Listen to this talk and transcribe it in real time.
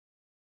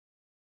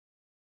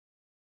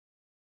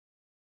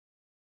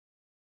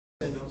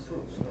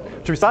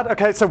Should we start?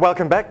 Okay, so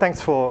welcome back. Thanks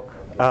for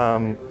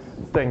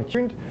staying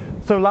tuned.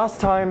 So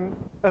last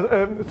time,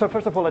 so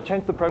first of all, I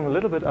changed the program a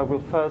little bit. I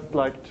will first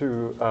like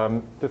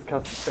to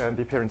discuss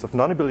the appearance of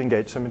non-abelian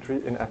gauge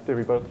symmetry in F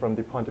theory, both from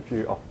the point of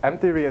view of M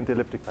theory and the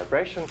elliptic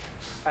vibration,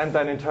 and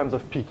then in terms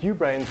of PQ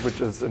branes,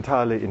 which is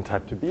entirely in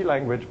type 2B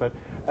language. But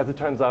as it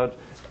turns out,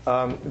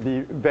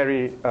 the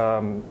very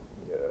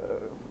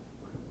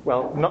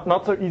well,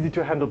 not so easy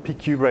to handle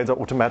PQ branes are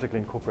automatically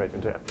incorporated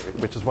into F theory,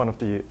 which is one of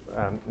the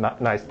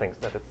nice things,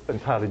 that it's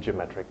entirely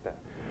geometric there.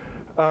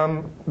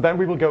 Then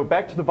we will go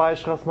back to the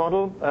Weierstrass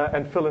model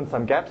and fill in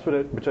some gaps with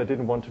it, which I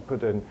didn't want to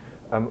put in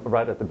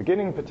right at the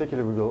beginning. In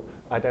particular, we will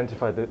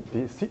identify the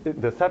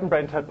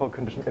 7-brane tadpole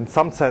condition in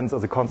some sense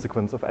as a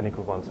consequence of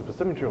n=1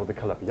 supersymmetry, or the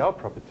Calabi-Yau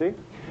property.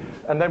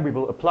 And then we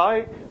will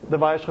apply the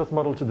Weierstrass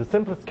model to the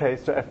simplest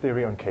case, to F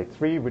theory on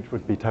K3, which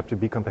would be type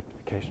 2B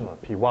compactification on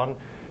P1.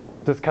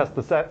 Discuss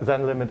the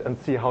Zen limit and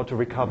see how to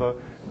recover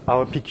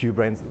our PQ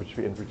branes, which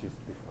we introduced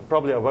before.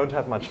 Probably I won't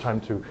have much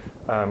time to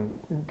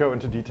go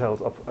into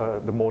details of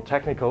the more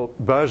technical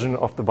version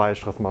of the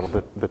Weierstrass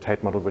model, the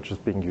Tate model, which is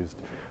being used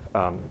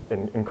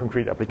in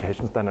concrete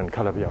applications then in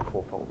Calabi-Yau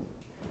fourfolds.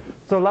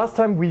 So last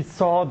time we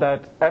saw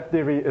that F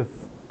theory is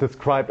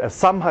described as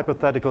some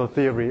hypothetical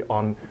theory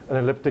on an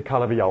elliptic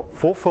Calabi-Yau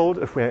fourfold,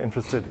 if we are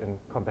interested in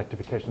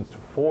compactifications to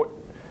 4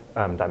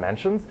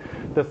 dimensions.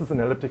 This is an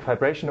elliptic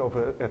vibration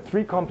over a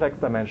 3-complex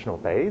dimensional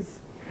base.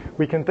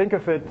 We can think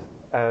of it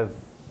as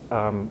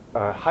a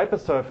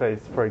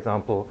hypersurface, for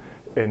example,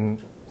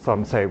 in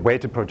some, say,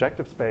 weighted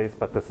projective space,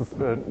 but this is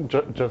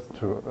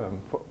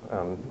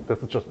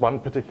this is just one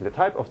particular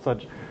type of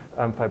such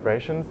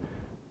vibrations,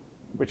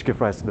 which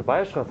give rise to the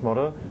Weierstrass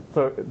model.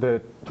 So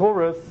the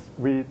torus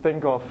we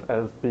think of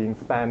as being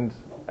spanned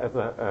as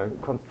a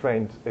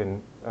constraint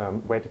in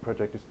weighted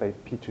projective space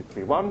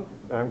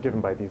P231,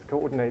 given by these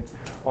coordinates.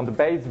 On the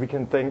base, we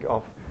can think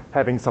of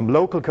having some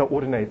local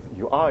coordinates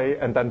ui,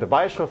 and then the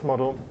Weierstrass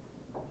model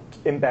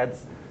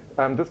embeds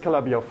this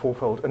Calabi-Yau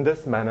fourfold in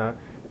this manner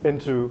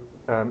into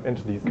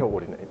these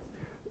coordinates.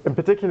 In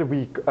particular,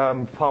 we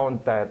found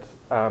that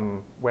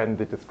when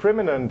the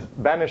discriminant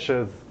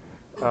vanishes,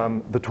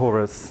 the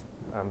torus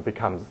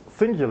becomes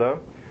singular,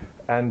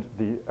 and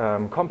the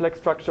complex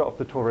structure of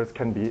the torus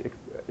can be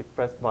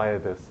expressed via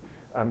this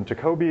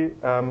Jacobi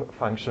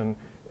function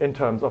in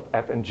terms of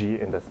f and g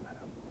in this manner.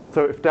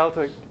 So if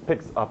delta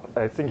picks up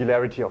a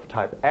singularity of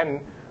type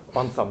n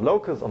on some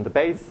locus on the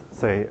base,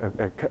 say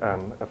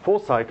a 4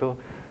 cycle,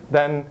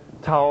 then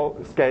tau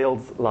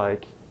scales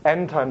like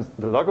n times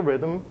the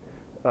logarithm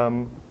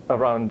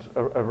around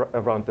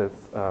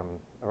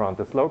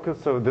this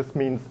locus. So this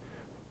means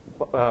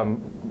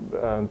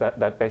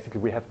that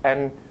basically we have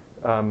n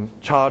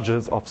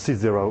charges of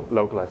C0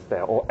 localized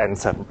there, or n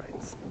 7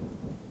 branes.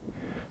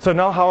 So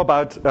now how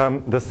about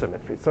this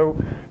symmetry? So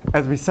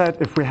as we said,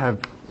 if we have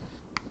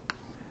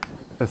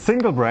a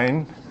single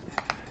brane,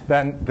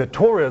 then the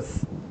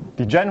torus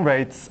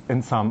degenerates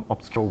in some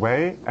obscure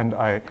way, and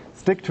I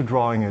stick to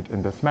drawing it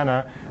in this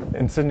manner,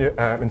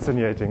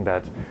 insinuating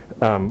that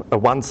a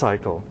 1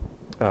 cycle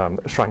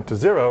shrunk to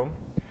 0.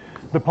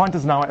 The point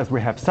is now, as we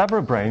have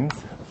several branes,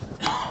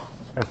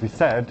 as we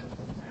said,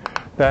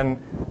 then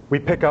we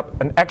pick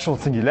up an actual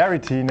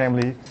singularity,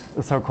 namely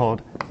the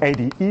so-called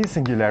ADE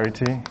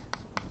singularity,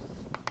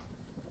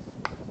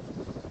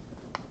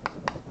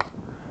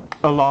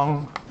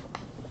 along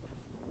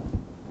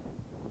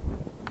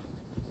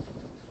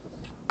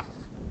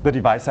the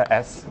divisor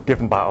S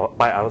given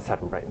by our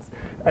 7 branes.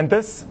 And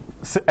this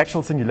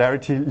actual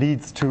singularity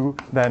leads to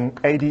then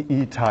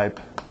ADE type,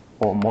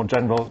 or more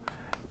general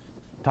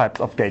types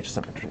of gauge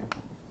symmetry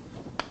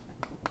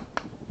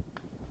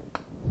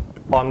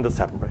on the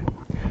 7 brane.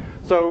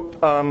 So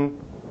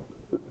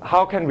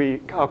how can we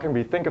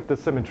think of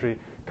this symmetry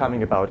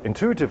coming about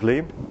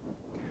intuitively?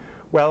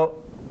 Well,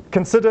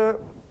 consider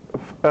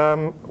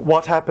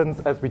what happens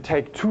as we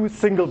take 2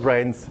 single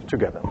branes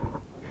together.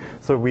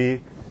 So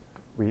we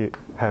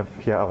have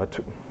here our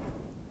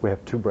we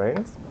have 2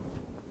 branes,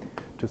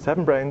 2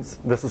 7 branes.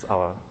 This is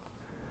our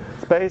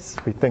space.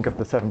 We think of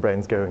the 7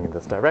 branes going in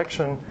this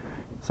direction.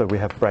 So we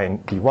have brane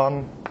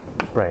D1,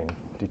 brane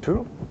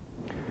D2.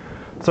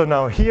 So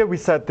now here we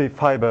said the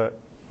fiber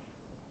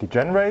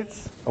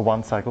degenerates, a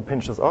 1 cycle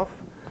pinches off.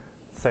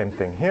 Same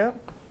thing here.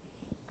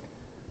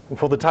 And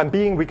for the time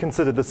being, we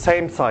consider the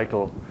same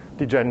cycle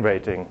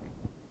degenerating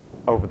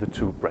over the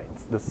 2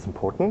 branes. This is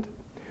important.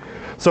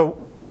 So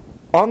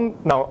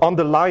now on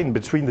the line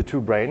between the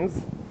 2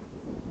 branes,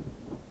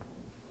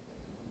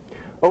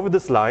 over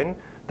this line,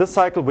 this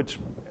cycle, which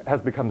has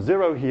become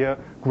 0 here,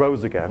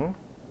 grows again.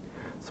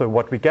 So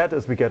what we get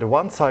is we get a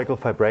 1 cycle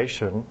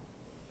vibration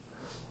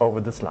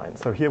over this line.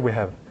 So here we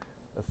have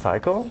a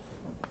cycle.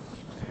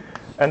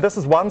 And this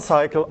is 1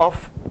 cycle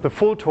of the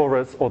full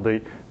torus, or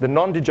the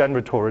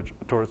non-degenerate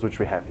torus which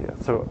we have here.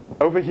 So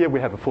over here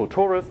we have a full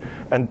torus,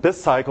 and this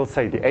cycle,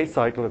 say the A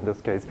cycle in this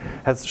case,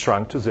 has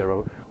shrunk to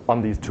 0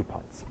 on these 2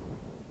 points.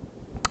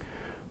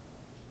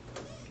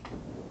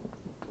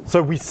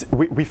 So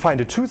we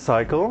find a 2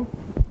 cycle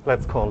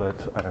let's call it,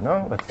 I don't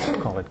know, let's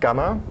call it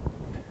gamma.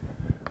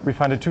 We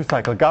find a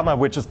 2-cycle gamma,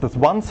 which is this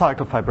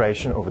 1-cycle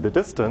vibration over the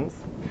distance.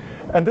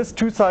 And this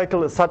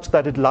 2-cycle is such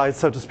that it lies,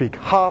 so to speak,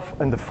 half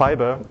in the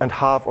fiber and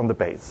half on the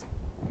base.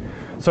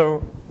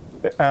 So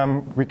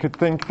we could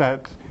think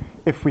that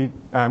if we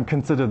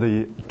consider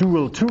the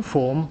dual 2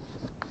 form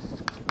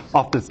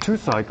of this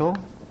 2-cycle,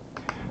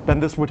 then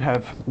this would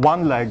have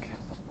one leg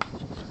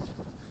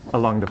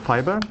along the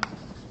fiber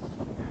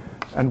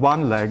and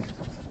one leg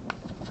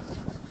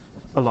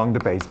along the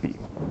base B. What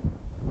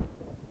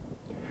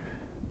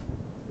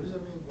does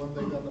that mean, one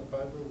leg on the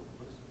fiber?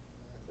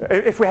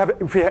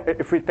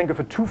 If we think of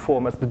a 2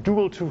 form as the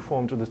dual 2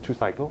 form to this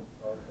 2-cycle,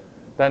 Okay.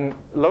 then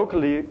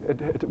locally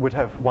it would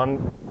have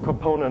one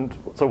component,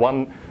 so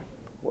one,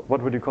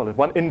 what would you call it,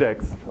 one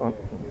index.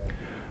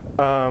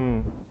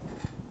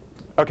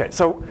 Okay,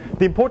 so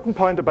the important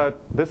point about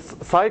this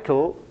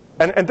cycle,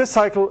 and this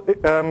cycle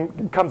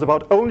comes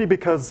about only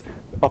because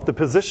of the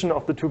position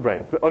of the 2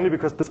 branes, only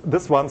because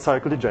this one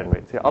cycle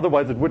degenerates here.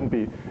 Otherwise, it wouldn't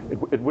be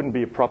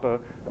a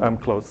proper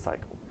closed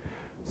cycle.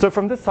 So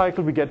from this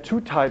cycle, we get 2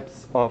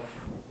 types of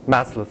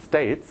massless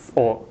states,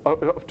 or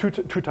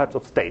two types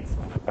of states.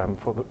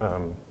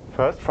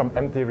 First, from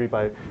M theory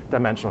by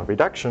dimensional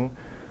reduction.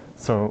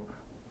 So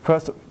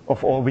first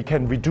of all, we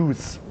can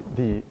reduce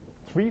the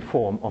 3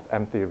 form of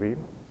M theory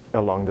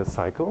along this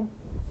cycle.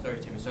 Sorry,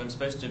 Timo. So I'm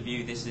supposed to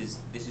view this is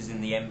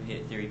in the M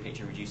theory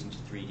picture reducing to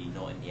 3D,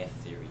 not in the F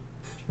theory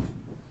picture.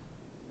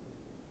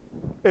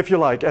 If you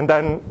like, and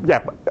then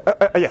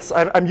yes,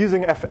 I'm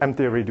using M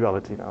theory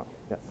duality now.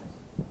 Yes.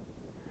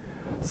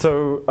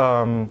 So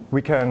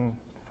we can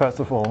first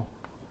of all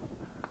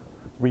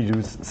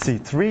reduce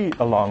C3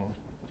 along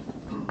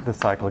the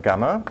cycle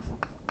gamma.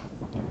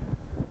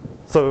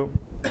 So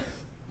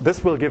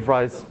this will give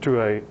rise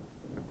to a.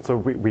 So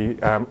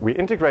we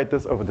integrate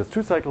this over this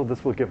 2-cycle.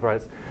 This will give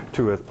rise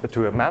to a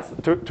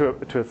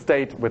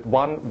state with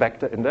one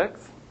vector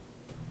index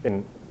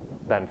in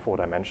then 4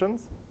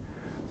 dimensions.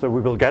 So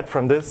we will get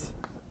from this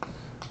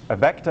a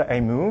vector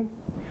A mu,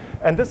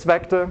 and this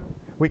vector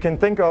we can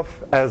think of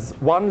as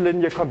one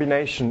linear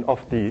combination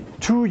of the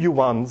 2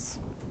 U1s,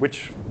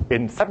 which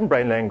in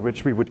 7-brane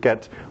language we would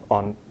get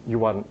on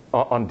U1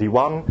 on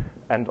D1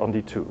 and on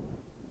D2.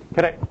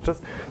 Can I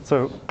just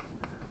so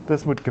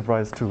this would give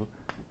rise to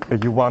a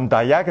U1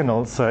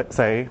 diagonal,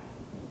 say,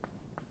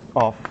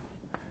 of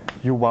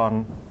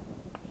U1,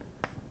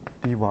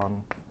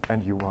 D1,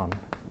 and U1,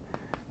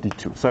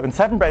 D2. So in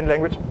 7-brane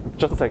language,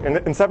 just a second,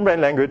 in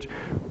 7-brane language,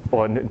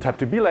 or in type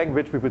 2B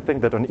language, we would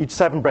think that on each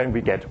 7-brane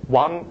we get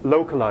one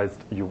localized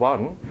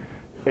U1.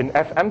 In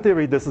FM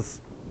theory, this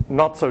is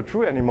not so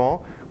true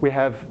anymore.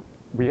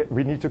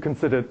 We need to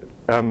consider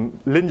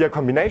linear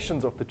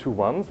combinations of the 2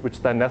 ones,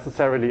 which then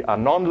necessarily are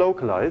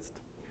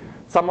non-localized.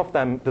 Some of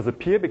them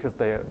disappear because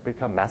they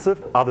become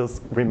massive, others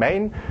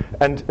remain.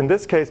 And in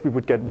this case, we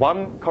would get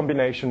one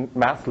combination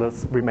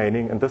massless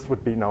remaining, and this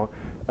would be now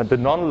the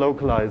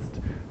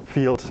non-localized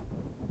field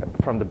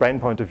from the brane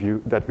point of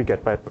view that we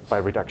get by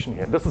reduction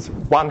here. This is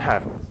one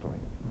half of the story.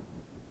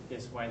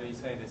 Yes, why do you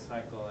say the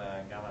cycle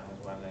gamma has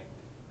one leg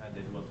and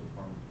the dual 2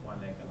 form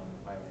one leg along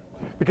the fiber and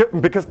one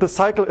leg? Because the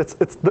cycle,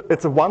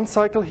 it's a 1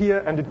 cycle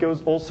here, and it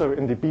goes also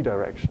in the B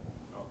direction.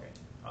 Okay.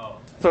 Oh.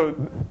 So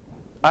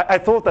I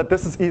thought that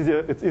this is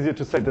easier. It's easier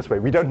to say it this way.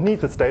 We don't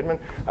need the statement.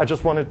 I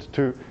just wanted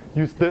to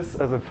use this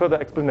as a further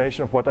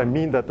explanation of what I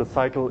mean, that the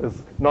cycle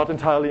is not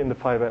entirely in the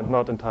fiber and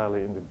not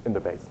entirely in the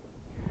base.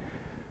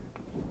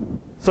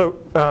 So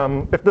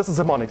if this is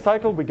a harmonic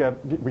cycle, we get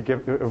a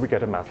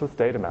massless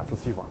state, a massless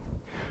U1.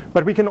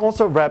 But we can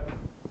also wrap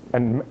a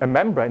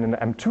membrane, an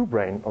M2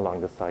 brane along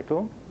this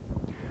cycle,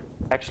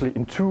 actually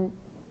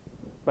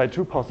by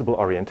 2 possible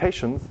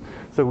orientations.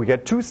 So we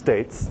get 2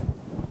 states.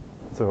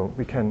 So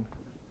we can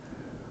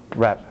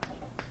wrap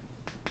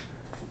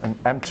an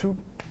M2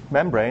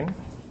 membrane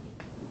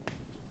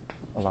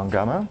along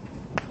gamma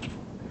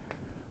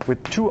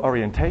with 2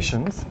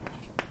 orientations.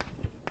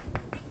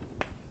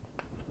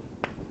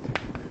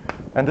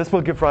 And this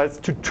will give rise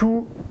to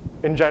 2,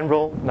 in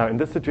general, now in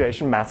this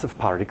situation, massive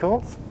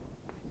particles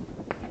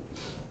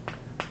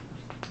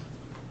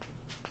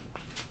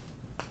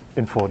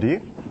in 4D.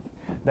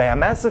 They are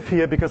massive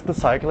here because the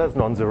cycle has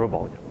non-zero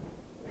volume.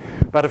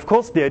 But of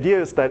course, the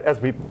idea is that as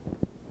we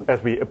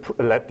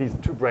let these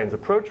 2 branes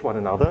approach one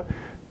another,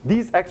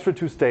 these extra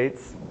 2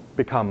 states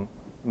become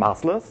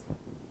massless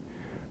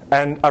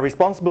and are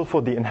responsible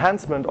for the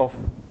enhancement of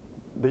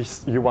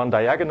this U1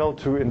 diagonal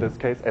to, in this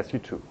case,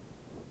 SU2.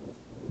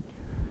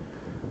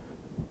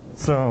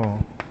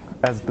 So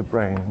as the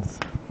branes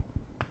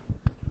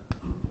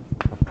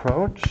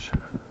approach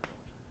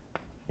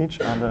each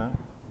other,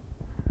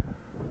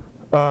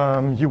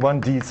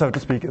 U1D, so to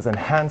speak, is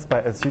enhanced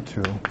by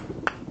SU2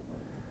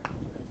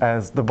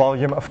 as the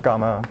volume of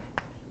gamma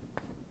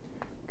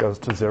goes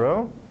to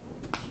 0,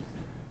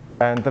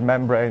 and the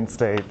membrane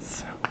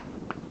states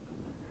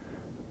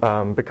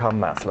become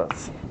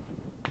massless.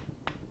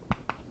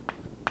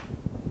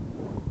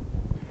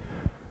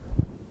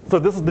 So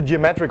this is the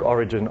geometric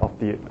origin of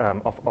the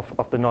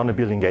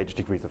non-abelian gauge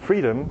degrees of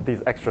freedom.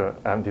 These extra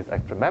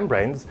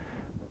membranes.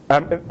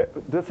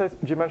 This is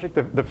geometric,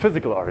 the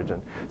physical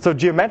origin. So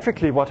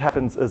geometrically, what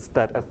happens is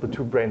that as the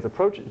two branes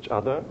approach each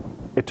other,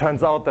 it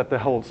turns out that the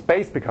whole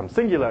space becomes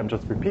singular. I'm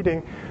just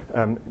repeating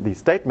these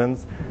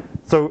statements.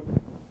 So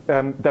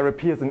there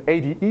appears an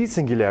ADE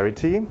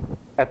singularity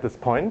at this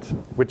point,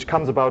 which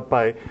comes about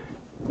by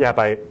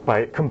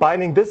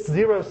combining this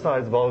zero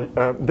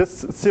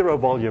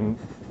volume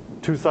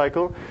 2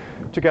 cycle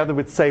together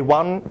with, say,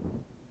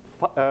 one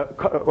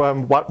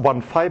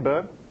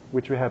fiber,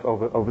 which we have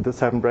over the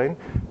 7 brane,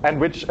 and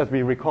which, as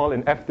we recall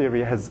in F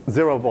theory, has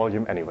 0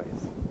 volume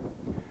anyways.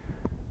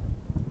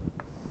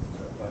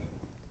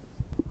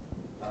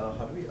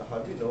 How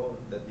do we know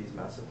that these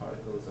massive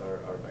particles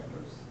are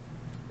vectors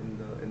in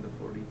the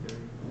 4D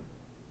theory?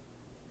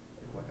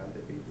 Like, why can't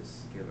they be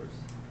just scalars?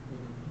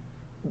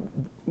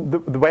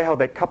 The way how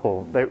they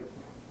couple,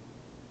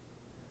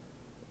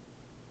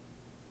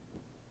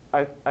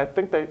 I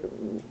think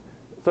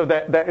so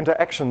their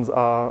interactions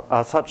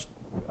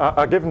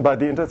are given by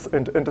the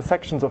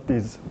intersections of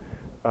these,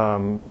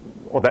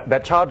 or their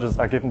charges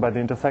are given by the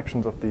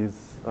intersections of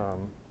these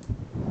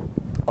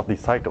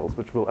cycles,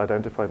 which will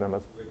identify them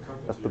as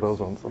the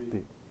bosons of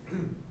the.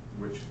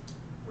 Which.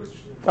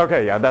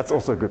 Okay, yeah, that's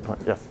also a good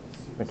point. Yes,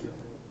 thank you.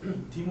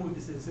 Timo,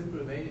 is a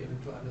simple way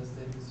to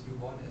understand this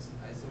U1 as an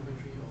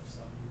isometry of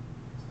some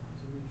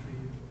symmetry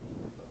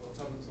or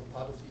some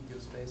part of the equal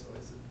space, or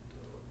is it?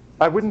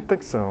 I wouldn't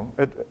think so.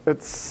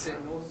 It's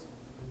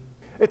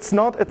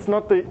not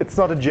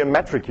a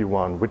geometric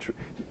U1, which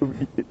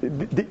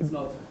It's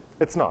not.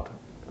 It's not.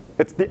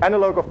 It's the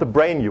analog of the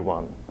brane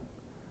U1.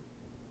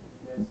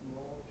 There's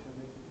no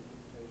geometric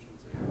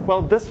interpretation.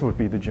 Well, this would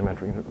be the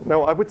geometric.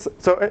 No, I would.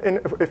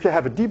 If you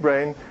have a D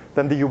brane,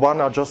 then the U1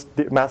 are just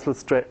the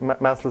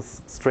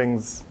massless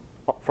strings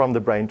from the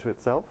brane to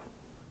itself.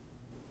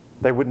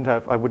 They wouldn't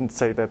have. I wouldn't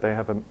say that they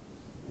have a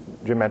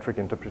geometric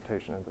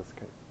interpretation in this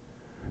case.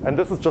 And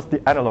this is just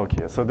the analog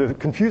here. So the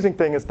confusing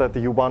thing is that the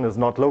U1 is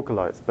not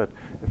localized. But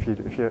if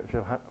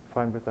you're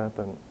fine with that,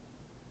 then.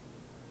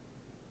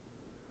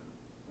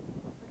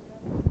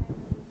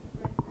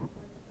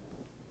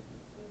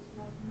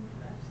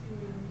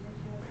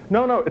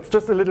 No, it's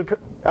just a little.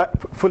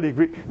 Fully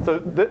agree. So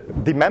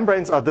the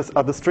membranes are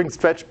the string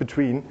stretched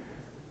between.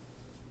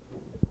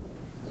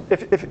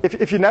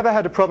 If you never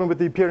had a problem with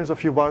the appearance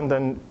of U1,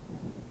 then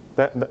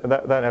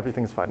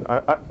everything's fine.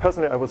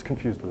 Personally, I was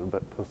confused a little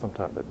bit for some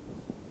time, but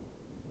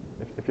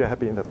if you're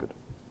happy, that's good.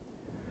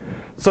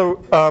 So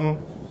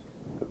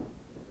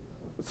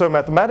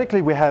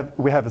mathematically, we have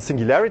a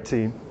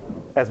singularity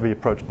as we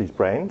approach these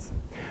branes,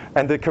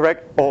 and the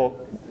correct or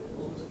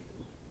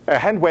a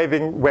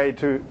hand-waving way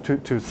to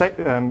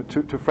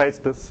phrase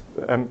this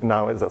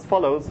now is as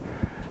follows: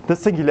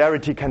 this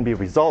singularity can be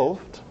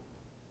resolved.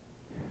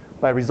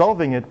 By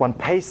resolving it, one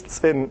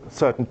pastes in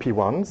certain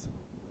P1s.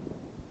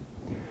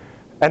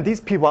 And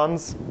these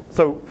P1s,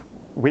 so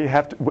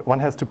one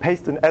has to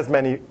paste in as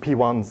many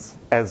P1s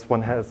as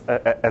one has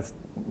as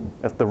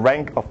the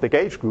rank of the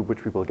gauge group,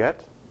 which we will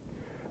get.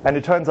 And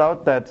it turns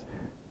out that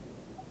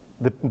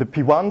the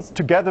P1s,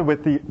 together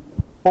with the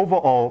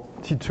overall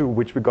T2,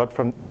 which we got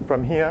from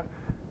here,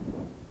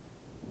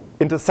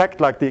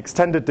 intersect like the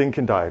extended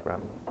Dynkin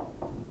diagram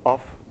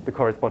of the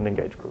corresponding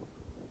gauge group.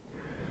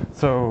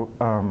 So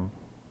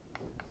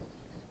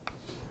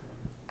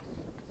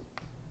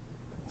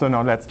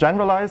now let's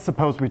generalize.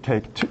 Suppose we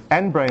take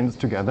n branes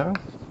together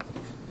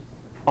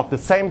of the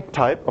same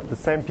type, of the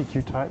same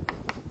PQ type.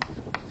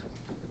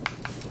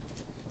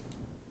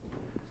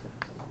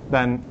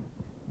 Then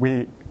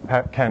we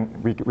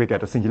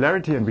get a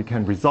singularity, and we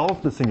can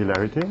resolve the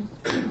singularity.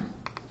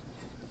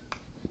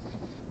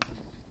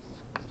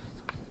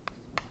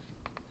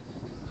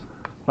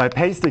 By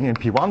pasting in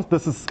P1s.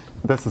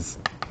 This is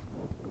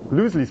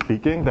loosely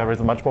speaking. There is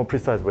a much more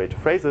precise way to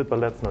phrase it, but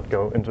let's not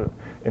go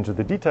into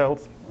the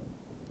details.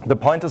 The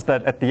point is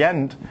that at the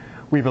end,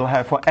 we will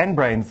have, for n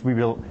branes, we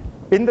will,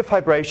 in the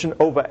fibration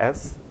over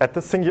S, at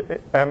the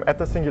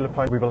singular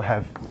point, we will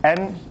have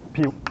n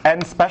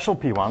special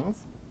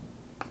P1s.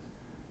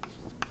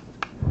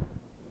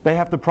 They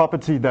have the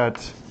property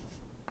that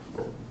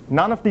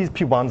none of these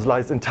P1s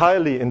lies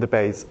entirely in the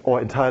base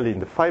or entirely in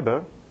the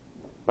fiber,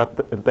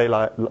 but they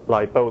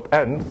lie both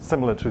ends,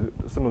 similar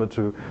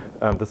to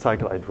the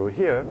cycle I drew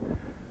here.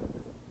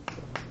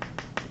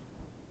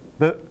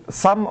 The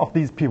sum of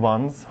these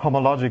P1s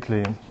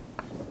homologically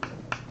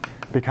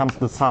becomes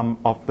the sum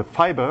of the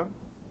fiber,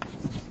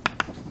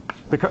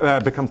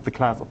 becomes the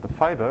class of the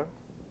fiber,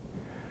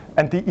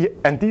 and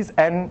these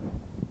n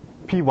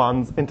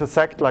P1s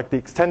intersect like the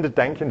extended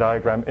Dynkin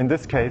diagram, in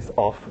this case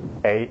of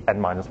a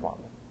n-1.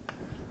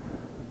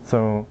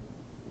 So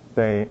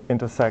they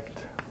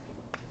intersect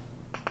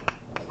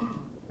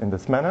in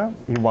this manner,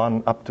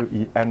 E1 up to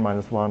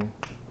En-1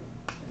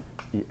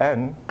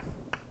 En.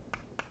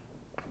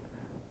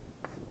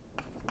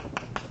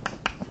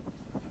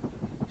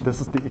 This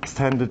is the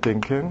extended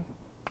Dynkin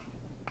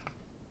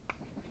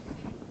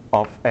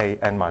of a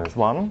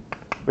n-1,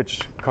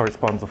 which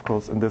corresponds, of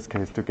course, in this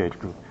case to gauge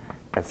group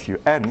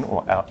SUN,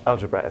 or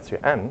algebra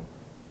SUN.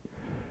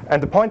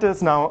 And the point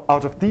is now,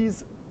 out of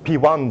these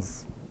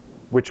P1s,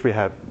 which we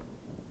have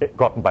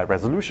gotten by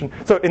resolution,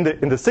 so in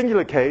the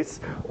singular case,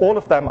 all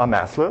of them are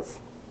massless.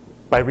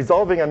 By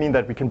resolving, I mean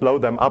that we can blow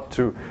them up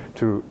to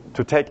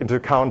take into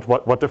account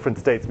what different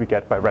states we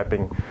get by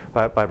wrapping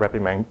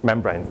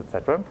membranes,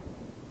 etc.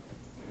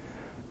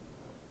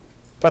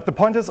 But the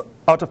point is,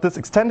 out of this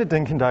extended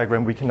Dynkin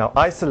diagram, we can now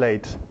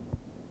isolate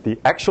the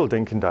actual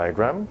Dynkin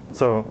diagram.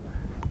 So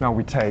now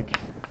we take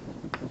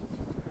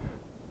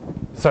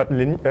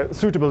certain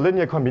suitable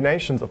linear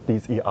combinations of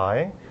these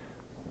EI,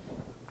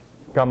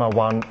 gamma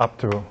 1 up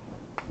to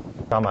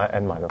gamma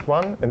n minus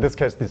 1. In this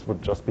case, this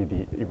would just be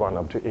the E1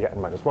 up to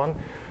En minus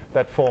 1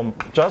 that form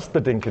just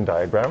the Dynkin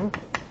diagram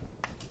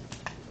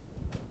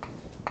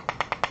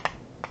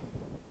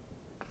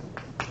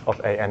of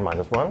An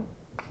minus 1.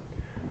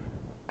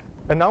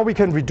 And now we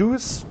can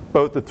reduce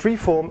both the tree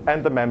form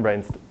and the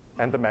membranes,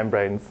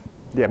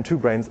 the M2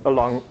 branes,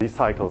 along these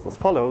cycles as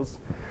follows.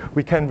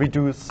 We can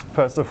reduce,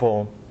 first of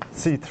all,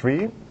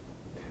 C3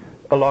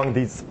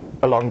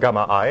 along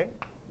gamma I.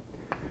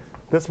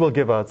 This will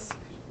give us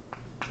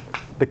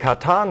the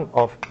Cartan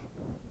of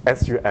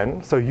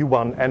SUN, so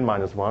U1 n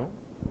minus 1,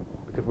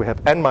 because we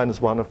have n minus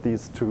 1 of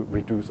these to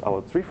reduce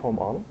our tree form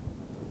on.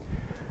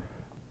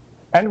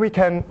 And we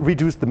can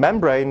reduce the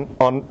membrane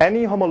on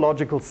any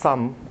homological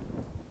sum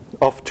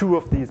of two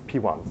of these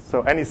P1s.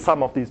 So any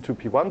sum of these two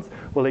P1s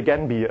will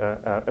again be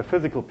a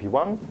physical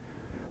P1.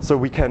 So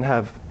we can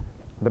have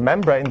the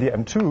membrane, the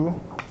M2,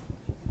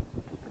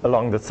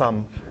 along the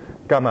sum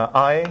gamma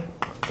I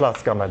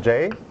plus gamma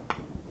J,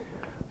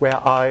 where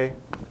I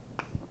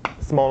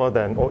smaller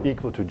than or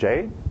equal to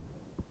J.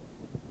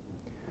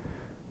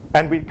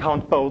 And we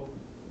count both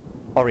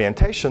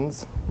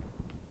orientations.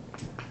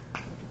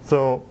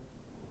 So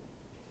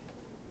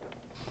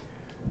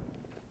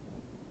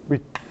we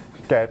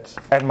get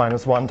n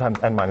minus 1 times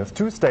n minus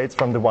 2 states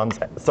from the ones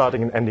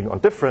starting and ending on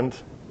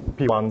different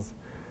P1s,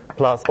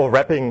 plus, or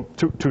wrapping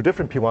two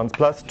different P1s,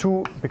 plus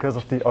 2 because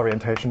of the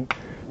orientation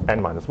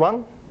n minus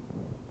 1.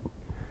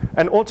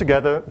 And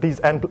altogether, these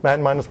n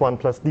minus 1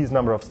 plus these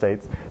number of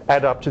states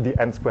add up to the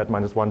n squared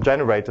minus 1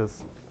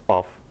 generators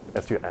of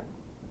SUN.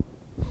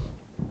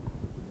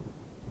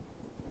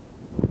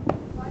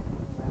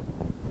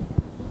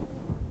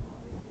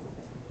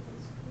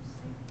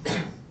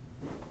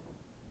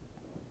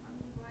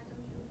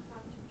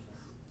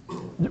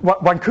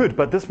 One could,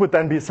 but this would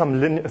then be some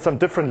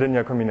different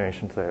linear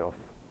combination, say,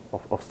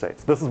 of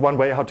states. This is one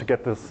way how to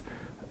get this,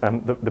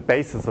 the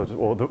basis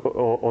or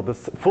the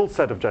full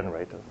set of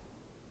generators.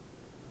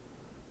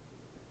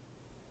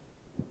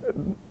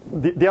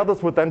 The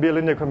others would then be a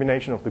linear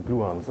combination of the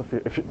gluons,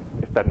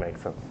 if that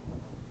makes sense.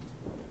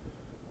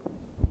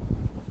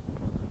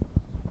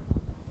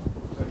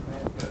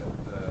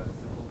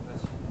 Simple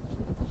question.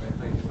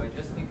 If I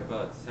just think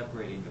about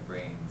separating the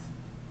branes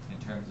in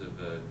terms of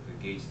the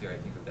gauge theory, I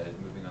think of that as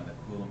moving on the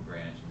Coulomb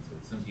branch, and so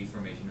some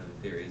deformation of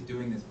the theory. Is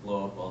doing this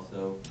blow up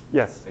also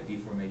yes. a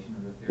deformation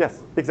of the theory?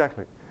 Yes,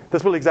 exactly.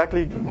 This will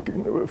exactly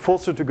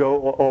force you to go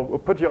or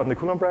put you on the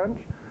Coulomb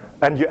branch.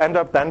 And you end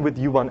up then with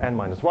U1 n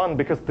minus 1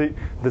 because the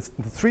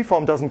tree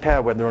form doesn't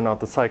care whether or not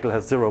the cycle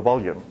has zero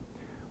volume.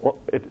 Or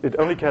it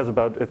only cares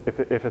about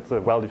if it's a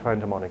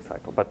well-defined harmonic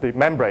cycle. But the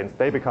membranes,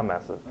 they become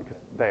massive because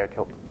they are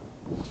killed.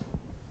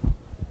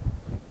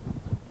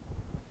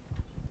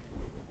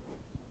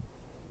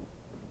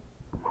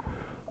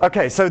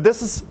 Okay, so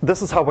this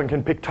is how one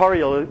can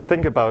pictorially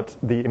think about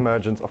the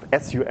emergence of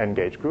SUN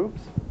gauge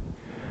groups.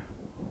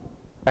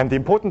 And the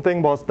important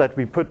thing was that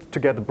we put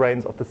together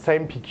branes of the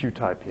same PQ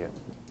type here.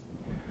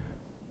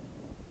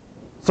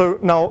 So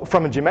now,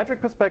 from a geometric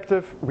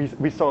perspective,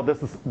 we saw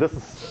this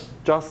is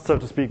just, so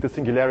to speak, the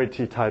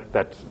singularity type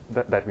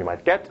that we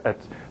might get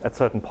at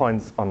certain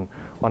points on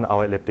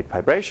our elliptic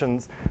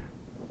vibrations.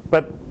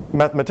 But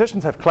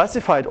mathematicians have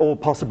classified all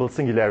possible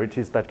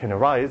singularities that can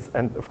arise,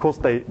 and of course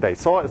they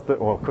saw,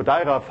 or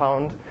Kodaira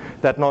found,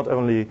 that not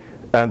only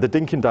the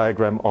Dynkin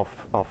diagram of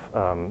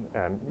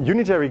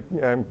unitary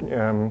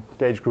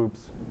gauge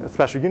groups,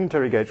 special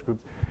unitary gauge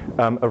groups,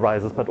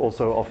 arises, but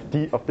also of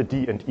the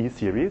D and E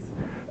series,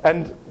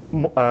 and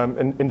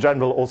in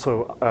general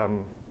also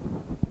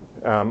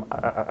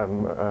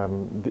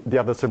the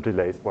other simply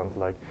laced ones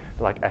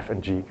like F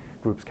and G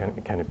groups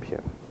can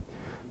appear.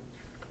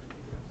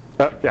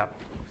 Yeah.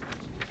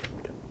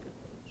 Okay.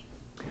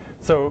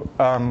 So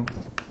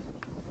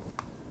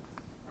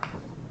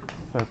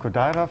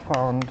Kodaira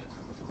found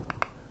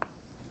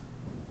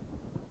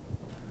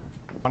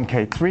on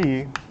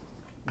K3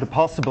 the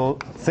possible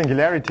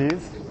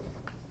singularities,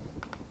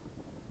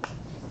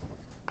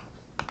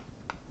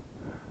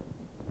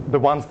 the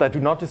ones that do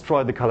not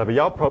destroy the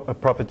Calabi-Yau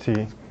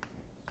property,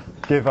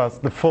 give us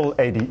the full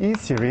ADE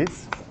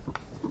series.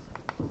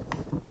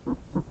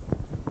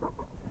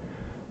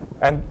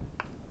 And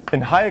in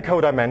higher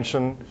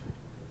codimension,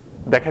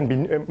 there can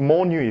be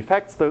more new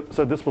effects.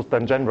 So this was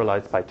then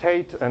generalized by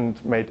Tate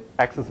and made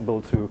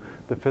accessible to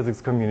the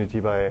physics community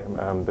by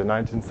the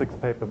 1906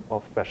 paper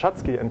of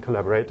Bershadsky and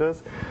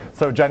collaborators.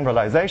 So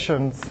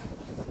generalizations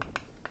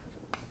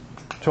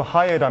to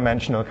higher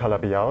dimensional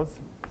Calabi-Yaus.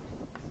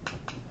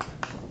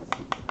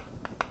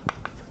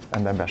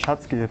 And then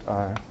Bershadsky et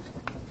al.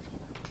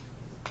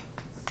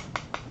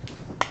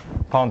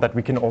 Found that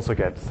we can also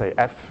get, say,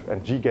 F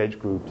and G gauge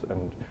groups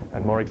and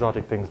more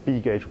exotic things, B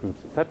gauge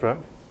groups, etc.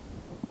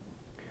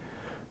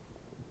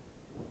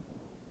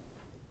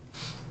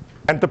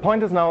 And the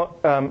point is now,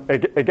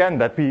 again,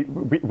 that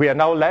we are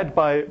now led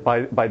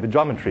by the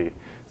geometry.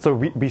 So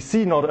we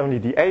see not only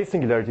the A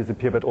singularities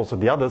appear, but also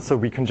the others. So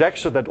we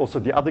conjecture that also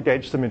the other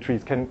gauge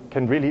symmetries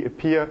can really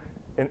appear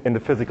in the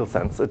physical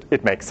sense.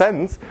 It makes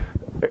sense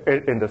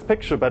in this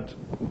picture, but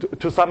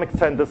to some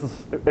extent, this is,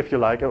 if you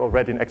like,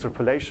 already an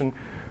extrapolation,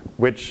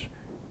 which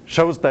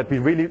shows that we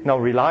really now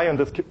rely on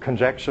this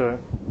conjecture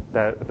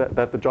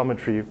that the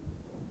geometry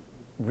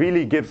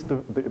really gives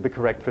the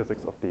correct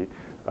physics of the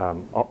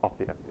M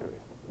theory,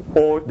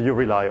 or you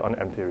rely on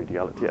M theory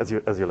duality, as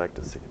you like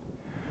to see.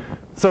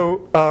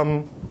 So,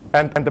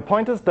 and the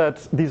point is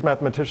that these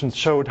mathematicians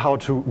showed how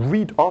to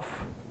read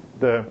off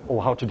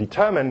or how to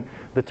determine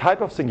the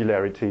type of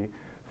singularity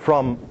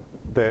from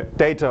the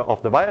data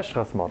of the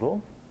Weierstrass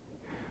model.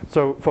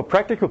 So for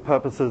practical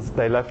purposes,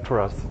 they left for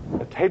us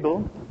a table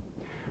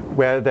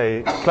where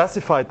they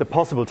classified the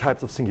possible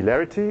types of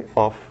singularity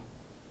of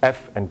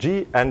F and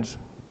G and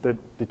the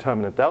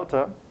determinant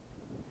delta,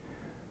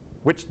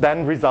 which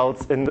then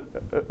results in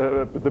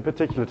the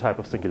particular type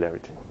of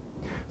singularity.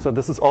 So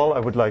this is all I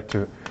would like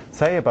to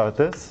say about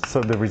this.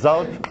 So the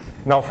result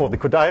now for the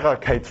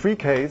Kodaira K3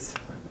 case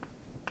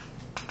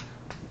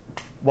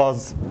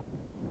was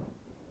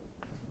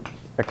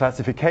a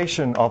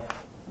classification of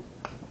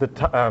the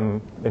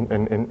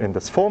in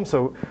this form.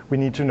 So we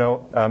need to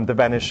know the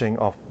vanishing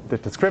of the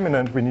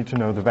discriminant. We need to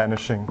know the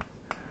vanishing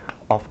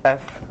of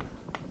F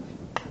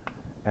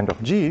and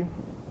of G.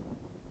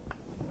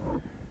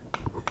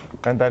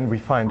 And then we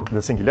find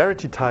the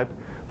singularity type.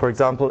 For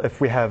example,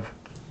 if we have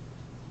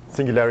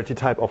singularity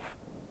type of,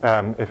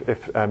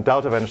 if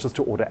delta vanishes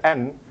to order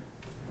n,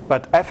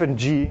 but F and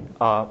G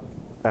are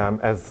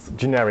as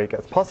generic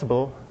as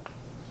possible,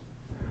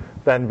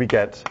 then we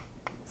get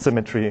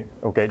symmetry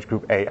or gauge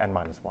group A n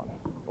minus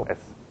 1, or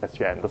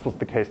SUN. This was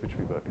the case which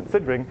we were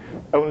considering.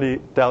 Only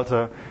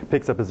delta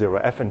picks up a 0.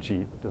 F and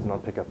G does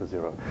not pick up a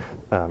 0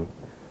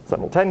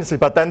 simultaneously.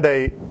 But then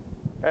they,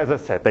 as I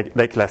said,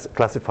 they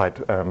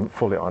classified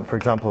fully on. For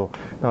example,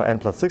 now n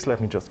plus 6, let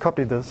me just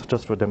copy this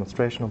just for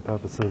demonstrational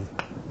purposes.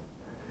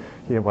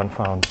 Here one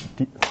found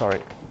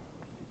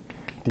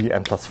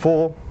dn plus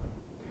 4.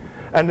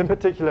 And in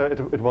particular,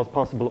 it was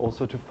possible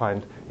also to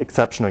find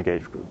exceptional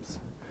gauge groups.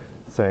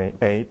 Say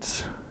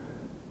 8,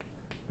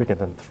 bigger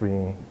than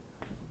 3,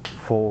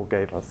 4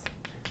 gave us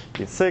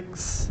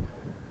E6,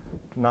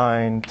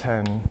 9,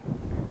 10,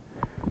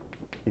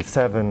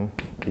 E7,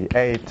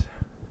 E8,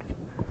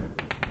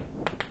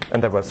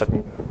 and there were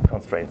certain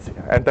constraints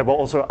here. And there were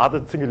also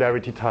other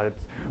singularity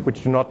types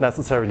which do not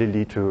necessarily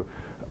lead to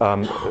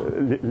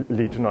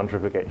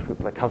non-trivial gauge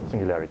groups, like Hauff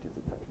singularities,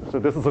 etc. So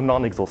this is a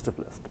non-exhaustive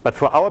list. But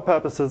for our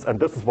purposes, and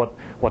this is what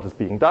is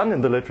being done in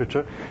the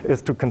literature,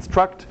 is to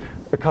construct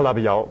a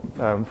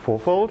Calabi-Yau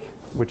fourfold,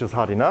 which is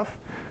hard enough,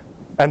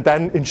 and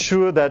then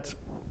ensure that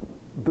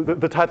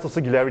the types of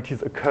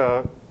singularities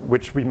occur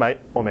which we might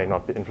or may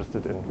not be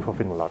interested in for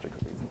phenomenological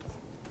reasons.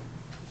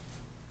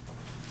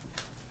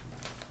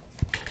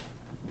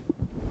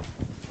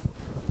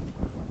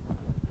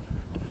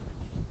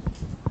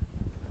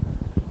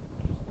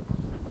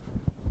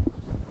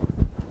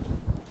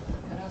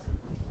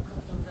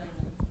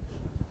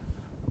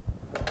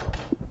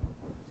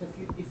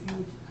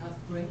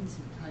 Brains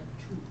in type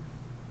 2,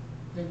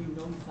 then you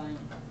don't find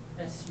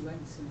SUN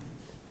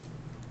symmetries.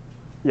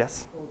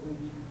 Yes. Or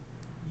maybe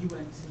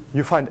UN symmetries.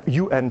 You find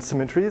UN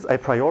symmetries a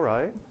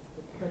priori.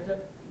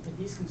 But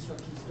these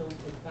constructions don't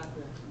take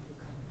backwards into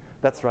account.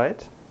 That's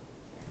right.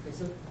 Okay,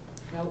 so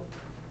now,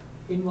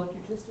 in what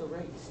you just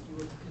erased, you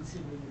were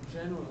considering a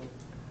general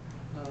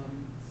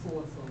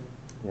fourfold.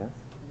 Yes.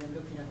 And then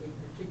looking at a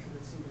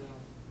particular singularity.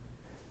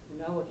 And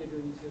now what you're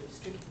doing is you're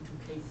restricting to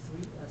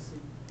K3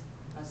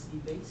 as the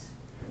base.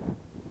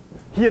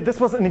 Here, this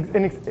was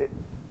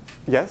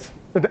yes.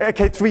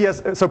 K3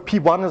 is, so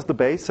P1 is the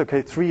base, so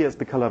K3 is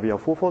the Calabi-Yau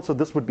fourfold. So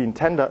this would be in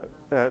tender.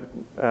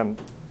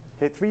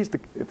 K3 is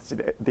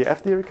the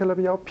F theory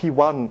Calabi-Yau.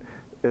 P1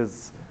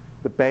 is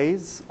the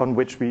base on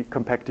which we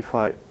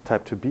compactify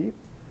type 2B.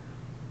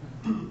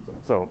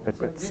 So in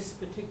this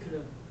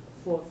particular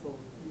fourfold,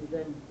 you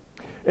then.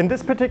 In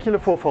this particular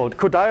fourfold,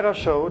 Kodaira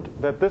showed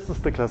that this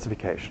is the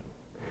classification.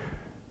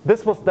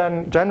 This was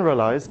then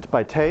generalized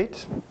by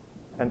Tate,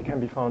 and can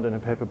be found in a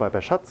paper by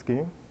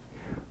Bershadsky,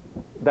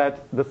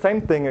 that the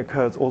same thing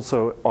occurs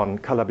also on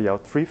Calabi-Yau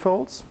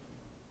threefolds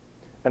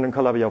and on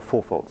Calabi-Yau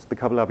fourfolds. The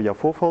Calabi-Yau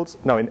fourfolds,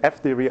 now in F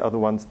theory, are the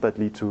ones that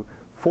lead to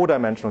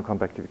four-dimensional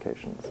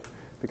compactifications,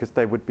 because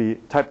they would be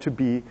type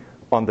 2B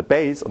on the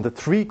base, on the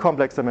 3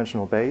 complex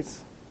dimensional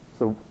base,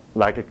 so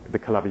like the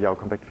Calabi-Yau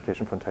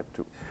compactification from type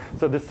 2.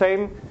 So the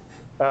same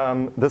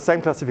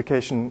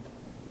classification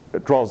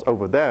draws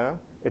over there.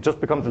 It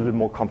just becomes a little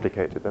more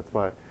complicated. That's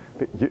why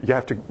you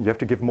have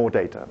to give more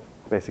data,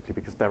 basically,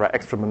 because there are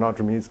extra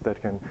monodromies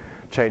that can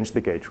change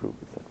the gauge group,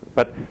 etc.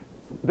 But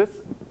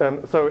this,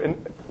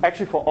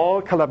 actually for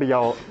all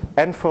Calabi-Yau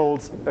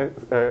n-folds,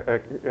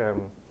 a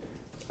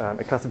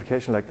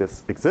classification like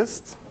this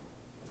exists.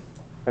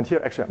 And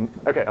here, actually,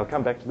 okay, I'll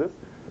come back to this.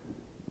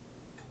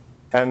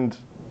 And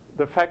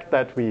the fact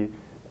that we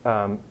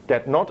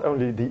get not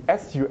only the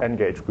SUN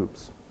gauge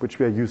groups, which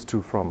we are used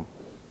to from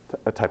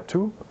type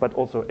 2, but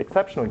also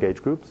exceptional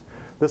gauge groups,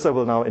 this I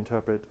will now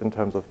interpret in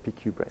terms of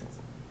PQ branes.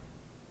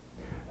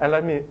 And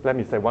let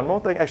me say one more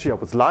thing. Actually, I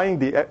was lying.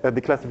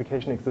 The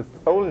classification exists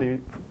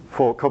only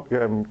for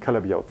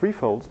Calabi-Yau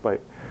 3-folds by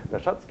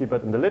Lashatsky,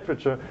 but in the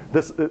literature,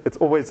 it's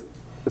always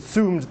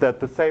assumed that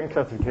the same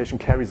classification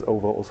carries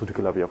over also to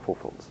Calabi-Yau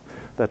 4-folds.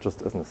 That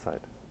just as an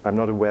aside. I'm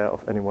not aware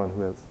of anyone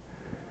who has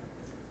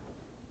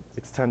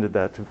extended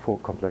that to 4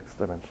 complex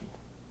dimensions.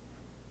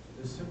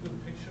 The simple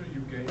picture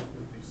you gave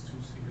with these 2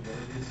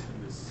 singularities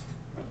in this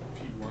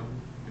P1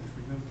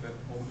 intrigument, that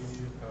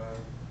only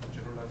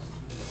generalizes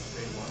to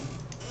A1,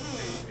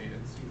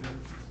 A-N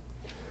singularities?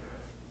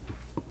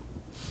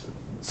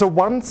 So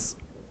once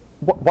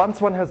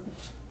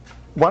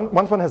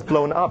one has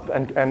blown up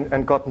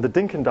and gotten the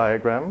Dinkin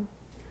diagram,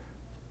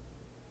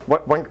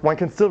 one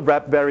can still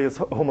wrap various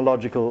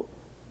homological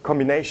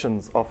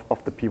combinations of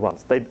the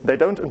P1s. They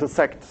don't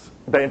intersect.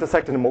 They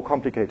intersect in a more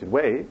complicated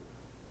way,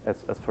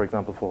 as for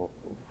example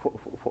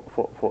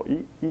for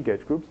E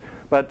gauge groups.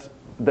 But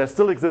there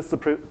still exists a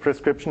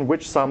prescription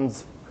which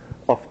sums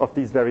of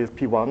these various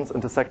P1s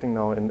intersecting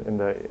now in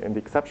the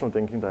exceptional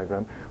Dinkin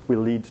diagram will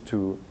lead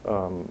to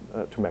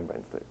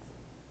membrane states.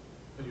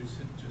 But you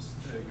said just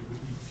you would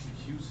need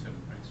PQ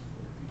separates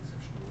for the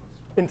exceptional ones.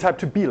 In type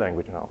 2B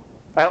language now.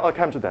 I'll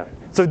come to that.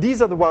 So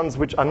these are the ones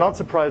which are not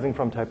surprising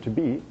from type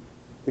 2B,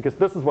 because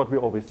this is what we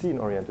always see in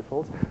oriented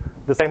folds.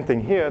 The same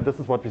thing here. This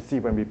is what we see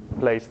when we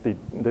place the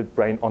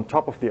brane on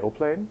top of the O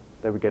plane.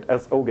 There we get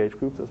SO gauge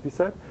groups, as we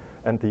said,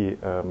 and the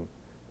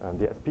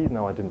SPs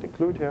now I didn't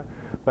include here.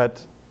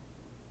 But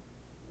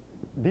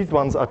these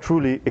ones are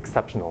truly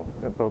exceptional,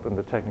 both in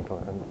the technical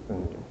and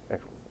in the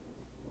actual.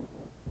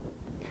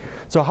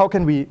 So how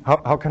can we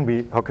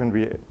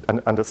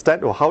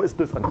understand, or how is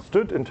this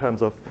understood in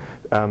terms of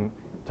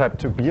type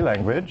 2B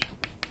language?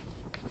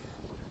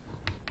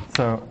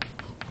 So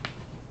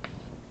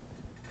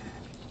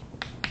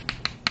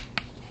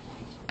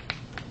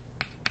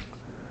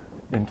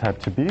in type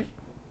 2B.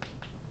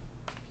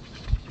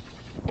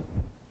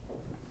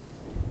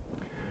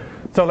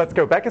 So let's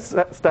go back a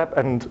step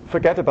and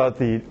forget about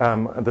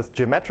this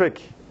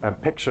geometric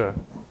picture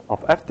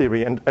of F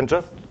theory and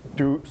just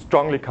do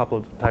strongly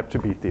coupled type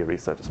 2B theory,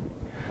 so to speak.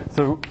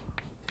 So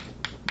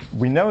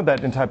we know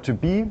that in type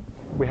 2B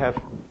we have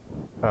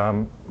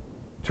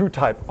 2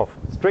 types of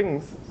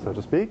strings, so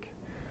to speak.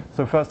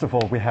 So first of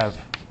all, we have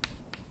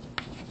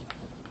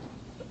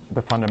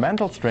the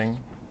fundamental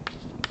string,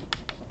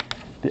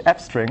 the F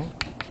string,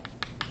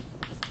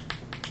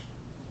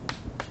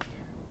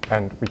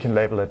 and we can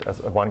label it as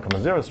a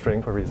 1,0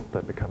 string for reasons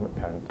that become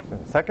apparent in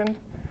a second.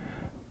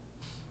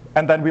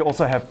 And then we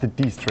also have the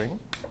D string,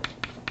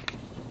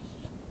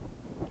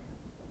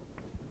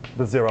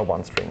 the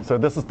 0,1 string. So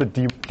this is the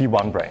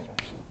D1 brane.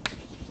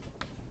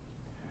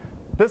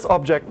 This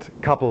object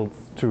couples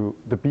to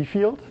the B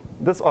field.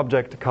 This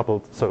object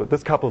couples, so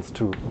this couples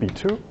to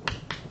B2.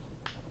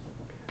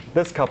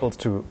 This couples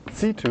to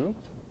C2.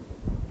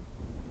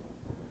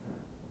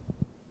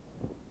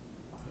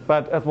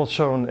 But as was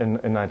shown in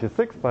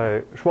 96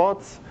 by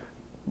Schwartz,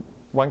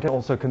 one can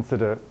also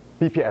consider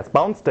BPS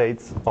bound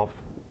states of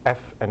F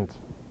and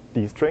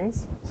D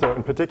strings. So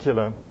in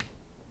particular,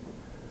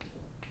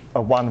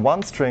 a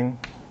 1,1 string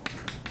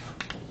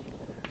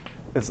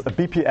is a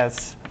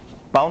BPS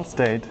bound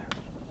state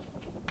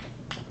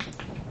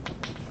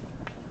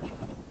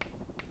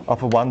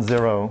of a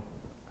 1,0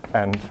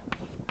 and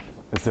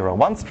a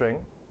 0,1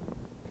 string.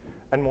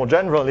 And more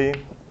generally,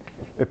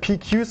 a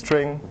PQ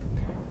string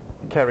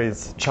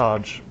carries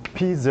charge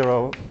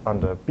P0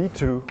 under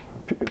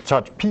B2,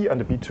 charge P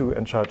under B2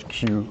 and charge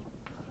Q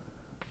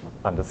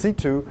under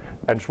C2.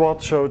 And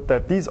Schwartz showed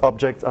that these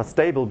objects are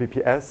stable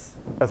BPS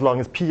as long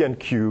as P and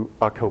Q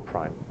are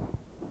co-prime.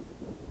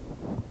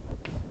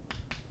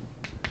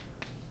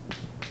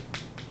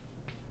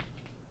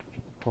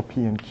 For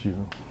P and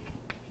Q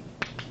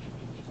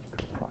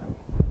co-prime.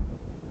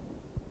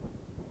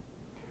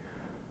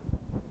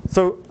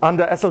 So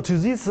under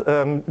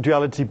SL2Z's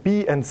duality,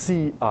 B and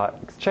C are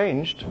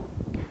exchanged.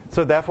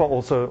 So therefore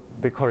also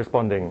the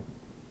corresponding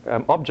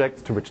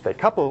objects to which they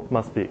couple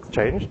must be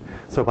exchanged.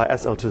 So by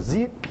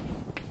SL2Z,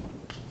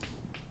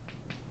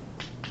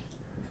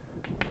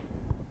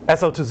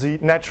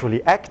 SL2Z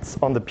naturally acts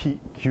on the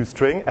PQ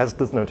string, as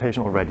this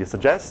notation already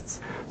suggests.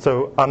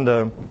 So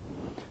under,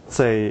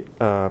 say,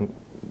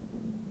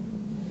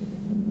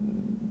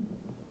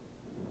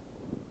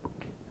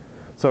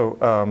 So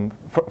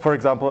for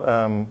example,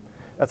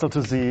 SL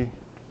to Z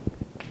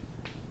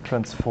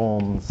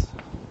transforms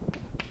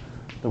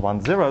the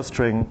 1, 0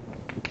 string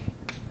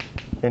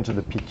into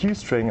the PQ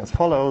string as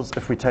follows.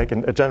 If we take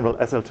a general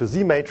SL to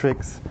Z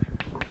matrix,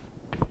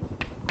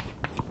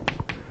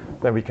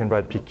 then we can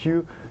write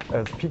PQ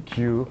as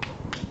PQ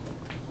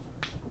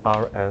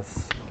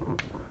RS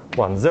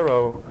 1,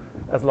 0,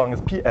 as long as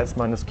PS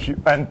minus Q,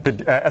 and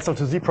the SL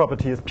to Z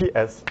property is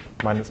PS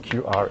minus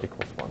QR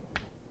equals 1.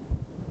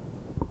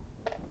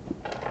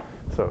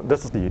 So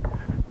this is the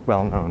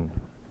well-known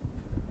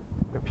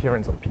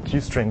appearance of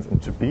PQ strings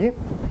into B.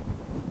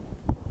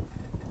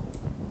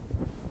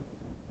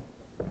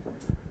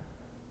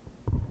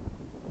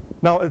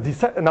 Now,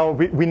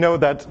 we know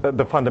that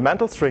the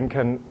fundamental string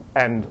can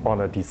end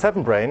on a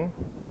D7 brane.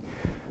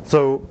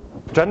 So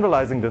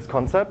generalizing this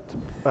concept,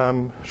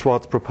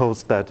 Schwartz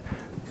proposed that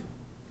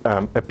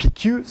a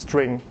PQ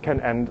string can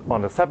end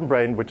on a 7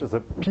 brane, which is a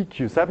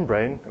PQ7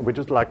 brane, which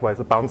is likewise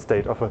a bound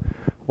state of a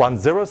 1,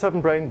 0,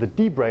 7 brane, the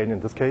D brane in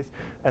this case,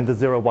 and the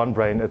 0, 1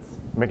 brane, it's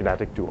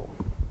magnetic dual.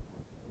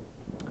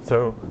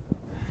 So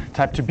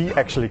type 2B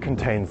actually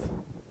contains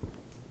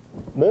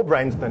more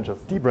branes than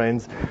just D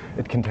branes.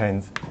 It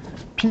contains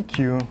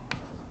PQ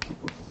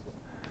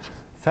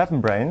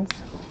 7 branes.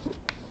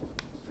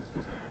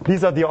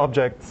 These are the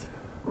objects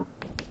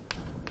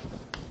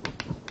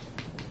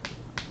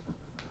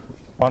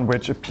on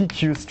which a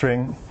PQ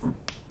string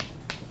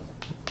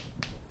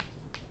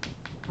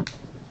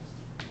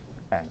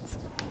ends.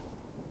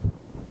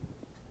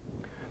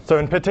 So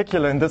in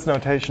particular, in this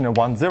notation, a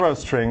 1, 0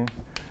 string,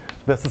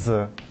 this is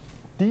a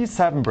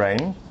D7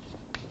 brane.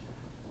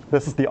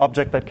 This is the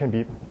object that can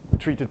be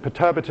treated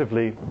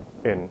perturbatively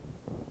in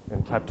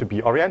type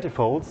 2B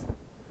orientifolds.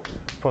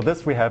 For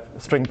this, we have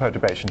string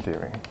perturbation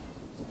theory.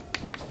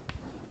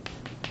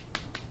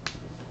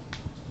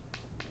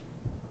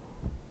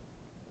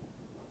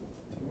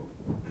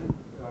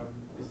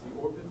 Is the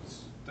orbit,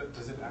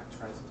 does it act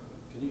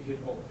transitively? Can you hit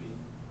all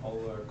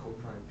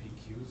coprime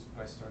PQs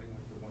by starting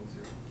with the 1,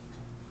 0?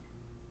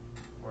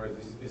 Or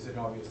is it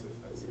obvious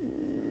if that's...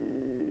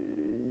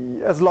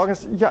 As long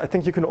as, yeah, I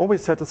think you can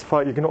always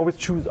satisfy, you can always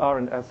choose R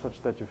and S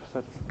such that you've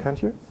satisfied,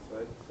 can't you?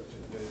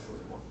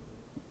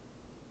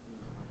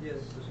 Yes.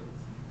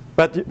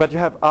 But you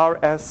have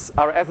RS.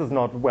 RS is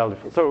not well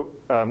defined. So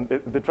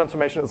the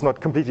transformation is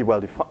not completely well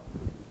defined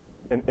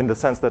in the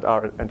sense that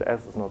R and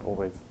S is not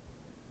always.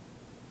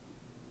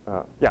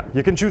 Yeah,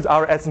 you can choose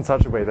RS in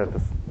such a way that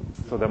this.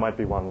 So there might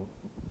be one.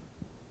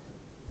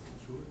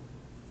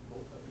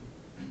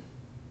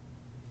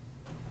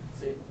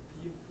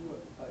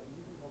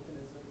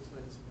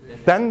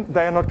 Then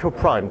they are not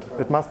co-primed.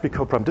 It must be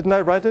co-primed. Didn't I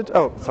write it?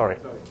 Oh, sorry.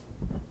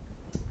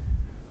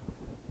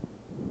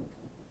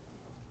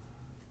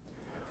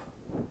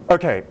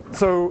 Okay,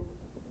 so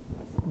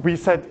we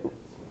said,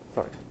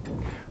 sorry,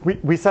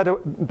 we said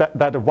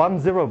that a 1,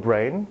 0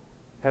 brane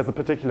has a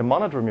particular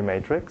monodromy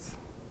matrix,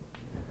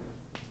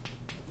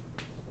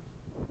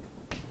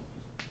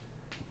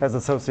 has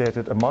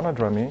associated a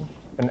monodromy,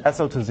 an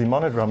SL to Z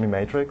monodromy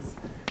matrix,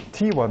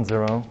 T1,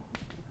 0,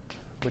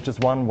 which is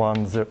 1,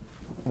 1, 0,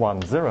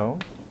 1, 0.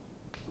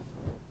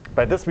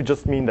 By this, we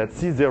just mean that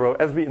C0,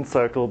 as we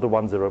encircle the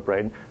 1, 0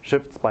 brane,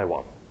 shifts by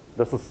 1.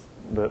 This is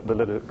the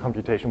little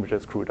computation which I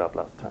screwed up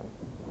last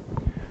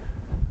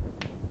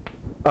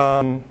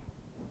time.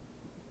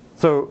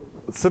 So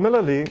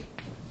similarly,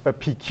 a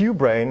PQ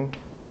brane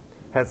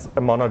has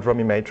a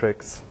monodromy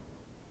matrix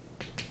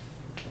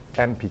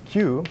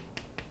MPQ.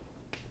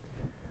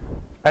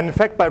 And in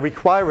fact, by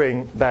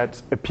requiring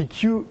that a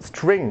PQ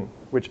string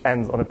which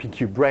ends on a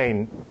PQ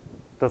brane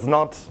is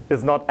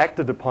not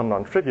acted upon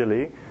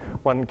non-trivially,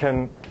 one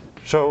can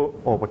show,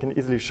 or one can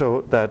easily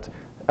show that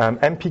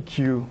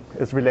MPQ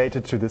is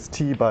related to this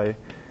T by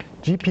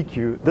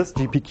GPQ, this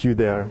GPQ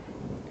there,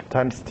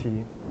 times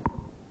T,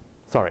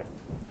 sorry,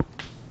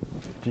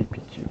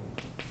 GPQ.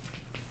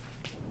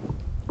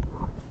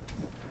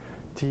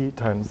 T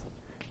times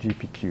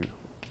GPQ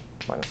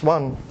minus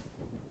 1.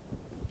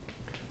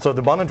 So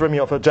the monodromy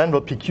of a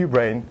general PQ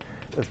brane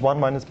is 1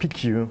 minus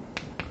PQ,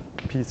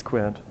 P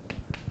squared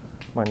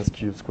minus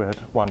Q squared,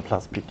 1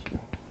 plus PQ.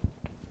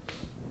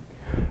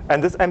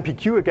 And this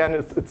MPQ, again,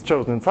 it's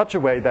chosen in such a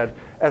way that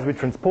as we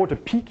transport a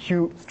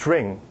PQ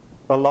string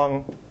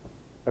along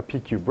a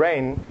PQ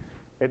brane,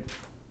 it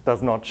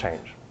does not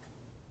change.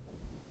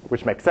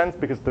 Which makes sense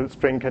because the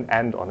string can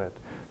end on it.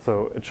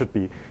 So it should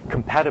be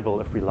compatible,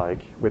 if we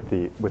like, with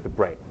the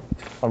brane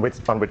on which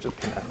it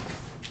can end.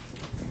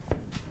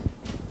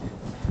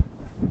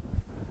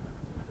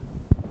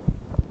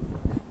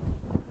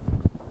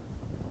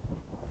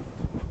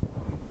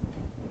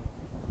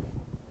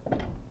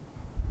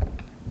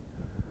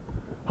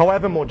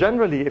 However, more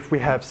generally, if we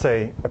have,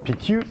 say, a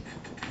PQ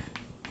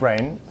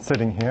brane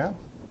sitting here,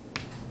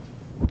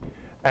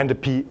 and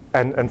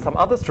and some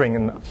other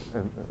string,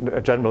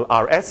 a general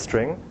RS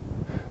string.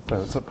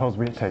 So suppose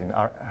we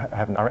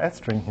have an RS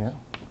string here.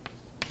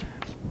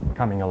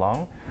 coming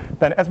along,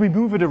 then as we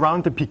move it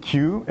around the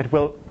PQ, it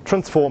will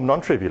transform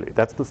non-trivially.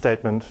 That's the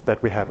statement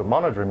that we have in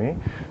monodromy.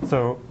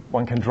 So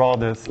one can draw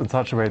this in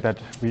such a way that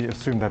we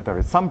assume that there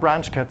is some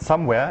branch cat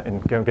somewhere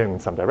going in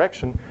some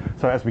direction.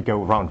 So as we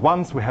go around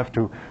once, we have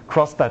to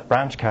cross that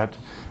branch cat.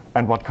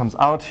 And what comes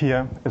out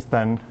here is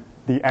then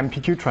the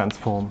MPQ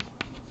transform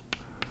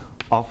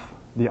of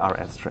the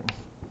RS string.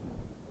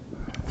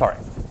 Sorry.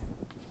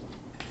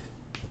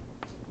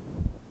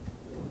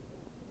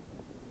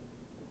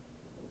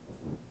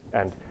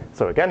 And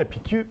so again, a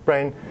PQ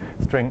brane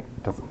string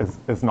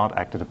is not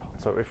acted upon.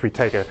 So if we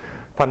take a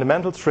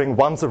fundamental string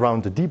once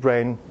around the D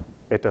brane,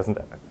 it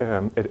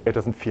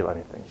doesn't feel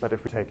anything. But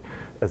if we take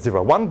a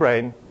 0,1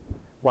 brane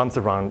once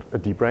around a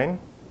D brane,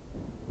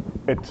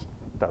 it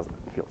does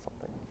feel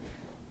something.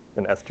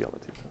 An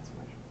S-duality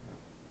transformation.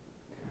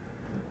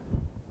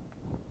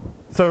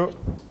 So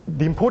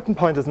the important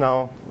point is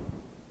now,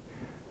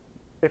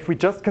 if we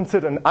just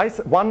consider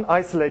one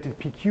isolated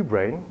PQ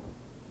brane,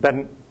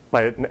 then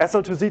by an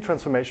SL to Z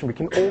transformation, we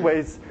can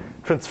always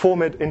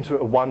transform it into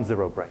a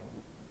 1,0 brane.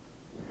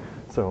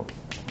 So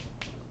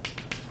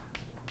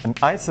an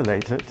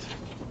isolated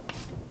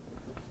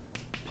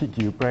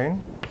PQ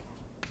brane,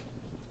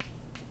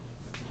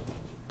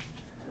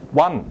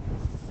 one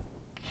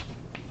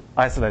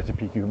isolated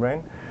PQ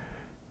brane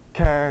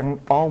can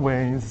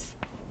always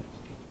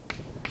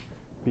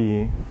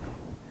be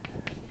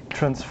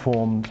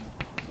transformed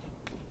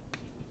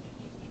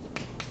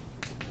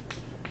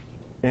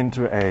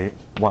into a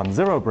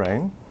 1,0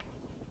 brane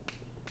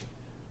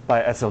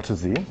by SL to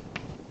Z.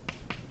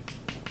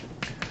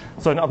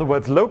 So in other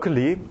words,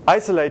 locally,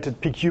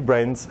 isolated PQ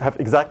branes have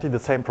exactly the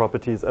same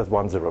properties as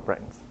 1,0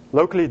 branes.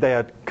 Locally, they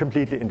are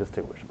completely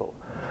indistinguishable.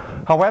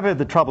 However,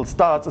 the trouble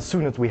starts as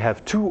soon as we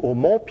have two or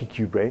more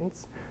PQ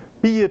branes,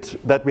 be it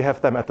that we have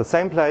them at the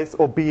same place,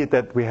 or be it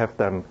that we have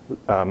them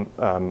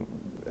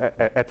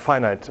at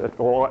finite,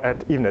 or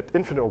even at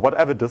infinite, or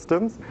whatever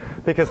distance,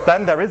 because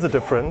then there is a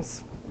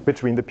difference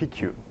between the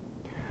PQ.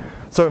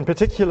 So in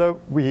particular,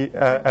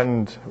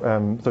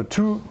 so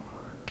two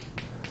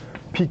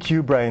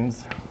PQ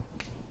branes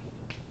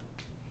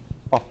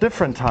of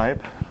different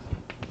type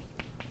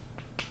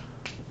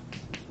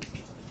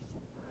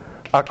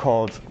are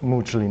called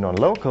mutually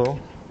non-local.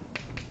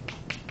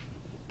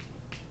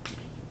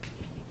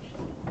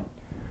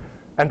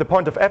 And the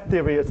point of F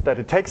theory is that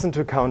it takes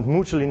into account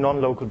mutually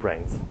non-local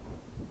branes.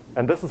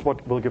 And this is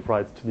what will give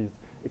rise to these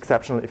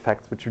exceptional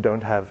effects which you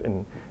don't have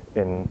in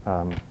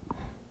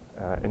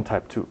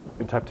type 2,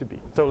 in type 2b.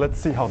 So let's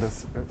see how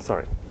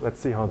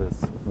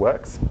this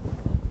works.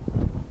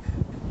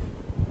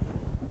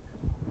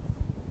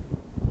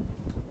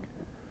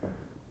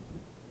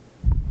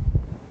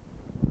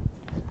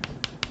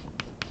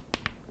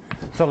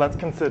 So let's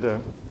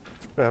consider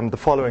the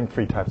following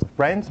three types of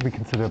branes. We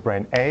consider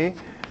brane A,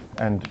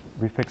 and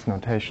we fix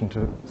notation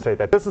to say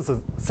that this is,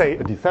 say,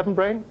 a D7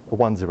 brane, a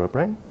 1,0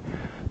 brane.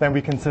 Then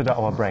we consider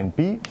our brane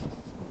B,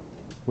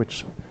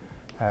 which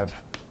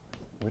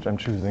I'm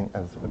choosing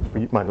as a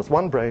 3 minus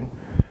 1 brane,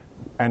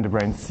 and a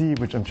brane C,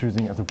 which I'm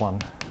choosing as a 1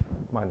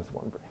 minus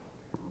 1 brane.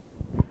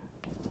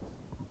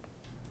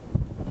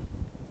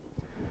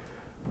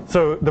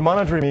 So the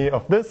monodromy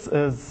of this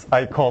is,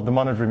 I call the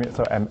monodromy,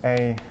 so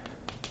MA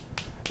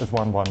is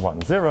 1, 1,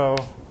 1, 0.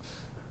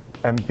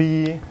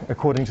 MB,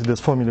 according to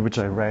this formula which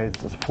I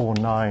raised, is 4,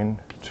 9,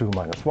 2,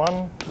 minus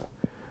 1.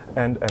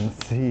 And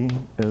MC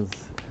is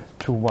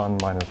 2, 1,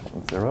 minus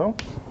 1, 0.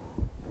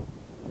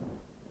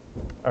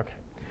 Okay.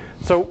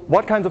 So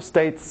what kinds of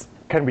states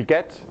can we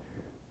get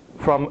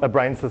from a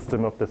brane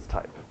system of this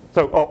type?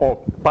 So,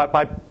 or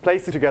by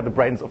placing together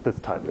branes of this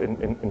type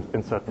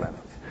in certain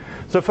methods.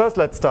 So first,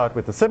 let's start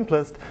with the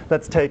simplest.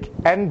 Let's take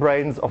n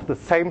branes of the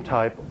same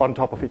type on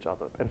top of each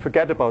other and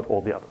forget about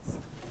all the others.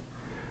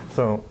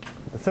 So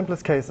the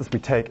simplest case is we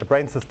take a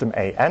brane system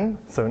AN.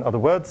 So in other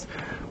words,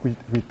 we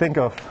think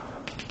of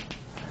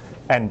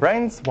n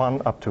branes,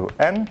 1 up to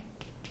n.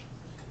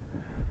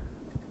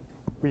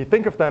 We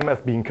think of them as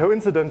being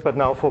coincident, but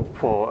now for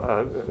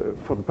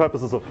the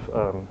purposes of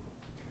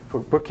for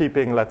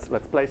bookkeeping, let's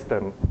place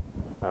them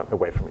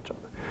away from each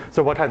other.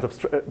 So what kinds of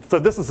so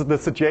this is the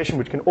situation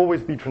which can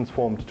always be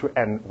transformed to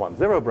n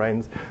 1,0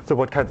 branes. So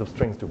what kinds of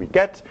strings do we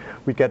get?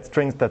 We get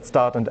strings that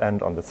start and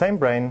end on the same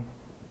brane,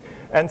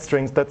 and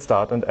strings that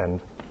start and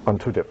end on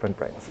two different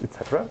branes,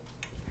 etc.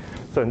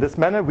 So in this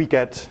manner, we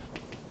get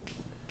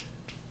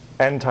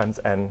n times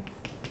n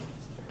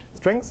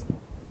strings.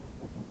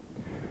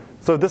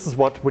 So this is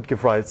what would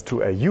give rise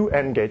to a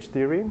UN gauge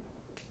theory.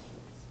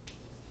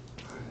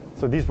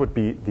 So these would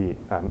be the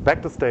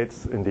vector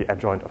states in the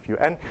adjoint of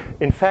UN.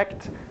 In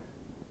fact,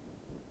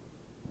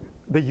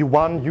 the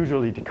U1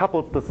 usually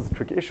decouples. This is a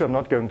tricky issue. I'm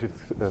not going to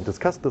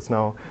discuss this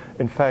now.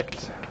 In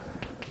fact,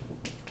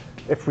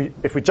 if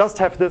we just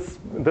have this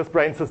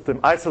brane system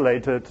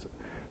isolated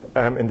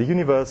in the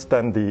universe,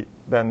 then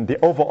the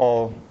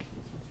overall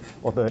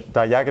or the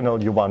diagonal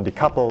U1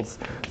 decouples,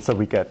 so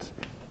we get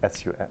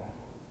SUN.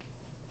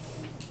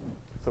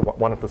 So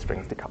one of the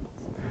strings decouples.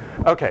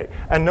 Okay,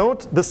 and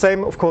note the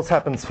same, of course,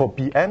 happens for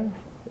Bn.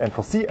 and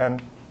for Cn,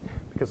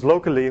 because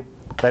locally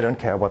they don't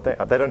care what they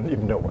are. They don't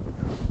even know what they are.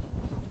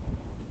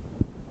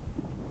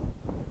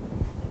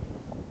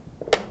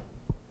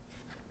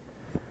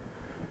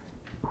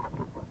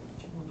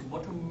 The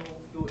bottom of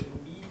your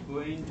MB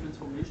brain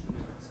transformation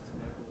matrix is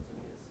backwards, I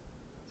guess.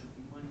 Should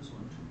be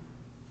 -1.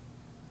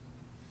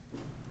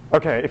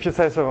 Okay, if you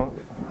say so,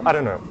 I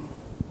don't know.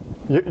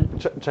 You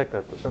check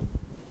that.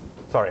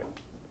 Sorry.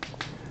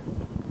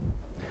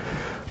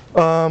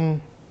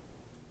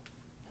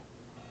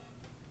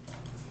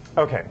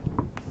 Okay.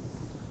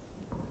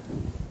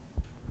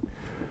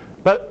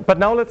 But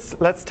now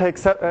let's take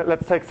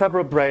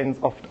several branes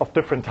of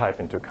different type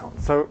into account.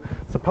 So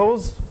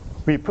suppose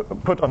we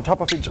put on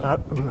top of each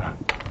other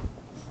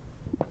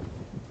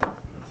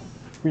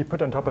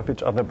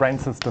a brane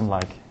system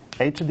like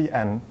A to the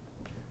n,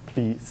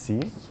 B, C.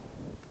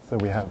 So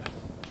we have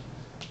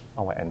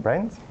our n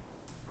branes.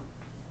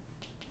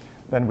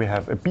 Then we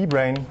have a B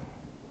brane,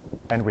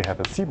 and we have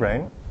a C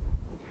brane.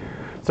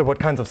 So what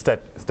kinds of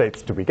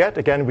states do we get?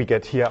 Again, we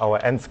get here our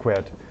n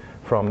squared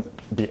from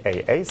the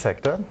AA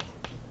sector.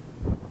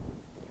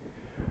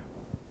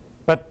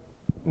 But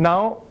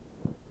now,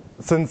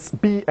 since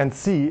B and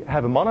C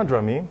have a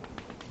monodromy,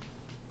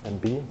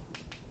 MB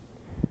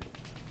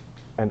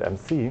and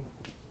MC,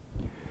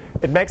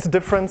 it makes a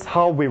difference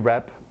how we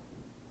wrap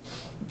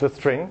the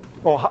string,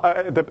 or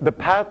the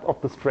path of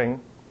the string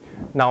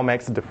now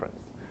makes a difference.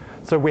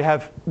 So we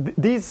have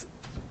these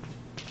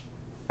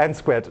n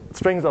squared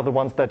strings are the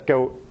ones that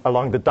go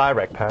along the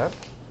direct path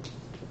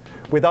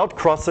without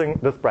crossing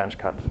this branch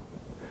cut.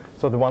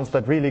 So the ones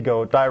that really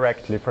go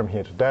directly from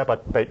here to there,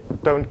 but they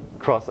don't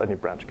cross any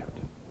branch cut.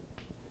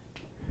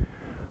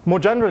 More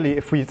generally,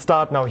 if we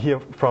start now here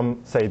from,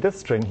 say, this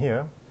string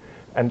here,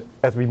 and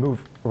as we move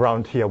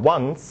around here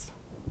once,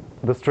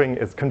 the string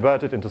is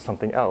converted into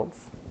something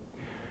else.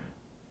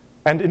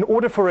 And in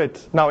order for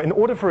it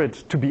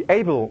to be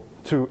able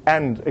to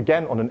end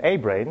again on an A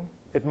brane,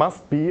 it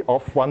must be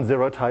of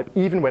 1-0 type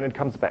even when it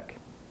comes back.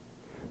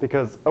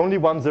 Because only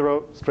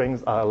 1-0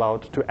 strings are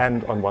allowed to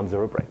end on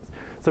 1-0 branes.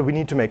 So we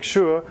need to make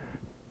sure,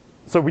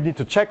 so we need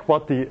to check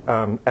what the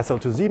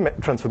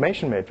SL2Z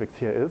transformation matrix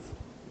here is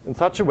in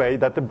such a way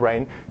that the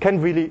brane can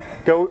really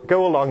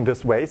go along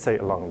this way, say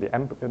along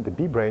the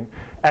B brane,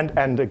 and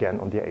end again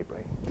on the A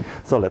brane.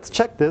 So let's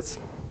check this.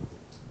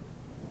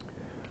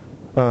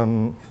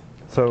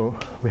 So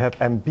we have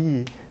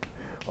MB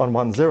on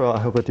 1-0. I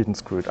hope I didn't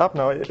screw it up.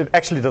 Now, it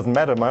actually doesn't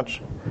matter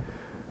much.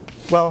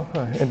 Well,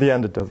 in the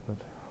end it does, but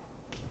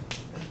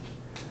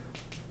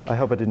I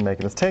hope I didn't make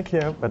a mistake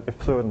here, but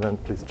if so, then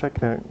please check,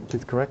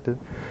 please correct it.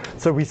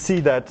 So we see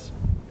that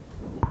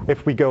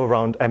if we go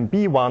around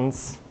MB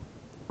once,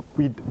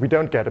 we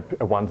don't get a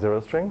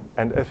 1-0 string.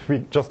 And if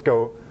we just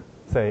go,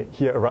 say,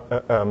 here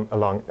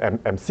along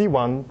MC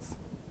once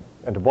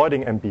and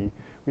avoiding MB,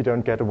 we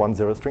don't get a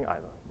 1-0 string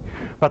either.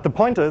 But the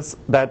point is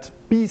that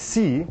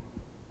BC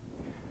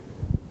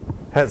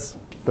has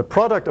the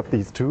product of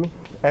these two,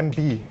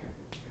 MB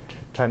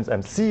times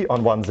MC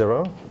on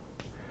 1-0,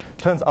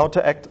 turns out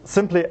to act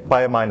simply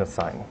by a minus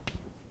sign,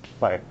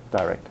 by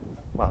direct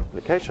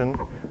multiplication.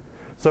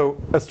 So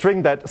a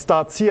string that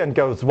starts here and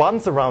goes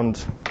once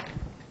around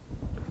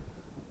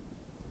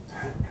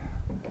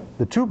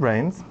the two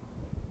branes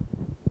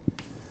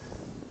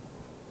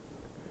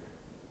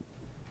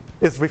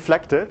is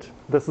reflected.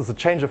 This is a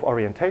change of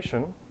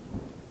orientation.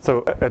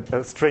 So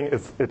a string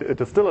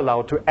it is still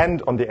allowed to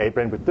end on the A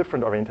brane with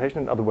different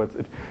orientation. In other words,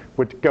 it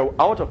would go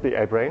out of the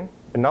A brane,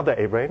 another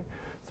A brane.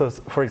 So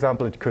for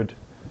example, it could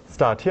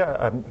start here.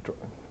 Let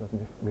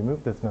me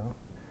remove this now.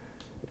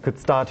 It could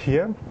start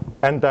here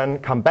and then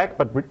come back,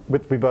 but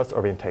with reverse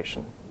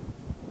orientation.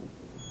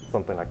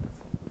 Something like this.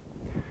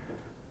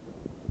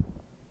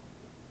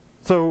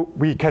 So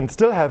we can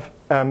still have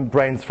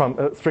branes from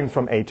strings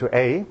from A to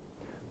A,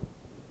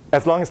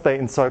 as long as they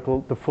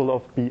encircle the full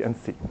of B and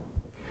C.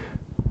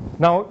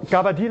 Now,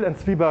 Gabadil and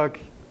Zwieberg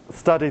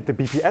studied the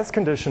BPS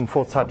condition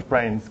for such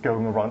branes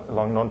going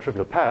along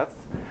non-trivial paths,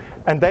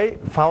 and they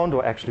found,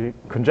 or actually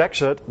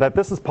conjectured, that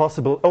this is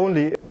possible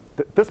only,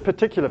 this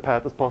particular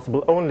path is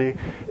possible only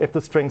if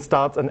the string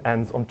starts and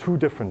ends on two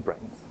different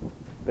branes.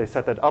 They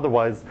said that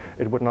otherwise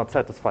it would not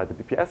satisfy the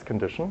BPS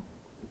condition,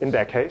 in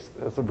their case,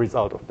 as a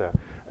result of their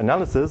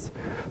analysis.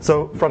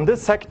 So from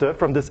this sector,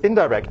 from this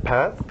indirect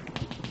path,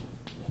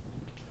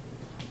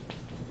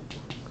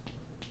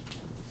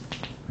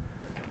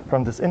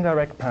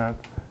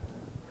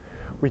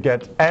 we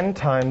get n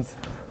times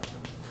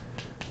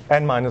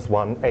n minus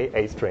 1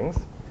 AA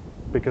strings,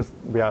 because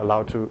we are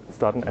allowed to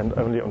start and end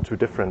only on two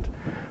different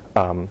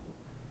onto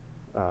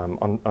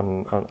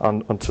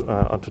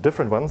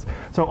different ones.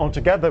 So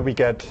altogether we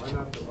get. Why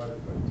not divided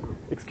by 2?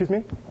 Excuse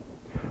me.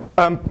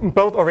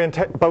 Both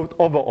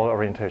overall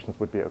orientations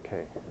would be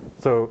okay.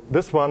 So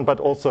this one,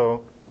 but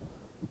also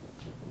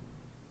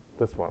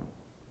this one.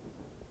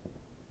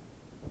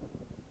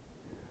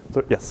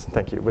 So yes,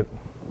 thank you.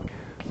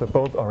 So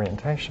both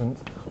orientations.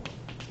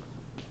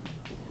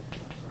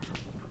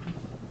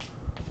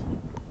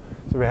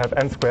 So we have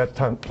n squared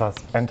plus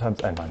n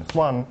times n minus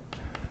 1.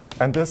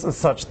 And this is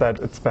such that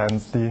it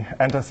spans the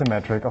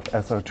antisymmetric of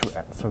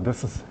SO2n. So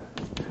this is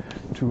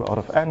 2 out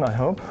of n, I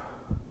hope.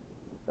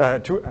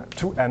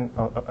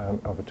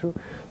 2n over 2.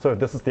 So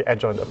this is the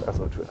adjoint of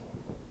SO2n.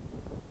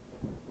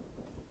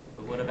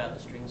 But what about the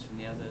strings from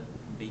the other,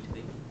 from B to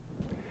B?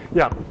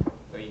 Yeah.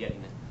 Where are you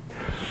getting them?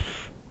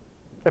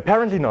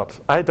 Apparently not.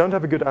 I don't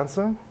have a good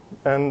answer.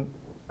 And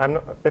I'm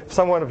not, if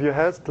someone of you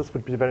has, this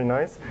would be very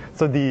nice.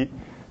 So the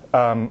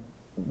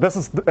this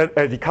is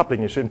a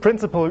decoupling issue. In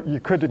principle, you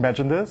could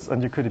imagine this,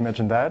 and you could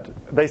imagine that.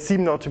 They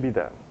seem not to be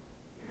there.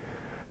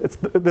 It's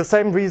the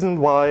same reason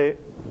why,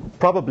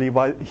 probably,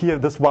 why here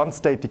this one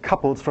state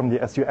decouples from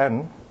the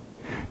SUN.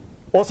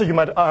 Also, you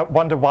might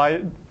wonder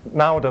why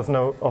now does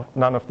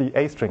none of the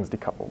A strings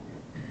decouple.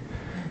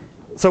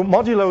 So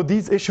modulo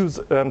these issues,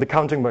 the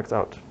counting works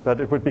out. But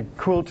it would be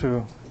cool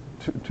to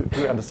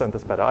understand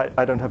this better.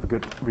 I don't have a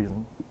good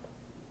reason.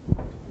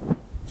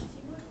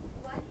 Timo,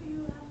 why do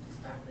you have to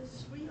start with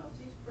 3 of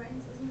these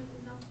brains? Isn't it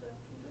enough to have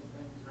 2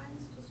 different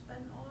kinds to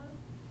span all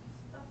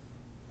stuff?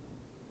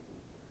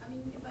 I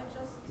mean, if I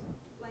just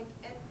like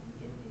add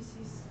the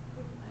indices,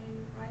 couldn't I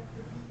write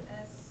the B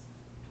as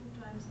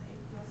 2 times A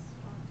plus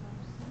 1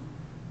 times C?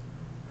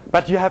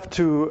 But you have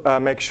to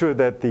make sure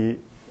that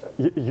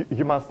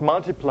you must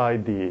multiply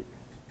the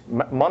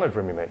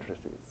monodromy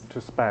matrices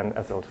to span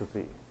SL to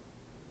Z.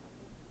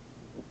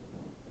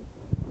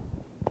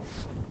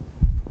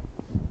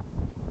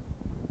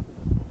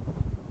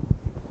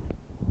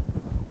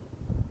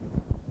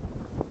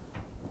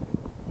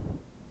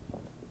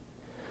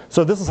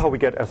 So this is how we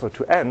get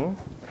SO2n.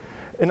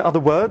 In other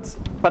words,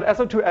 but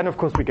SO2n, of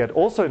course, we get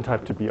also in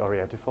type 2b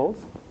orientifolds.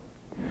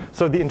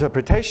 So the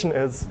interpretation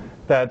is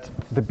that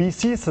the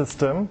BC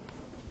system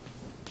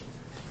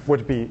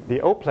would be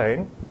the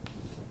O-plane.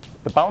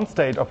 The bound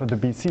state of the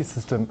BC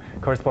system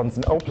corresponds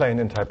an O-plane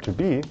in type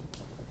 2b.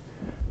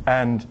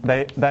 And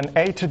then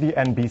A to the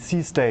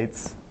NBC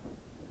states,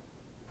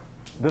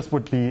 this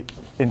would be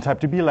in type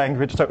 2b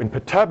language, so in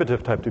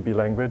perturbative type 2b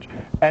language,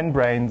 n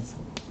brains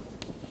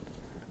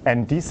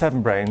and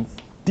D7 brains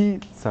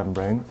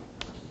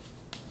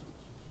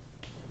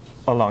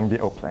along the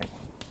O-plane.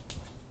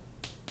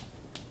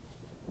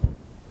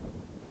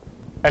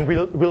 And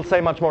we'll say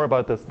much more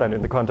about this then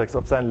in the context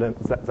of Zen's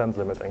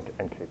limit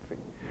and K3.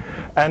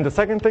 And the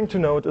second thing to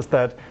note is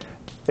that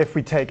if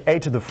we take A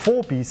to the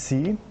 4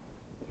 BC,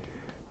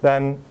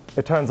 then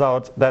it turns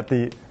out that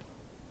the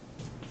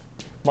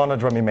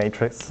monodromy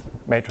matrix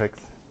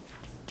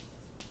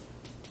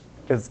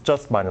is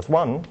just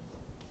 -1.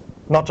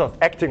 Not just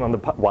acting on the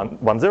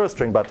 1,0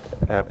 string, but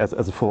as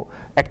a full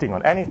acting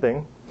on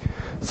anything.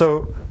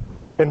 So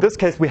in this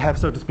case, we have,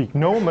 so to speak,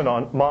 no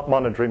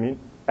monodromy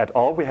at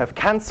all. We have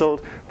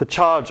cancelled the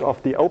charge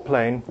of the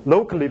O-plane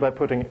locally by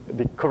putting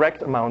the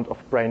correct amount of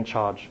brain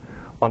charge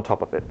on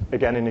top of it.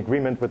 Again, in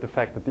agreement with the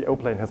fact that the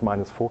O-plane has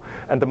 -4.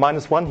 And the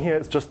 -1 here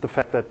is just the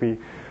fact that we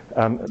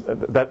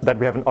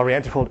have an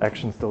orientifold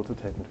action still to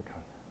take into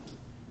account.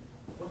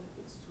 What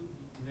happens to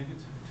the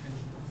negative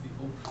tension of the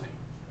O-plane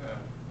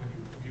when you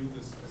view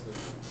this as a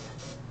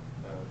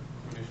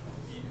combination of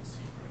E and C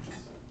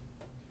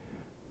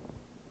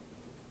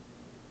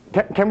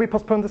branches? Can we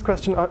postpone this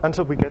question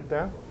until we get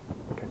there?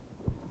 Okay,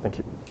 thank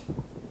you.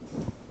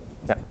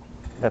 Yeah,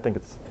 I think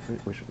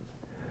we should.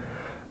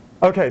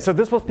 Okay, so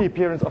this was the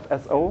appearance of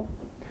SO.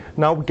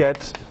 Now we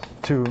get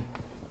to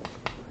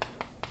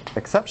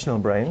exceptional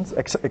brains,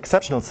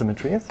 exceptional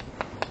symmetries.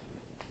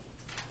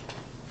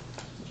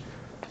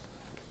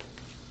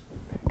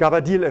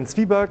 Gabadil and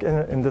Zwieberg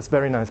in this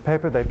very nice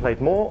paper, they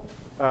played more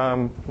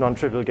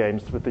non-trivial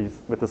games with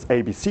this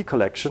ABC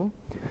collection.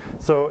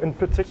 So in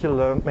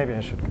particular, maybe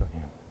I should go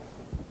here.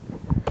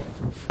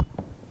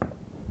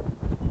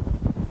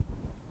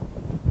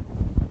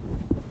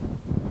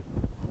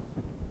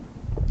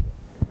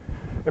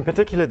 In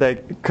particular,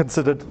 they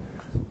considered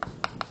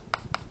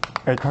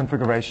a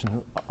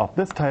configuration of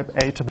this type,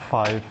 a to the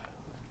 5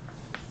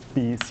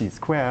 bc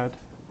squared,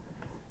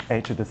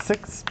 a to the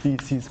 6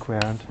 bc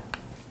squared,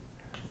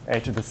 a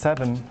to the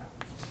 7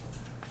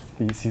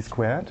 bc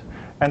squared.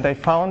 And they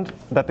found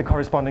that the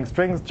corresponding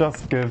strings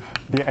just give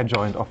the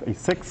adjoint of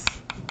E6,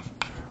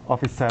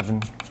 of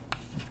E7,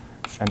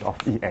 and of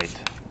E8.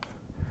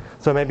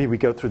 So maybe we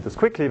go through this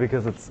quickly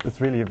because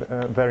it's really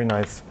a very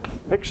nice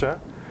picture.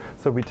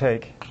 So we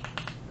take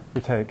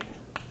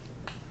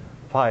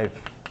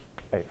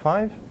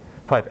 5A5,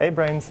 5 A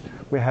brains,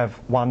 we have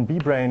 1 B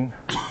brain,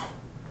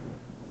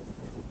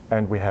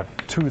 and we have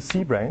 2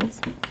 C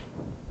brains.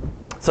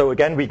 So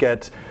again, we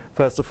get,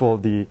 first of all,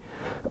 the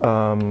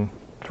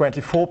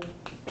 24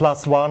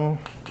 plus 1.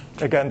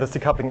 Again, this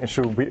decoupling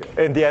issue,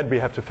 in the end, we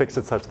have to fix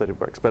it such that it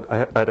works, but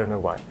I don't know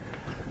why.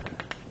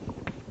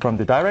 From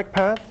the direct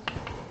path.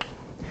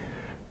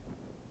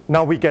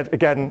 Now we get,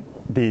 again,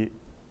 the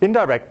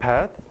indirect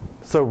path.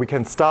 So we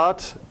can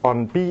start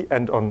on B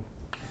and on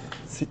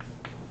C,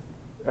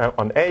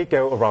 on A,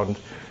 go around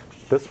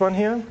this one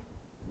here.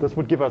 This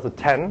would give us a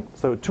 10,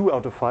 so 2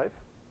 out of 5.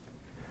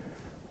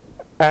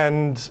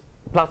 And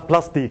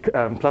plus the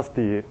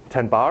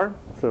 10 bar,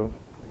 so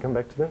come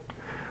back to this.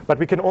 But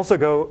we can also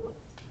go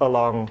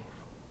along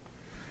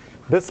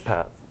this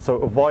path. So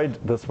avoid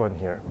this one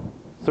here.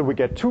 So we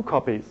get 2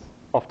 copies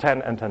of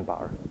 10 and 10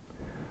 bar.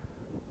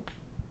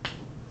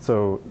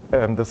 So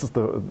this is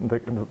the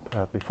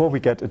path before. We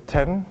get a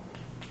 10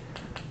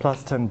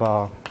 plus 10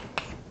 bar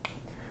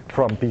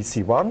from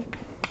BC1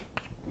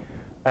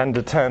 and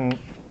a 10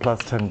 plus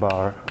 10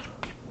 bar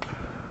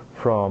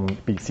from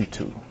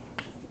BC2.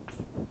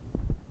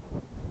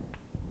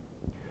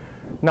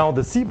 Now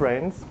the C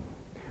brains,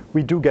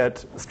 we do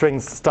get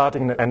strings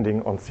starting and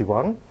ending on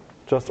C1,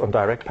 just on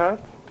direct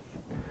path.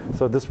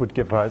 So this would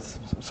give us,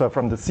 so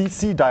from the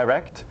CC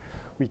direct,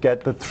 we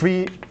get the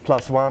 3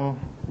 plus 1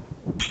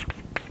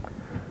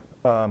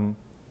 from,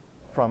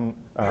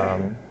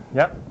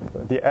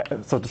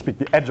 so to speak,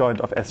 the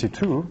adjoint of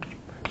SU2,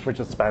 which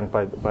is spanned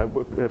by the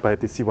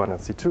C1 and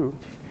C2.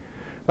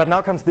 But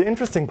now comes the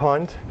interesting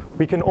point.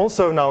 We can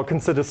also now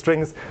consider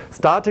strings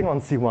starting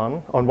on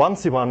C1, on one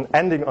C1,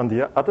 ending on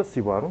the other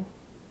C1,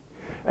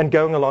 and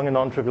going along a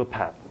non-trivial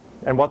path.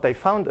 And what they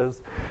found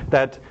is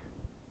that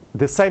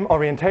the same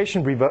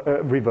orientation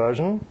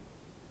reversion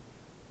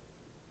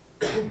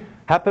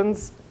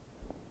happens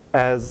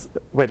as,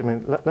 wait a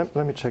minute, let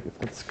me check if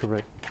that's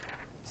correct.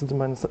 Is it the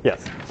minus?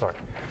 Yes, sorry.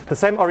 The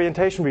same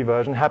orientation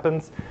reversion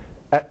happens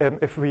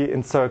if we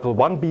encircle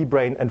 1 B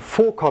brain and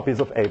 4 copies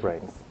of A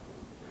brains.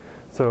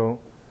 So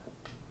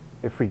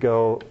if we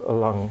go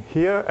along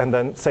here and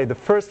then say the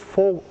first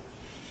 4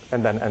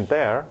 and then end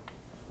there,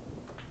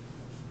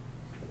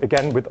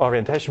 again with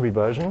orientation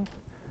reversion,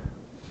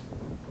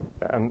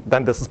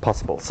 then this is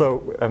possible.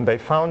 So they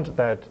found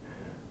that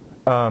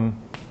MA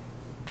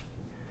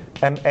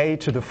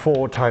to the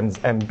 4 times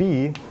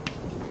MB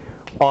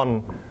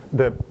on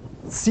the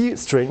C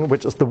string,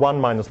 which is the 1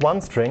 minus 1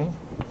 string,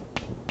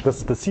 this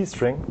is the C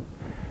string,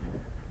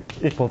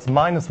 equals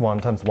minus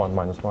 1 times 1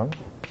 minus 1.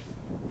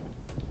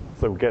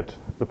 So we get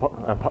the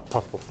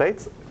possible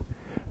states.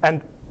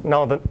 And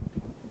now the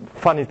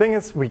funny thing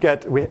is we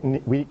get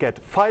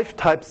 5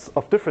 types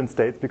of different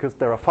states because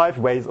there are 5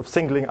 ways of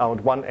singling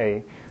out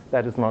 1A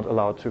that is not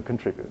allowed to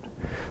contribute.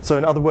 So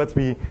in other words,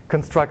 we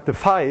construct the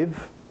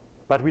 5,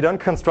 but we don't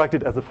construct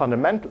it as a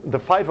fundamental, the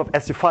 5 of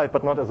SU5,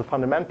 but not as a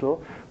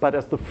fundamental, but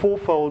as the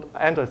 4-fold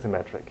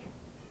antisymmetric.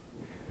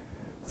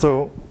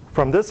 So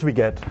from this we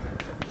get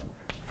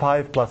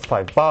 5 plus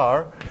 5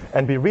 bar,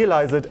 and we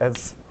realize it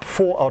as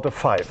 4 out of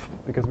 5,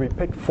 because we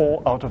pick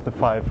 4 out of the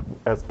 5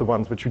 as the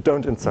ones which we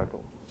don't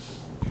encircle.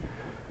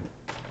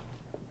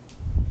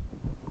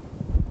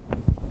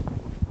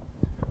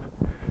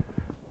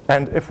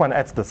 And if one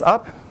adds this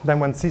up, then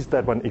one sees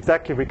that one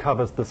exactly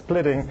recovers the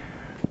splitting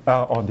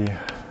or the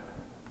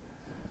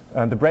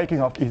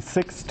breaking of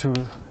E6 to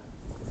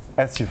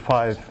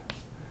SU5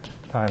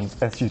 times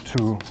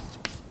SU2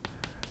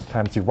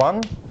 times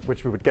U1,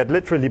 which we would get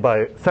literally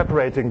by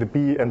separating the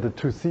B and the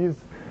 2 Cs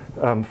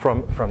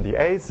from the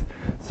A's.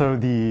 So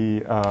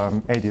the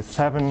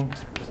 87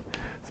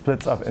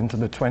 splits up into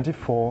the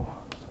 24,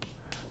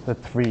 the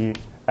 3,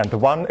 and the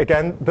 1.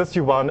 Again, this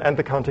U1 and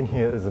the counting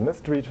here is a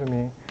mystery to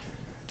me.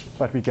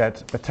 But we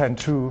get a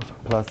 10-2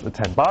 plus a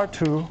 10 bar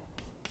 2,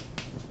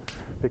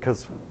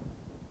 because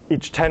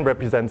each 10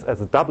 represents as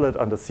a doublet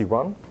under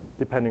C1,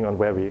 depending on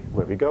where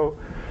we go.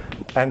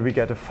 And we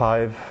get a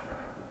 5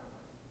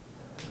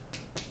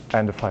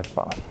 and a 5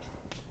 bar.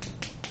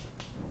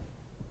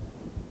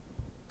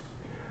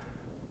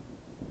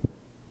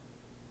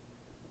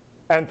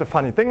 And the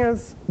funny thing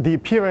is, the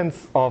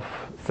appearance of,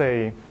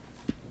 say,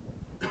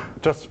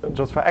 just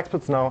for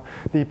experts now,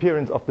 the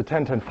appearance of the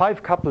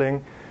 10-10-5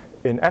 coupling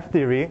in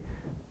F-theory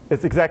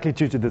is exactly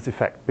due to this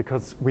effect,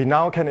 because we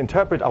now can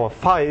interpret our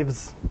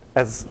 5s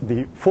as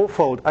the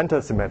 4-fold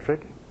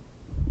antisymmetric.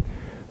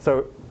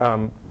 So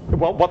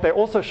what they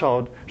also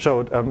showed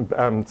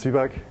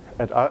Zwieback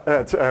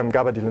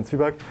Gabadil and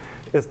Zwieback,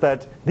 is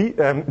that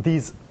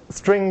these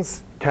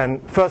strings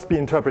can first be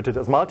interpreted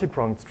as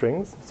multi-pronged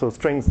strings, so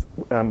strings,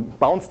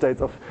 bound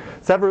states of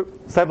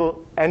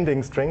several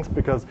ending strings,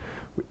 because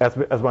as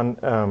one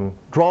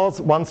draws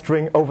one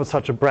string over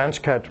such a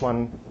branch cat,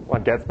 one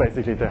gets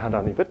basically the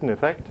Hadani-Witten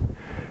effect.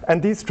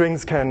 And these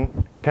strings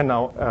can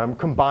now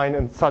combine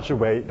in such a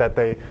way that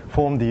they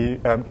form the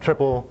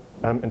triple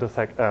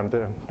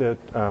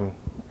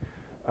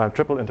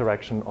triple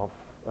interaction of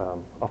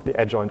the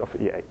adjoint of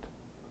E8.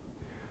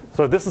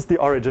 So this is the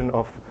origin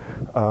of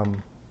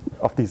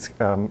these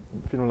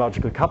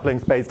phenomenological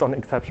couplings based on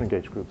exception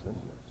gauge groups.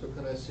 So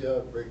can I see how I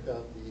break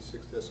down the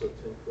E6 to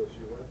SO10 plus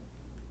U1?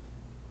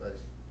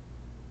 Nice.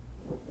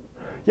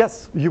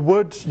 Yes, you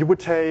would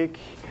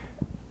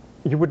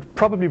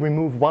probably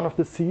remove one of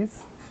the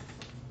C's.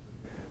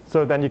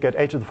 So then you get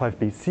H to the 5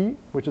 BC,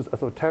 which is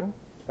SO10,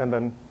 and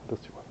then this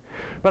U1.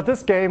 But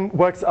this game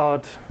works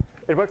out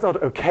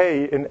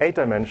okay in 8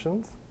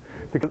 dimensions.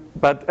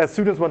 But as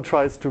soon as one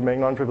tries to make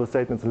non-trivial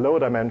statements in lower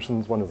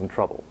dimensions, one is in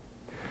trouble.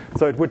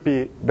 So it would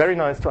be very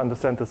nice to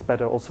understand this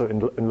better also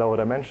in lower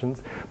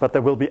dimensions, but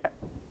there will be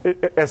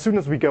as soon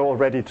as we go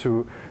already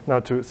to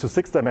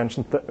 6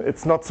 dimensions,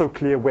 it's not so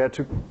clear where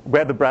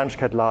the branch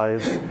cat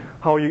lies,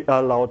 how you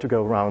are allowed to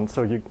go around.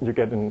 So you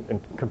get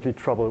in complete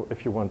trouble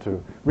if you want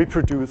to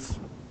reproduce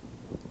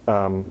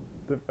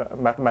the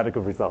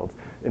mathematical results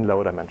in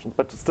lower dimensions.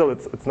 But still,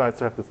 it's nice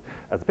to have this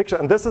as a picture.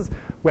 And this is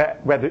where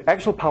the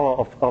actual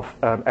power of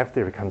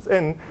F-theory comes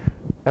in.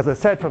 As I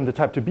said, from the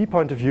type 2B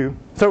point of view.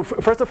 So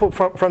first of all,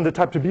 from the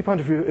type 2B point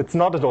of view, it's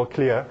not at all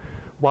clear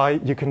why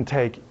you can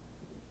take,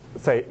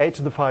 say, a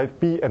to the 5,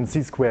 b, and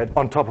c squared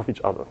on top of each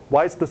other.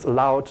 Why is this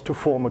allowed to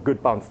form a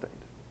good bound state?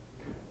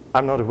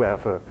 I'm not aware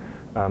of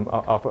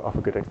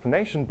a good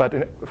explanation.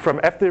 But from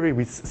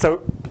F-theory,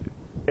 so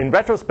in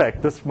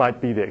retrospect, this will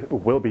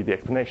be the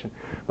explanation.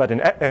 But in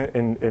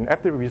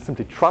F-theory, we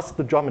simply trust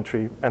the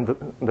geometry and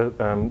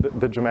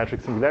the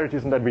geometric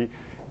singularities, and then we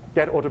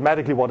get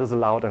automatically what is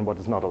allowed and what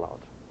is not allowed.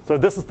 So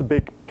this is the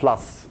big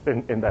plus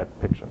in that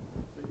picture.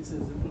 So is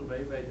there a simple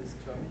way by this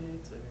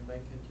terminates? I mean, why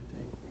can't you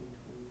take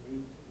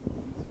 8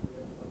 to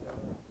 8,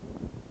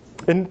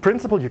 whatever? In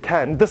principle, you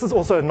can. This is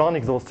also a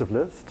non-exhaustive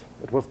list.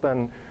 It was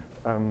then,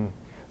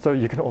 so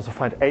you can also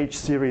find H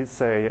series,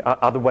 say,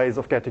 other ways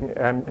of getting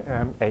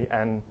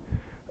AN.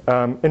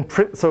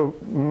 So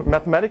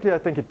mathematically, I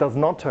think it does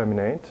not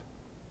terminate.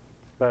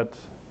 But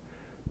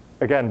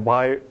again,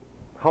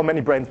 how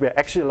many branes we are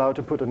actually allowed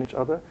to put on each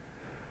other,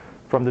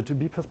 from the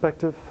 2B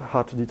perspective,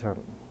 hard to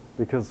determine,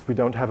 because we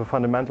don't have a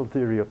fundamental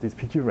theory of these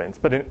PQ branes.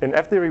 But in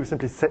F-theory, we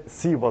simply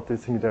see what the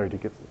singularity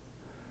gives us.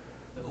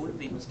 But all of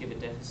these must give a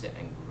deficit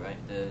angle, right?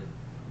 The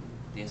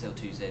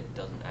SL2Z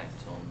doesn't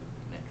act on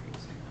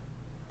metrics.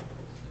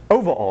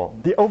 Overall,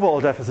 the overall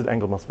deficit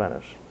angle must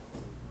vanish.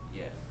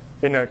 Yeah.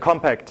 In a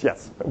compact,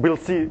 yes. We'll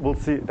see.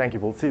 Thank you.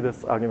 We'll see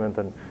this argument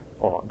and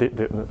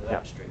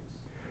yeah. Strips.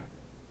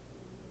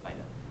 I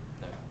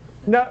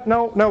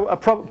know. No.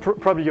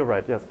 Probably you're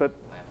right. Yes, but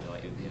I have no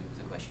idea. It was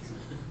a question.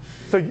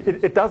 so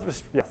it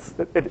does. Yes,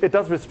 it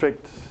does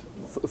restrict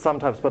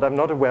sometimes, but I'm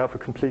not aware of a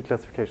complete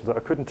classification. So I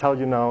couldn't tell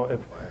you now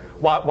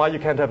why you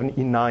can't have an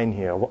E9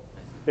 here.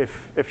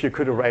 If you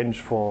could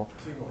arrange for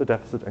the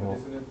deficit angle.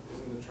 Isn't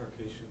the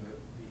truncation at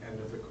the end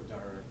of the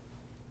Kodaira?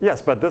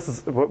 Yes, but this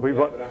is what we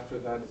want. But after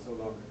that, it's no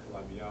longer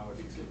Calabi-Yau.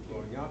 It's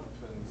blowing up,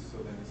 and so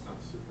then it's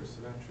not super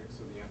symmetric.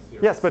 So the answer.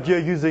 Yes, but you're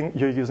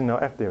using now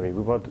F-theory.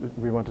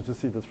 We wanted to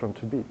see this from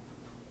 2B.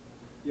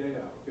 Yeah,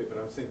 okay, but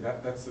I'm saying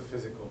that's the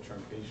physical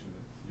truncation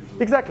that's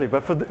usually. Exactly,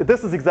 but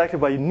this is exactly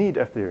why you need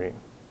F-theory.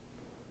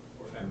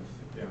 Or M.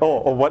 Yeah.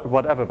 Or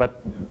whatever,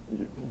 but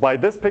by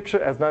this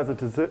picture, as nice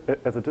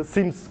as it is,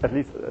 seems at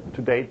least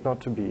to date not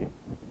to be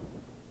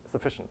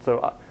sufficient.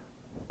 So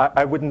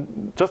I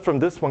wouldn't, just from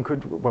this one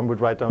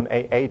would write down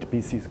A8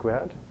 BC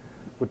squared,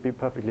 would be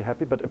perfectly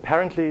happy. But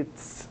apparently it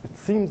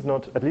seems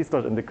not, at least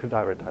not in the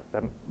Kodaira type.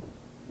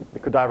 The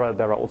Kodaira,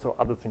 there are also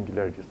other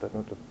singularities that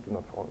do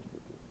not fall into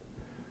this.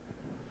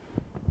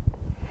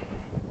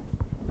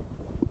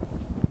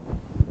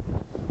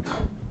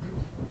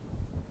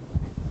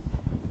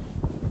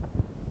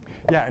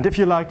 Yeah, and if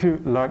you like to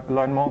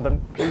learn more,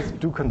 then please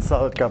do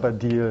consult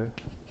Gabadil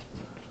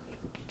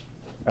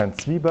and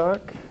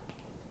Zwieberg.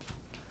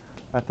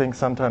 I think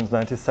sometimes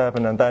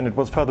 97, and then it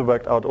was further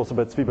worked out also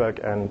by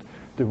Zwieberg and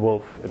de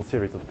Wolf in a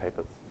series of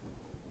papers.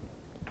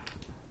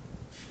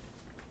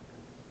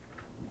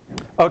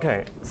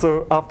 Okay,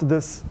 so after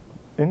this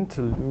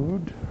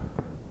interlude,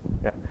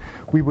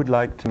 we would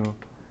like to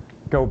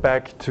go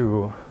back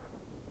to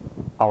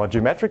our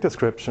geometric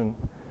description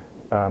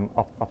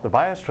of the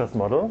Weierstrass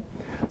model.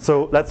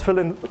 So let's fill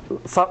in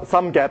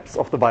some gaps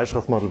of the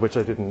Weierstrass model which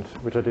I didn't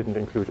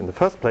include in the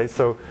first place.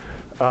 So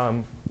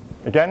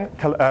again,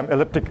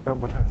 elliptic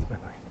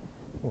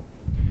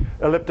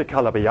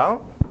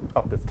Calabi-Yau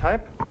of this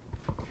type.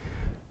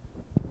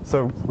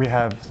 So we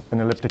have an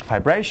elliptic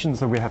fibration.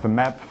 So we have a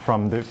map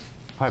from the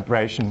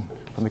fibration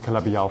from the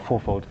Calabi-Yau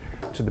fourfold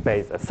to the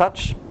base as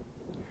such.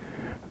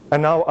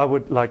 And now I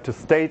would like to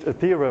state a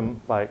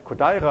theorem by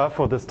Kodaira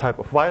for this type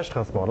of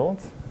Weierstrass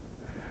models,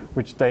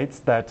 which states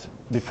that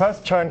the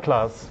first Chern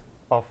class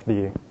of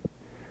the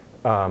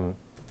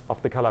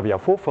Calabi-Yau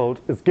fourfold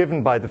is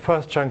given by the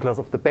first Chern class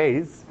of the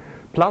base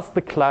plus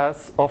the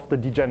class of the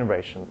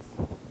degenerations.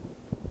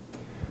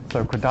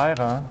 So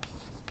Kodaira,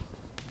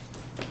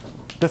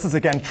 this is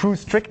again true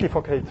strictly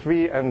for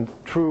K3 and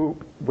true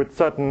with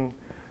certain,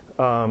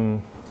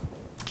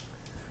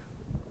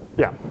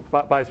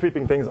 by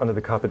sweeping things under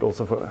the carpet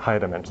also for higher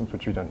dimensions,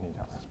 which we don't need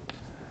now.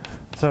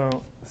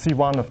 So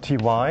C1 of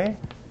Ty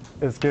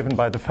is given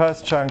by the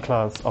first Chern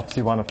class of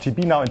C1 of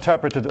TB, now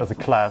interpreted as a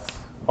class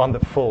on the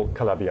full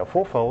Calabi-Yau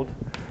fourfold,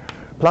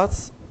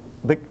 plus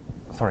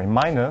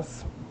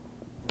minus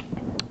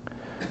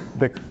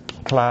the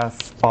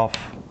class of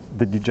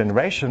the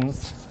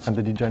degenerations, and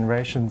the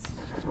degenerations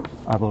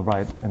I will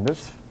write in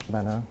this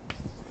manner,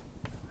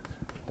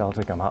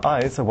 delta gamma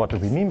I. So what do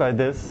we mean by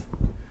this?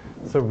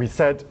 So we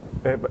said,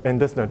 in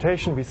this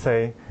notation, we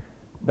say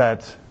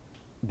that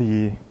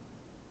the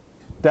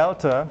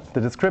delta, the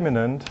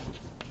discriminant,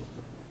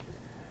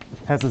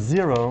 has a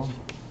zero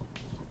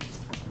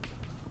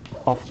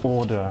of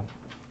order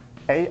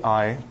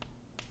AI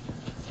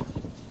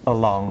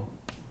along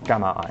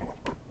gamma I.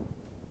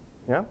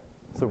 Yeah?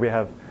 So we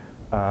have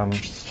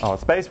our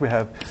space, we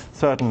have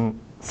certain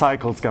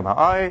cycles gamma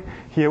I.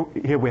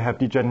 Here we have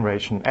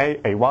degeneration A,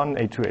 A1,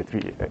 A2,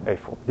 A3,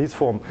 A4. These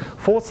form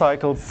 4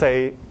 cycles,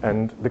 say,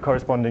 and the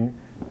corresponding,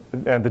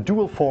 and the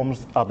dual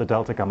forms are the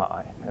delta gamma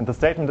I. And the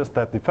statement is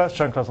that the first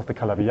Chern class of the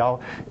Calabi-Yau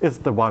is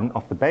the one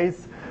of the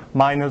base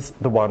minus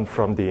the one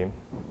from the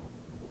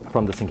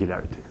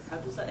singularities. How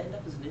does that end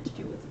up as an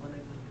integer with 1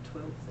 over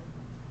 12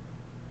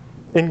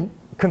 then? In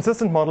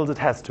consistent models, it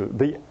has to.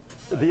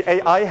 The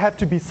AI have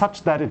to be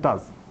such that it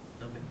does.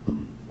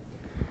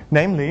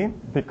 Namely,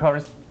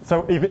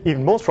 so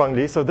even more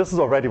strongly, so this is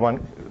already one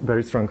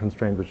very strong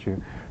constraint which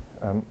you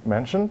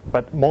mentioned,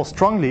 but more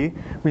strongly,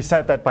 we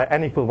said that by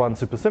n equal 1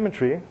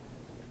 supersymmetry,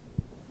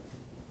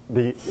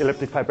 the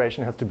elliptic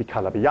fibration has to be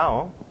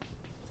Calabi-Yau.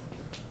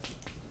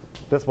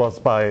 This was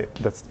by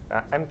this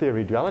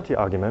M-theory duality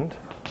argument.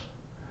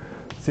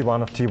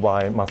 C1 of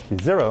Ty must be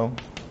 0.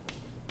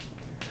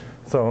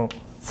 So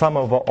sum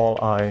over all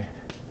I,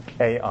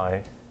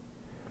 AI,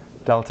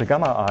 delta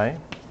gamma I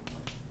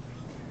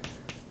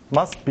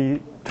must be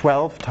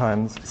 12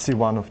 times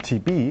C1 of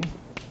Tb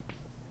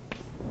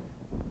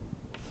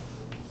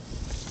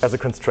as a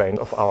constraint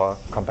of our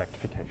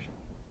compactification.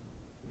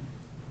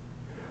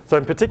 So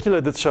in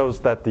particular, this shows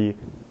that the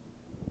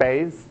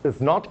base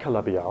is not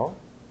Calabi-Yau.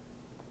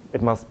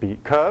 It must be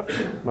curved,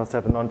 must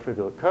have a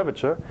non-trivial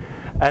curvature,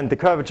 and the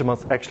curvature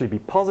must actually be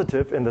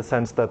positive in the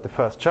sense that the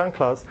first Chern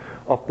class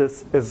of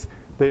this is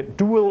the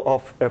dual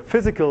of a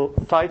physical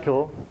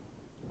cycle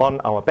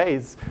on our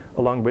base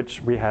along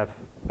which we have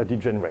a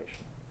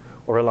degeneration,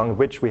 or along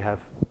which we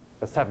have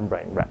a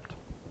 7-brane wrapped.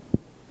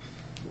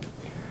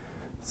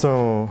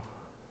 So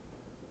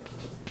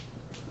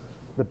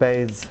the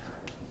base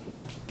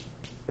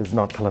is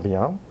not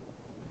Calabi-Yau,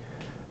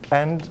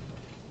 and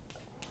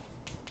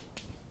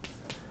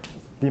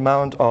the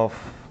amount of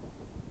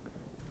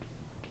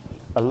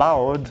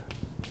allowed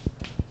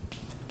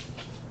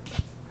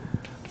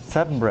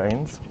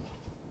 7-branes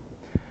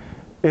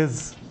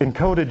is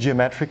encoded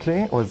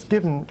geometrically, or is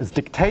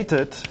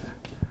dictated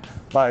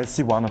by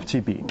C1 of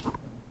Tb.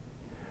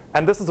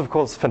 And this is, of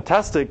course,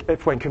 fantastic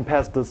if one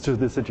compares this to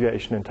the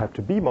situation in type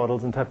 2b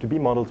models. In type 2b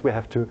models, we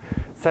have to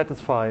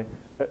satisfy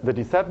the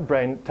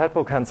D7-brane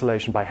tadpole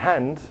cancellation by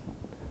hand.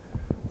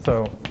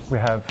 So we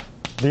have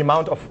the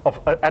amount of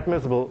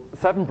admissible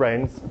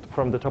 7-branes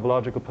from the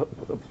topological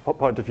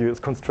point of view is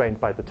constrained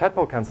by the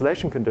tadpole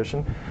cancellation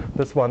condition.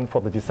 This one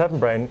for the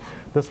D7-brane,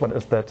 this one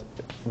is that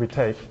we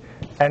take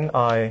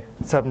ni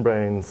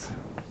 7-branes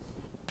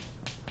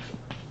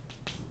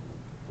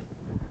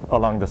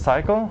along the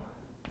cycle.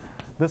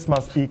 This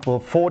must equal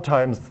 4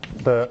 times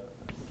the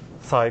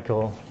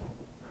cycle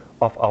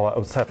of our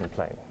O7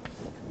 plane.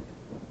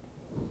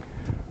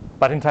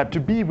 But in type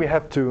 2b, we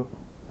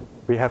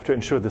have to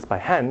ensure this by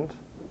hand.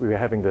 We are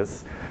having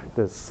this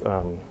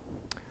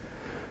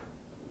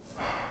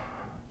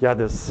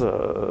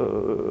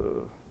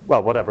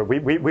well, whatever.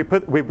 We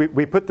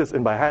put this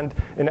in by hand.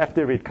 In F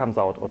theory, it comes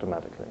out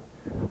automatically.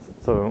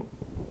 So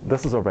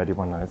this is already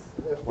one nice.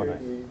 In F theory,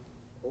 do you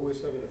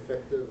always have an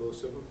effective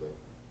O7 plane?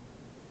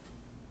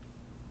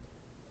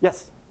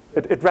 Yes,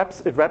 it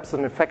wraps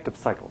an effective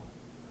cycle.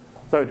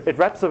 So it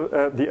wraps the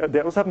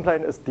O7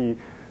 plane is the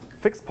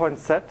fixed point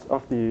set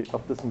of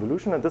this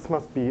involution, and this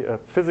must be a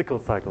physical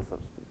cycle, so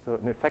to speak, so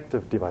an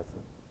effective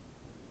divisor.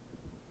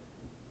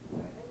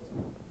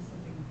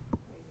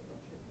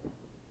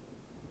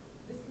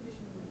 This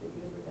condition that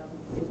you wrote down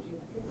is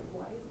geometric.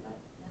 Why is that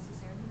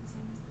necessarily the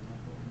same as the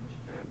tadpole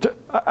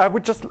condition? I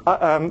would just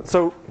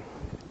so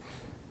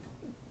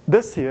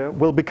this here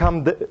will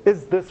become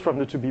is this from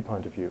the 2b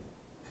point of view.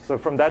 So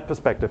from that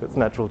perspective, it's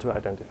natural to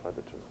identify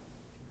the two,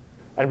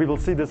 and we will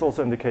see this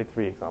also in the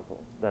K3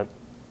 example.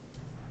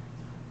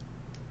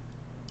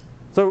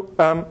 So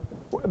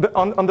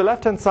on the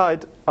left-hand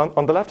side,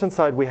 on the left-hand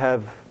side,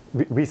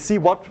 we see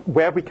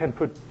where we can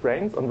put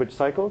branes on which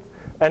cycles,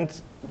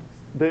 and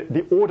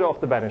the order of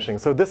the vanishing.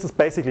 So this is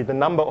basically the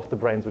number of the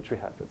branes which we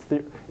have.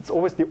 It's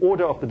always the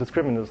order of the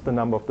discriminant, the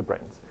number of the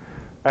branes,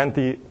 and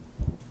the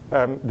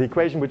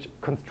equation which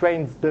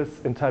constrains this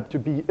in type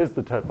 2b is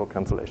the tadpole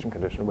cancellation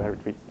condition where it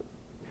reads this.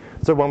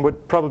 So one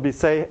would probably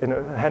say in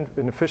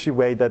a fishy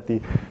way that the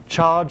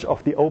charge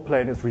of the O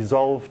plane is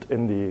resolved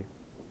in the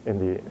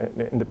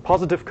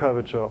positive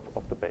curvature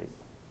of the base,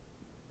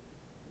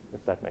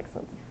 if that makes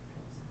sense.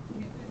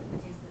 Is the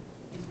case that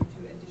these were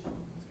two additional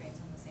constraints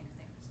on the same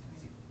thing?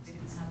 They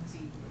didn't have to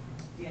be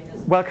the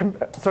identical. Well,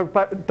 so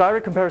by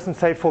direct comparison,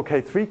 say for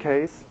K3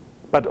 case,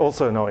 but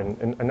also no,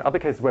 in other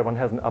cases where one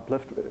has an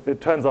uplift, it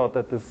turns out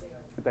that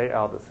they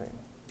are the same.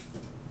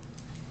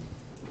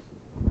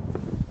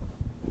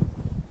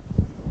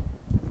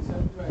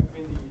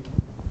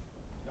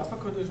 The upper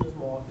condition is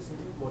more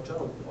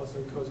general,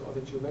 also because of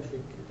the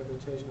geometric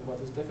interpretation of what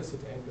is deficit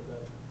angle,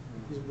 that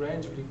these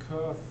branches really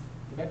curve,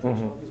 the metric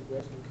of these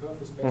branches will curve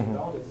the space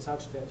around it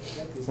such that you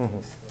get this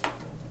case.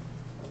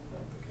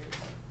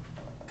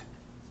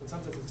 So in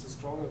some sense it's a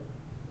stronger,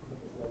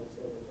 I would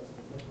say, than just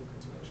the metric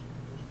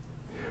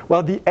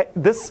Well,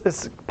 this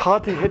is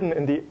partly hidden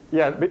in the,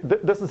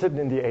 this is hidden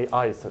in the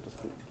AI, so to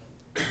speak.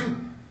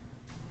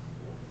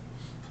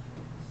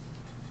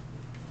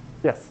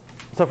 Yes.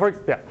 So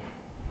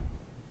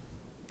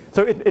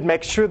so it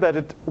makes sure that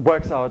it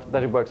works out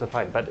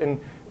fine. But in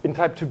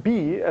type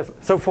 2B,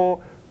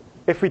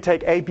 if we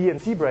take A, B, and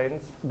C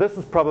branes, this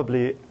is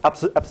probably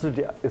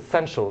absolutely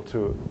essential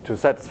to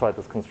satisfy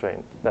this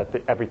constraint that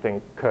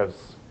everything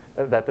curves,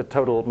 that the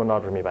total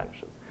monodromy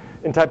vanishes.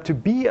 In type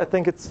 2B, I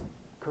think it's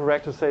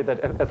correct to say that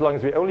as long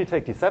as we only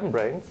take these 7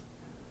 branes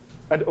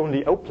and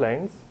only O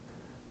planes,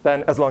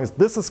 then as long as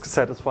this is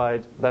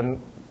satisfied, then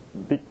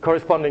the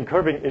corresponding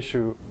curving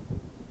issue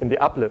in the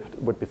uplift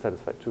would be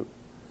satisfied too.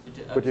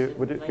 So would you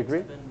agree?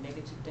 Have a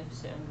negative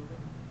deficit angle then?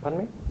 Pardon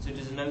me? So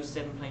does a no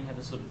 7 plane have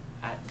a sort of,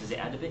 does it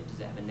add a bit? Does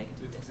it have a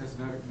negative deficit? It has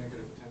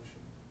negative tension.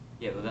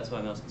 Yeah, well that's why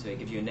I'm asking. So it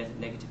gives you a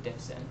negative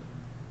deficit angle.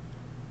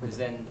 Because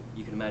then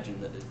you can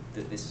imagine that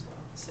this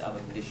other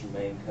condition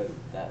may encode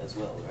that as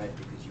well, right?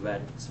 Because you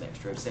add some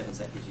extra 7s,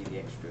 that gives you the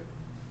extra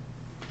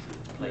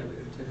to play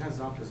with. It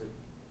has opposite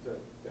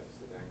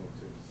deficit angle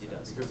too. It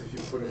does. Because if you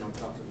put it on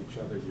top of each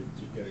other, you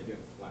get again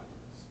flat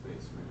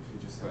space, right? If you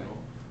just have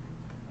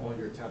all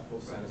your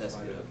tadpoles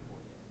satisfied at a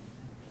point.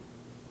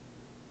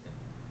 Yeah.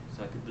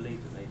 So I could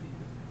believe that maybe.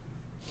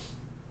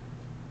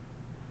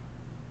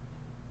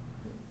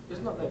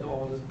 It's not that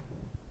all.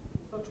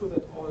 It's not true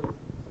that all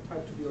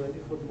type 2B or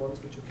indifferent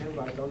ones which you can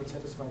write down and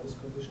satisfy this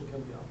condition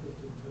can be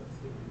uplifted to a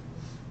theory.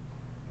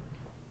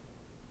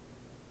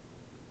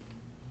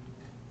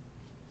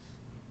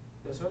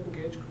 There are certain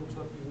gauge groups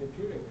not even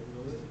appearing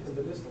in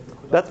the list of the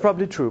conductors. That's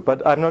probably true,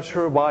 but I'm not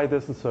sure why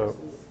this is so.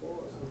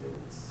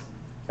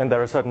 And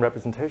there are certain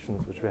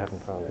representations which we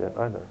haven't found yet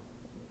either.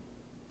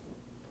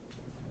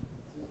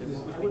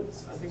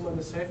 I think when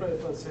the safer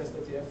it says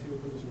that the F theory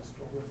condition is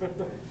stronger.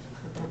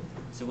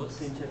 So what's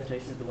the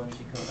interpretation of the ones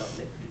you can't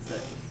uplift? Is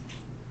that?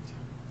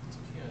 It's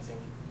clear, I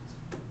think.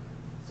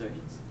 So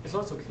it's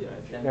not so clear.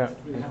 I think it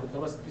really happened. There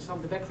must be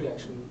the back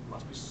reaction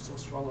must be so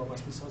strong or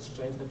must be so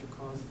strange that you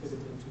can't fit it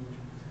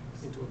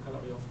into a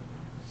calorie of.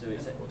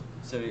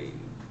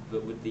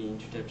 But would the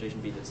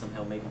interpretation be that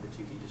somehow maybe the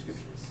 2D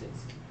description is 6?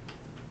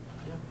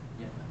 Yeah.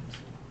 Yeah.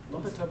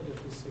 Not entirely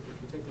at least 6. If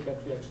you take the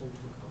back reaction into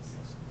account.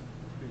 Yes.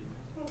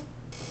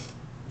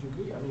 Do you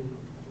agree? I mean.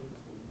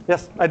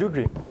 Yes, I do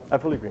agree. I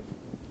fully agree.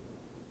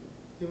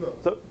 Timo.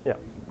 So yeah.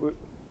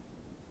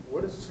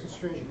 What does this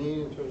constraint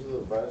mean in terms of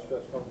the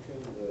Weierstrass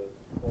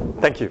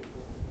function? Thank you.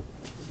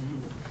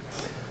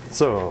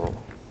 So.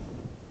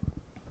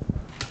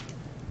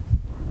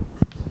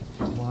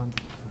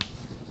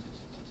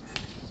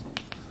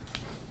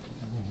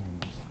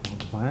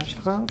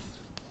 Weierstrass.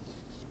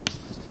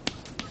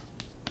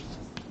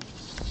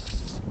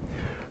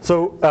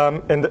 So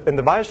in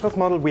the Weierstrass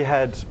model we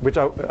had, which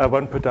I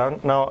won't put down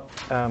now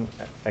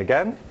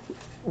again,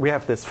 we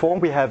have this form.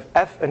 We have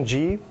F and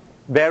G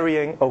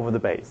varying over the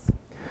base.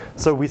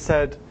 So we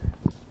said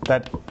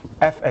that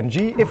F and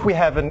G, if we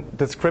have a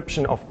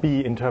description of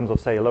B in terms of,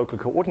 say, a local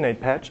coordinate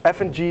patch,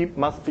 F and G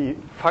must be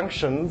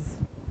functions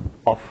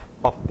of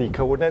the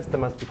coordinates. There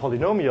must be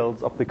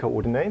polynomials of the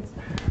coordinates.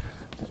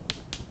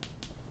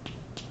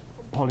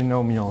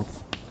 Polynomials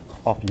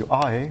of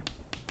UI.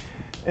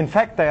 In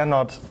fact, they are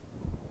not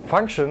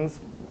functions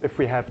if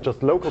we have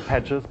just local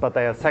patches, but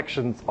they are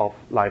sections of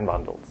line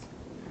bundles,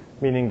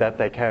 meaning that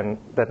they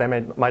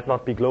might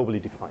not be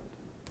globally defined.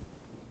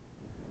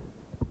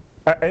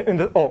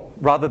 Or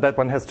rather, that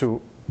one has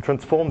to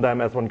transform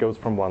them as one goes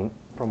from one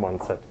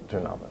set to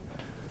another.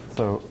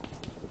 So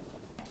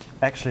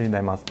actually,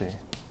 they must be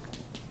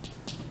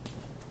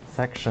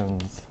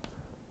sections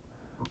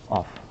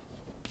of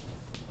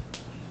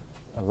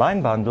a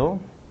line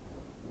bundle,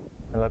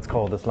 and let's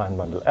call this line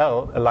bundle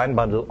L, a line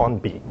bundle on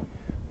B.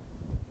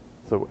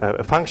 So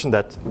a function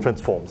that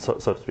transforms, so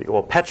to speak,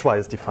 or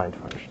patchwise defined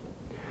function.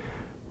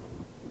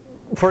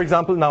 For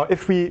example, now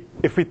if we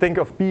think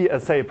of B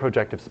as, say, a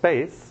projective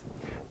space,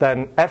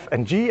 then F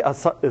and G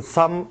is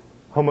some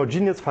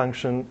homogeneous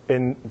function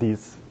in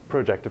these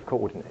projective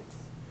coordinates.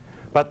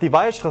 But the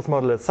Weierstrass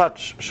model as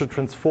such should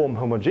transform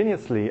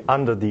homogeneously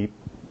under the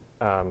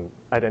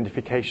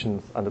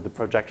identifications, under the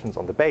projections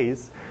on the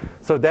base.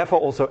 So therefore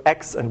also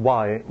X and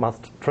Y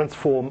must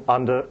transform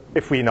under,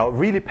 if we now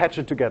really patch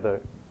it together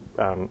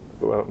in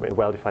a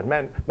well-defined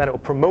manner, or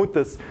promote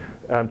this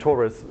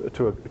torus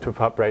to a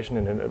vibration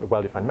in a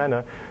well-defined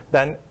manner,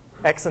 then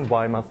X and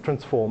Y must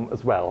transform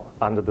as well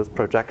under this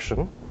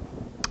projection,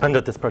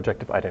 under this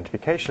projective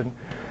identification.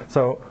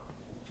 So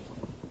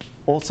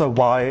also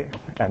Y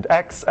and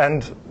X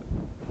and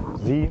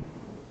Z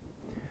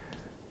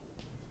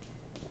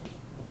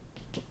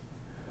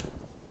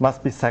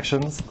must be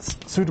sections,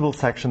 suitable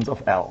sections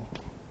of L.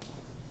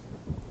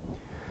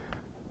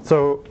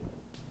 So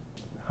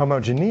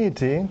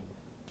homogeneity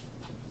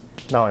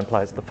now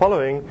implies the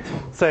following.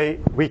 Say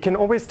we can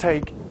always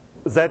take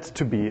Z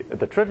to be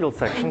the trivial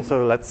section,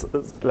 so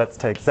let's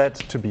take Z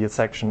to be a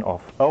section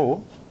of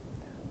O.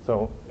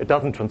 So it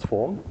doesn't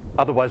transform.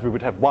 Otherwise, we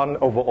would have one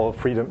overall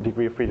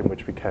degree of freedom,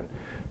 which we can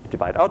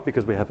divide out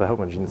because we have a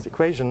homogeneous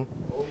equation.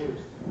 Always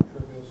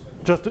trivial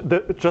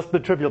section. Just the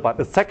trivial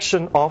bundle, a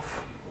section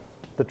of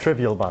the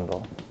trivial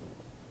bundle.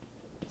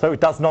 So it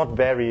does not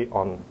vary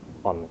on.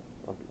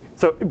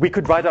 So we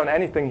could write down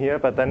anything here,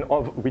 but then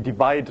we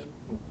divide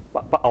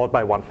out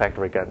by one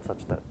factor again,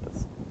 such that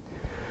this.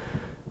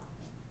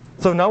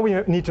 So now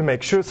we need to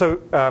make sure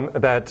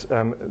that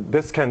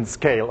this can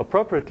scale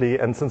appropriately.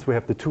 And since we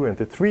have the 2 and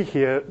the 3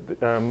 here,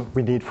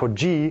 we need for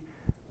G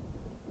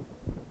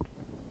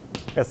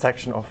a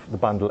section of the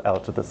bundle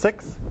L to the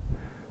 6.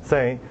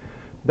 Say,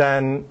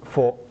 then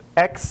for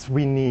X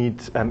we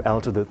need L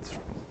to the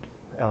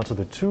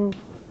 2.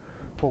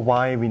 For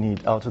Y we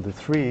need L to the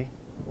 3.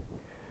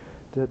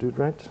 Did I do it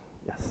right?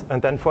 Yes.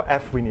 And then for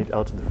F we need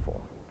L to the 4.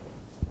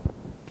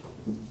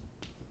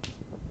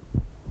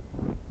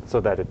 So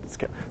that it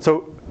scales.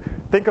 So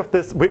think of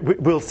this.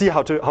 We'll see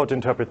how to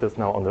interpret this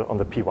now on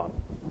the P1.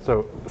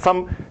 So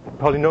some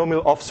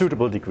polynomial of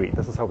suitable degree.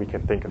 This is how we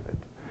can think of it.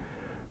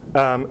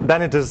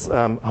 Then it is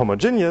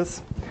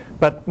homogeneous,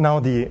 but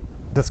now the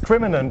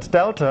discriminant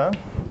delta,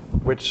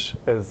 which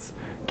is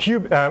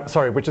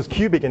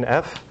cubic in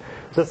F.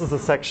 This is a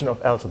section of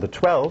L to the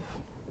 12.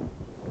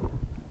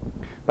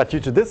 But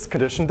due to this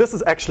condition, this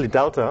is actually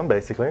delta,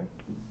 basically.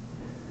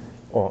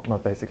 Or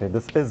not basically,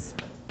 this is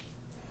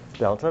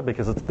delta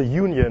because it's the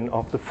union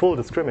of the full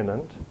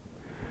discriminant.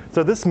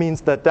 So this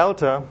means that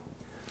delta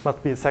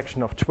must be a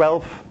section of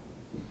 12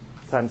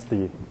 times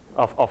the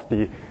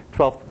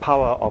 12th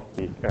power of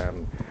the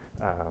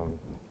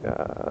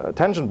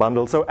tangent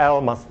bundle. So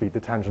L must be the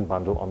tangent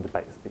bundle on the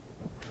base B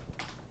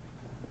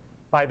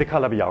by the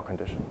Calabi-Yau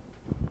condition.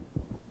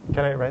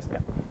 Can I erase? Yeah.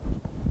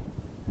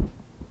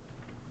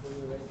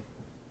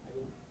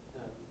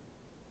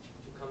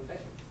 To come back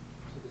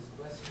to this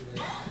question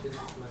that this is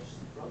much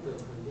stronger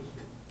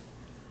condition.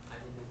 I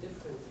mean, the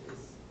difference is,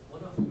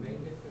 one of the main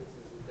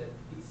differences is that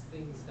these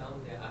things down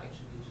there are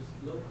actually just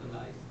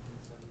localized in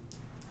some,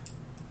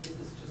 this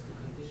is just a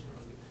condition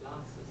on the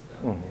classes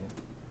down there,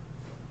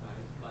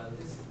 right? While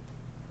the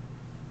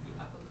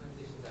upper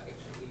conditions are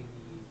actually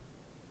the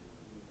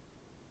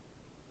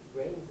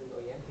branes and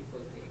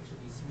orientifolds, they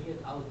actually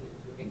smeared out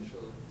into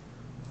actual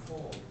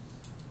forms.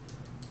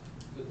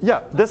 So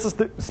yeah, this is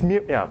the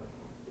smear, yeah.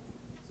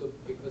 So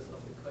because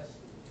of the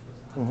question which was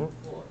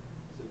asked before,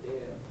 so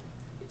there,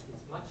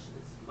 it's much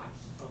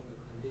stronger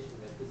condition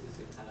that this is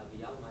a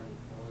Calabi-Yau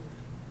manifold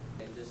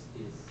than just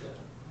this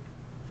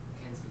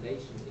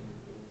cancellation in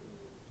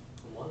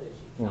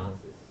homology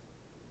classes.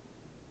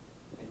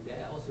 And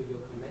there also your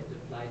comment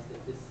applies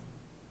that this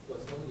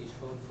was only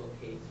shown for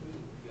K3.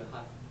 If you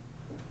have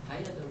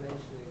higher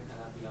dimensional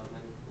Calabi-Yau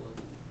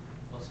manifolds,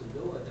 also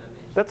lower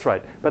dimensional. That's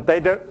right, but they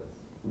don't.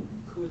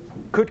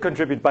 Could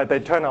contribute, but they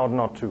turn out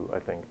not to, I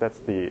think. That's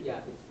the... Yeah,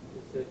 in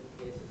certain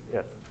cases.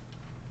 Yes.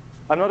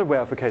 I'm not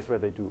aware of a case where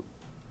they do.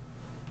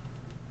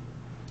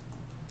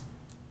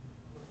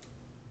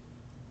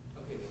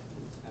 Okay.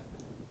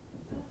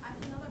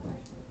 Another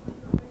question for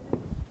you.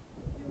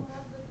 If you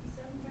have the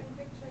D7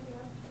 picture, you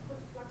have to put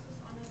fluxes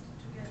on it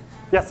to get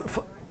Yes.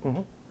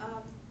 right?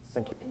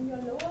 Thank you. In your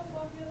lower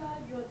formula,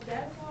 your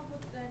delta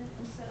would then,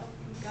 instead of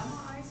being gamma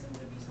I,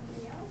 simply be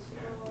something else?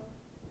 Or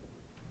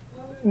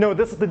No,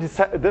 this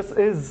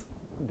is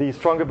the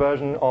stronger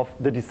version of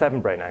the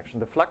D7 brane action.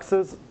 The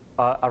fluxes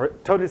are a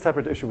totally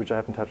separate issue, which I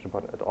haven't touched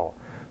upon at all.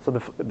 So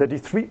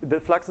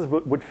the fluxes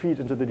would feed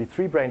into the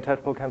D3 brane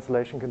tadpole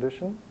cancellation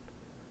condition.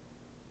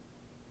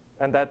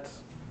 And that...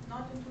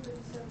 Not into the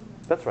D7.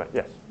 That's right,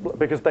 yes.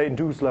 Because they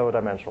induce lower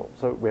dimensional.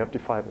 So we have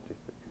D5 and D3.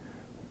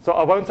 So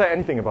I won't say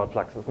anything about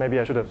fluxes. Maybe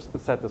I should have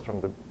said this from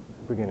the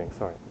beginning.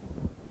 Sorry.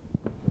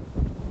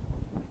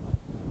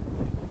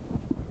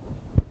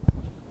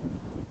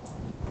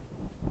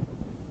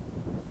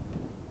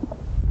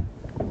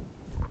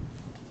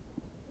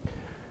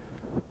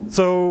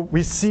 So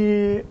we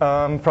see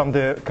from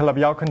the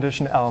Calabi-Yau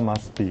condition, L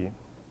must be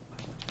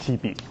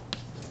TB.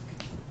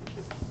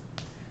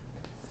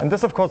 And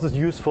this, of course, is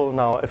useful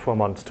now if one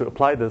wants to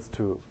apply this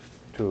to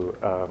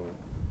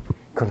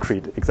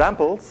concrete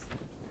examples.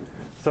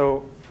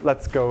 So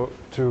let's go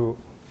to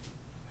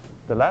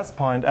the last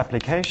point,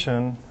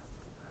 application.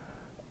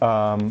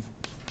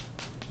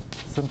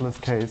 Simplest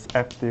case,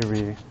 F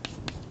theory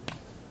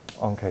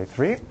on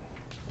K3.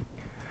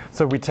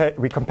 So we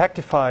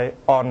compactify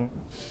on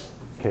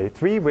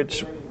K3,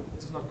 which...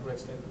 This is not correct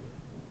statement.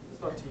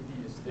 It's not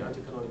TD, it's the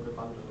anticanonical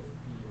bundle of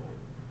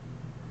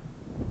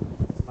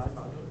B. It's my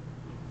bundle.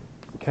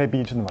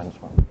 KB to the minus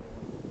 1.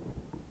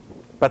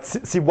 But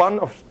C1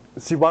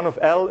 of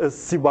L is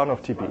C1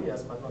 of TB.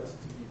 Yes, but not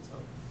TD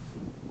itself.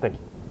 Thank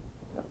you.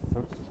 Yeah,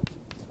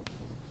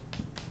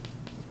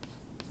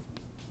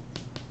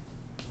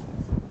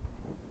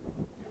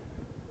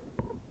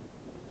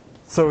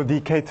 so the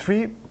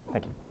K3,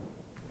 thank you.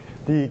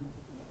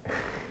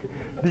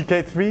 The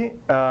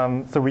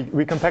K3, so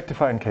we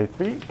compactify in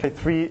K3.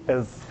 K3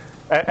 is,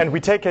 and we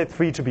take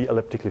K3 to be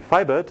elliptically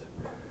fibered.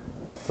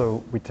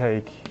 So we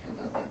take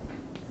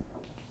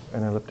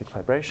an elliptic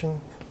fibration.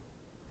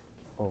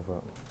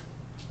 over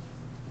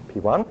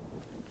P1.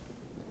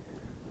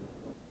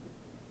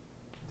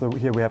 So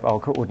here we have our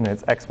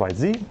coordinates x, y,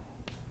 z.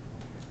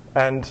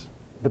 And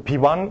the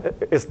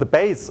P1 is the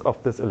base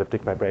of this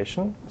elliptic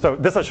vibration. So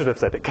this I should have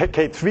said.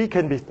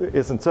 K3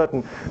 is in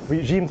certain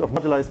regimes of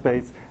moduli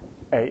space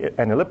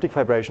an elliptic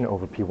vibration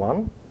over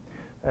P1.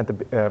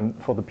 And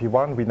for the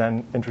P1, we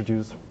then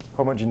introduce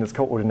homogeneous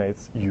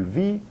coordinates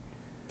uv.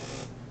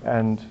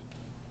 And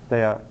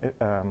they are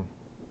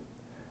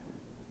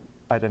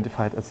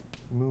identified as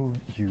mu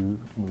u,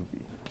 mu v.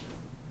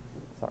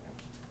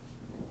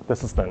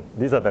 Sorry.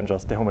 These are then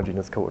just the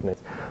homogeneous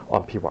coordinates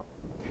on P1.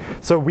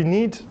 So we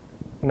need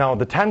now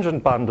the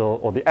tangent bundle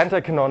or the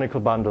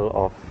anti-canonical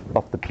bundle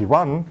of the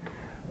P1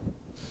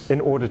 in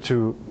order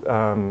to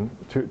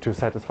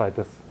satisfy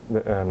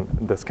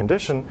this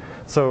condition.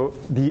 So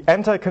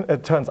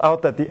it turns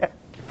out that the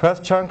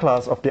first Chern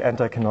class of the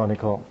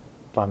anti-canonical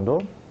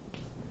bundle,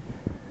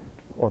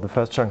 or the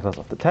first Chern class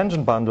of the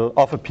tangent bundle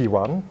of a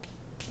P1,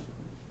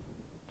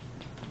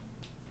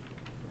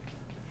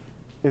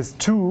 is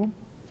 2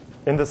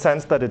 in the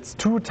sense that it's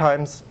 2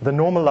 times the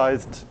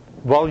normalized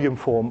volume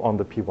form on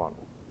the P1,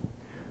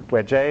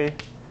 where J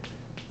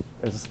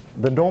is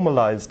the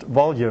normalized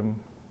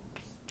volume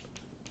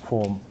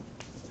form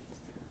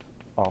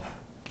of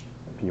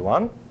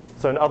P1.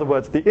 So in other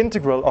words, the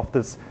integral of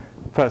this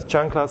first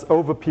Chern class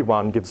over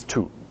P1 gives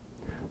 2.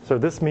 So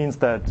this means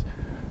that,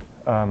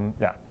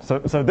 so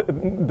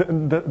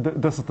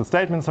this is the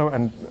statement. So,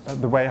 and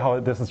the way how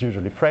this is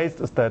usually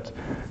phrased is that,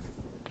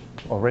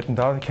 or written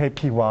down,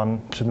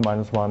 Kp1 to the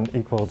minus 1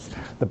 equals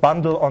the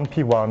bundle on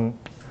P1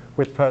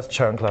 with first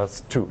Chern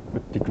class 2,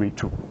 with degree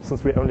 2.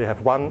 Since we only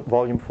have one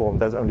volume form,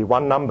 there's only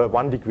one number,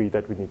 one degree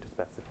that we need to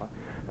specify.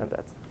 And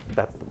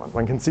that's the one.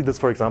 One can see this,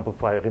 for example,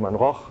 by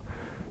Riemann-Roch,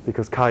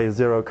 because chi is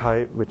 0,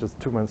 chi, which is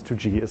 2 minus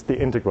 2g, is the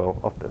integral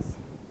of this.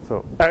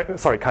 So,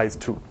 sorry, chi is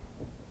 2.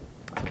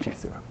 G is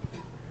 0.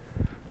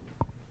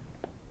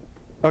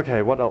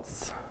 OK, what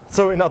else?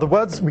 So in other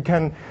words, we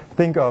can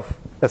think of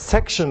a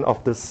section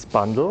of this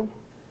bundle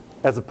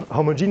as a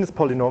homogeneous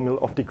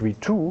polynomial of degree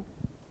 2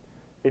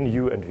 in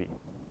U and V.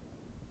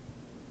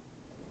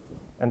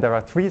 And there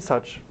are 3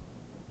 such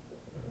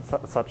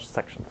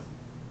sections.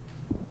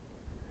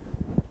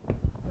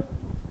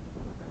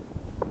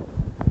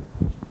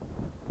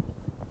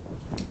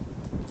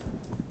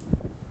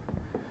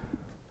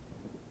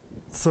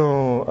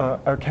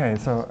 So, OK,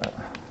 so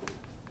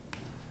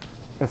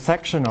a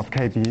section of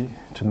KB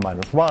to the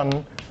minus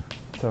 1,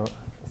 so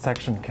a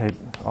section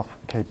of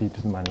KB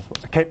to the minus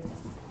 1,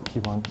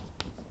 K1.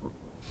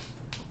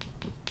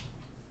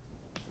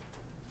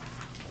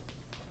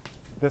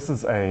 This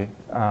is a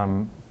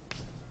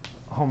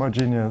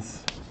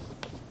homogeneous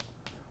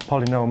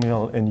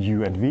polynomial in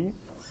U and V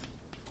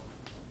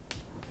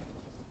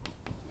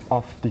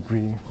of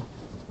degree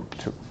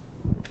 2.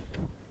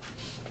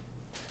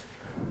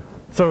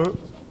 So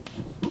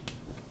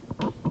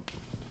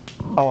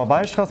our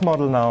Weierstrass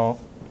model now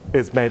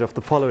is made of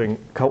the following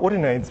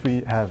coordinates.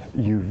 We have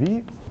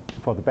uv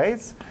for the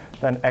base,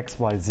 then x,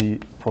 y, z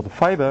for the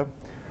fiber.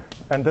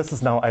 And this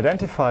is now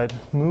identified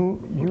mu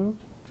u,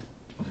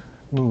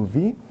 mu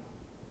v.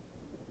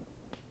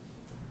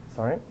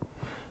 Sorry.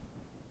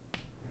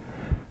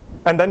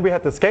 And then we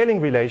had the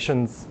scaling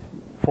relations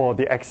for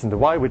the x and the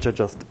y, which I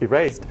just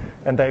erased.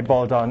 And they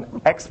boil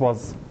down, x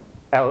was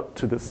L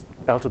to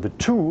the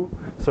 2.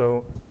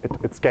 So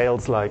it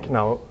scales like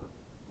now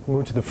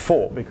mu to the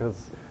 4,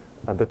 because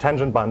the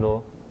tangent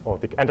bundle, or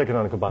the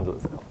anticanonical bundle,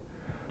 is L.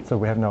 So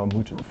we have now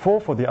mu to the 4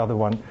 for the other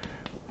one.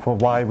 For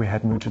y, we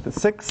had mu to the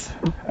 6.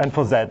 And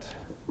for z,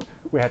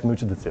 we had mu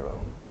to the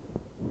 0.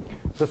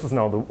 This is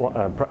now the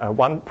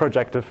one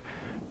projective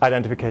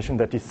identification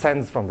that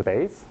descends from the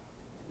base.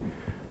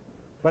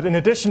 But in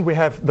addition, we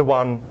have the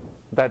one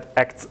that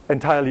acts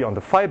entirely on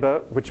the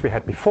fiber, which we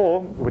had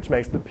before, which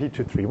makes the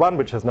P231,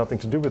 which has nothing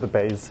to do with the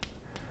base.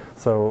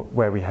 So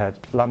where we had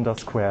lambda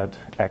squared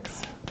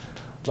x,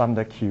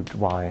 lambda cubed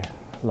y,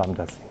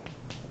 lambda z.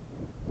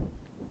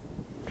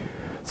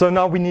 So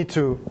now we need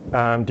to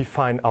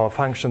define our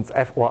functions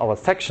f, or our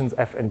sections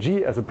f and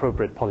g, as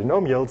appropriate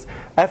polynomials.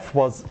 F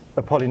was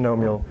a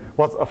polynomial,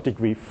 was of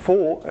degree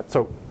 4,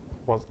 so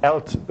was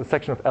a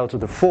section of L to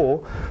the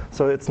 4.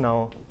 So it's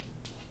now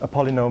a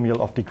polynomial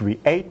of degree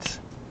 8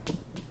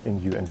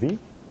 in U and V.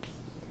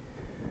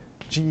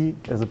 G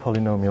is a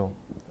polynomial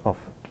of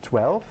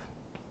 12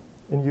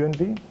 in U and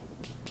V,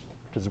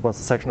 because it was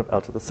a section of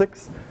L to the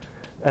 6.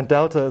 And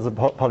delta is a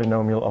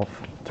polynomial of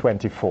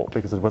 24,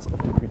 because it was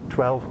of degree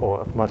 12,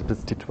 or of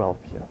multiplicity 12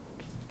 here.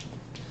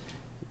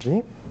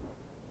 V.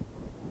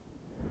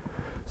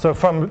 So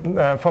from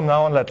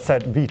now on, let's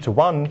set V to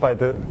 1 by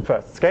the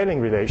first scaling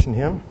relation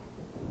here.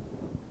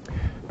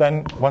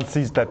 Then one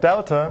sees that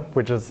delta,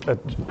 which is a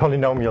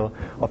polynomial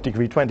of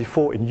degree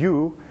 24 in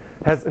U,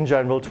 has in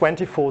general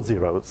 24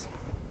 zeros.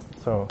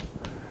 So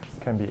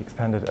it can be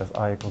expanded as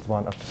I equals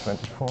 1 up to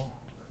 24,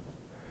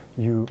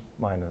 U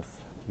minus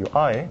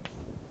Ui.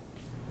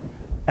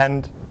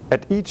 And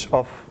at each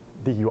of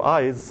the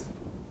Ui's,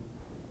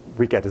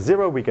 we get a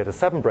 0, we get a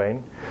 7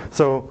 brane.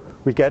 So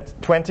we get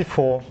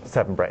 24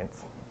 7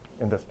 branes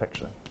in this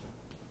picture.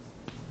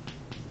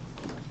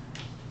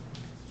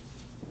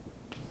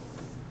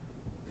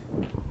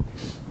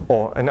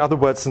 Or in other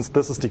words, since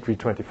this is degree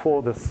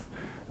 24, this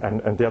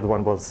and the other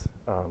one was,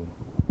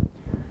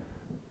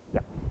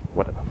 yeah,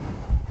 whatever.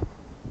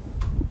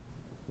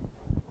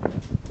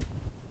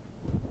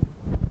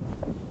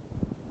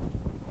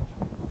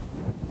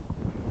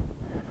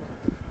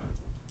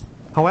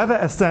 However,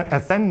 as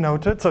Zen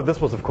noted, so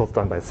this was of course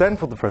done by Zen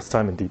for the first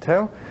time in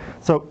detail.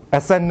 So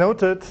as Zen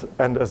noted,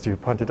 and as you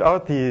pointed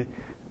out, the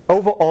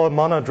overall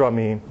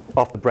monodromy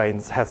of the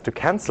branes has to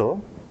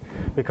cancel,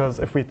 because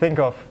if we think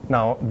of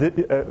now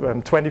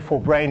the,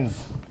 24 branes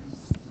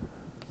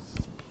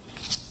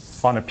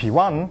on a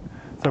P1,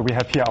 so we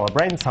have here our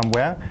brane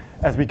somewhere.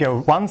 As we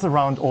go once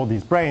around all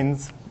these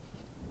branes,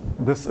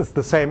 this is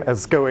the same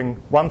as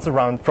going once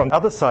around from the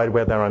other side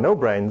where there are no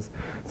branes.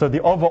 So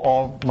the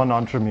overall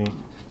monodromy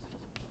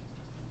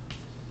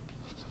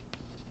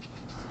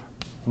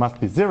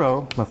must be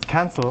 0, must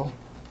cancel,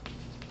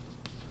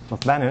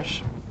 must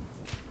vanish.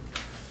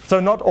 So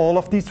not all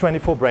of these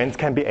 24 branes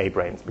can be A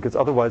branes, because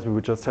otherwise we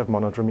would just have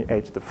monodromy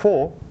A to the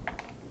 4.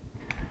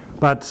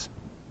 But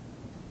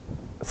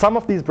some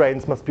of these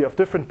branes must be of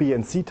different B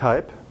and C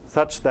type,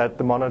 such that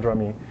the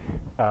monodromy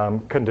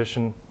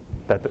condition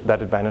that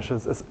it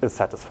vanishes is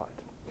satisfied.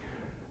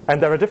 And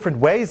there are different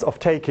ways of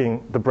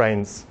taking the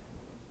branes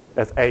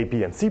as A,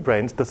 B, and C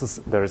branes.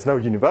 There is no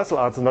universal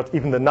answer. Not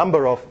even the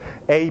number of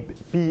A,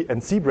 B,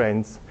 and C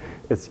branes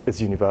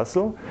is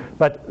universal.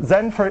 But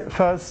Zen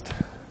first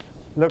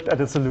looked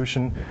at a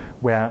solution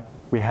where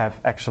we have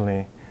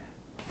actually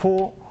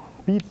 4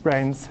 B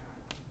branes,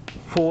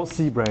 4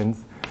 C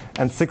branes,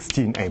 and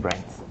 16 A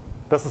branes.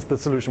 This is the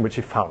solution which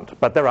he found.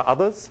 But there are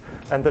others,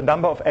 and the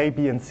number of A,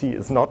 B, and C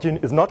is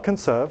not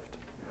conserved.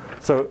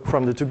 So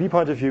from the 2B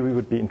point of view, we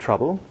would be in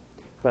trouble.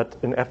 But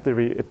in F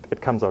theory,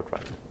 it comes out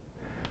right.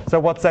 So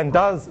what Zen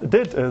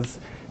did is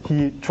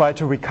he tried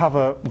to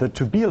recover the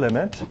 2B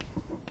limit.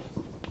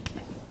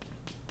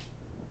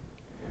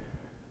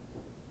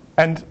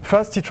 And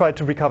first he tried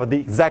to recover the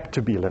exact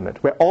 2B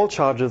limit, where all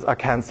charges are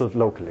cancelled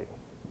locally.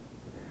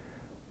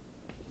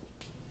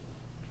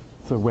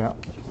 So where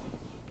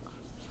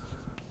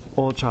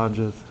all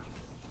charges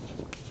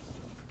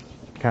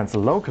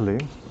cancel locally.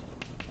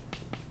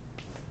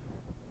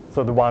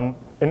 So the one,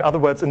 in other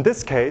words, in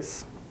this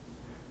case,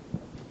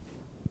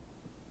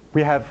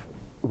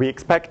 we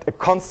expect a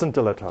constant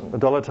dilaton, a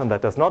dilaton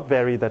that does not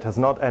vary, that has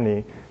not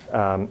any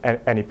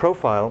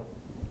profile.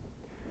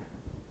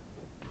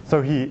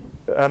 So he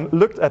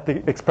looked at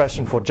the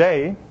expression for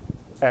J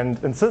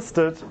and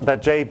insisted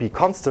that J be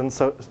constant,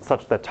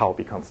 such that tau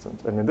be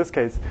constant. And in this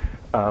case,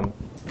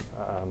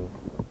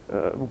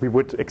 we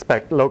would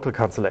expect local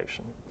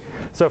cancellation.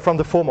 So from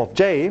the form of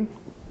J,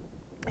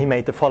 he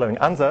made the following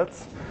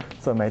ansatz.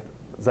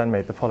 Zen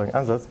made the following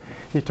ansatz.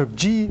 He took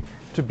G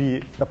to be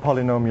a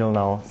polynomial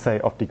now, say,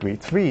 of degree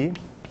 3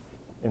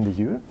 in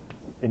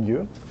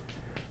U,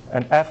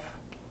 and F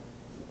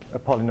a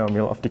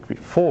polynomial of degree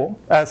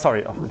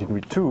of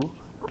degree 2.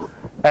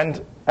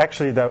 And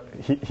actually,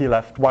 he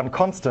left one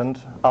constant,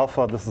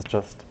 alpha. This is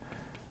just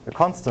a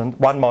constant,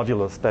 one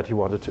modulus that he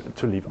wanted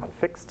to leave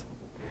unfixed.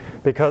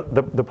 Because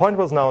the point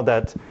was now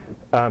that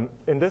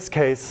in this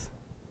case,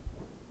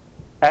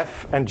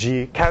 F and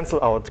G cancel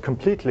out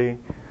completely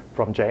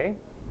from J,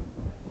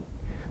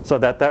 so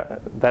that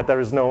there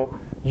is no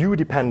U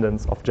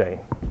dependence of J.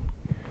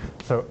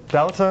 So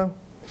delta,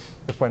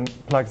 if one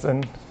plugs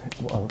in,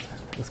 well,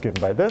 is given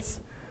by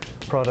this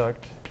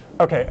product.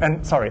 Okay,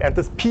 and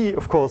this P,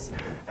 of course,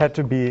 had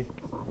to be,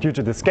 due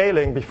to the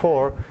scaling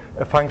before,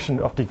 a function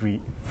of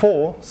degree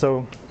 4.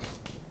 So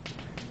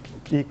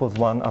equals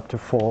 1 up to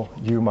 4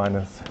 U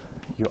minus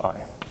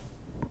Ui.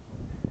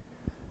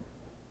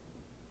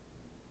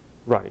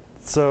 Right.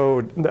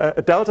 So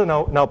delta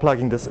now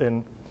plugging this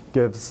in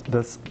gives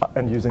this,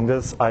 and using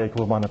this, I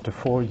equal 1 up to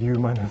 4 U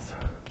minus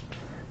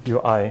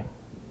Ui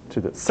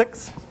to the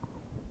 6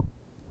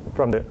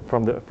 from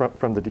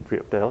the degree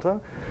of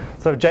delta.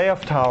 So J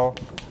of tau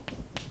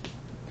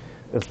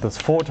is this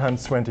 4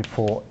 times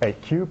 24 A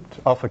cubed,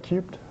 alpha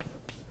cubed,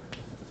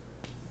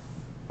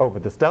 over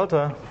this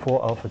delta,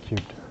 4 alpha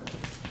cubed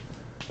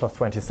plus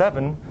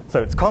 27.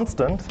 So it's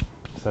constant.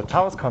 So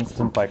tau is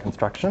constant by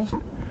construction.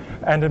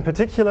 And in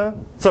particular,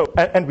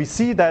 and we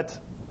see that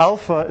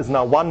alpha is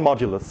now one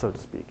modulus, so to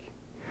speak.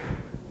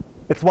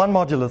 It's one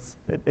modulus.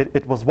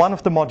 It was one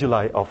of the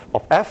moduli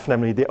of F,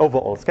 namely the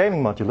overall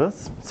scaling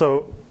modulus.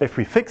 So if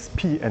we fix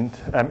P and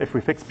if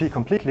we fix P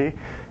completely,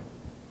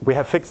 we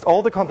have fixed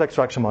all the complex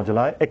structure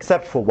moduli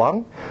except for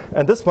one.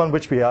 And this one,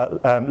 which we are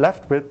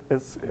left with,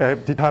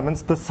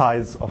 determines the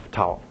size of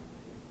tau.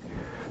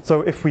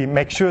 So if we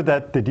make sure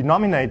that the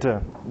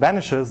denominator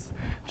vanishes,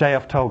 J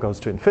of tau goes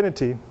to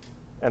infinity.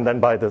 And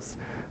then by this,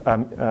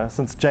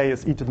 since J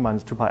is e to the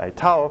minus 2 pi I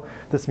tau,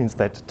 this means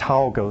that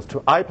tau goes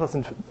to I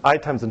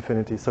times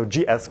infinity, so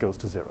GS goes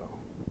to 0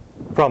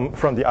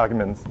 from the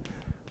arguments,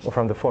 or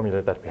from the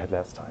formula that we had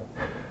last time.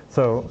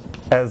 So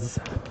as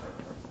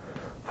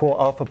 4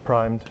 alpha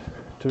primed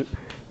to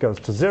goes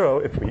to 0,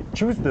 if we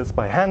choose this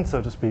by hand,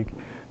 so to speak,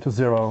 to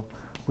 0,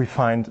 we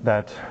find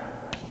that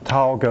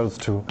tau goes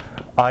to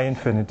I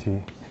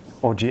infinity,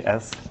 or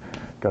GS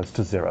goes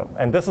to 0.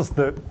 And this is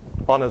the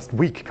honest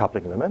weak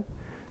coupling limit.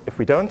 If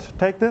we don't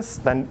take this,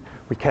 then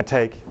we can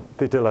take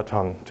the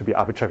dilaton to be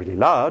arbitrarily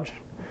large,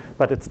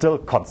 but it's still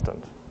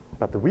constant.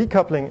 But the weak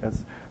coupling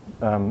is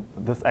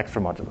this extra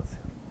modulus here.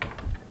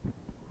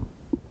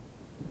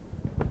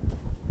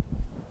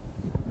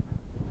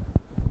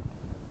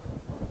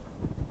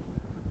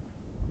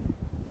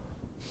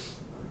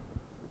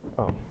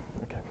 Oh,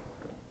 okay.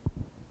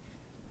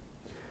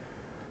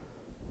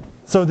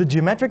 So the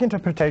geometric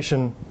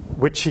interpretation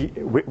which he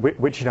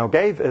now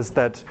gave is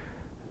that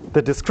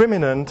the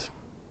discriminant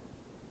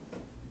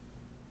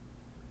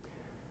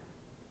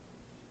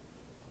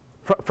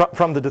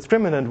from the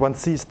discriminant, one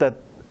sees that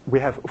we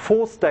have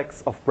 4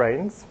 stacks of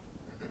branes,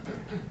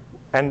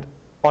 and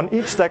on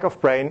each stack of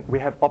brane we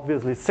have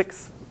obviously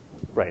 6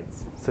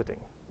 branes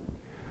sitting.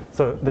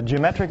 So the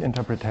geometric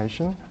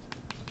interpretation,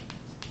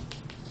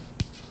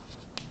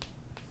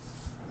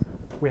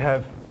 we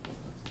have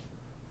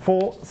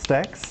 4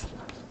 stacks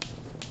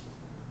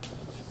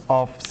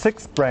of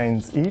 6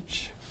 branes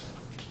each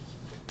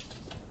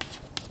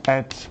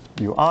at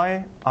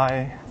UI,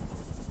 I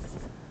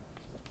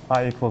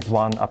equals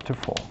 1 up to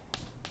 4.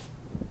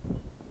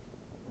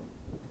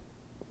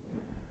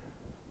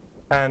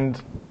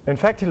 And in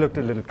fact, he looked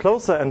a little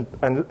closer and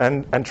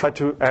tried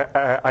to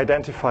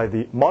identify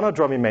the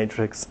monodromy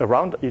matrix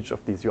around each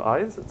of these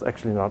UIs. It's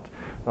actually not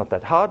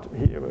that hard.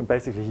 He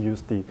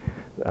used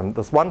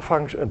this one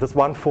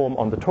form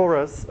on the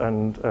torus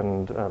and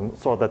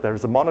saw that there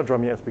is a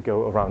monodromy as we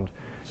go around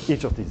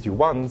each of these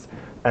U1s,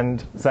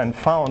 and then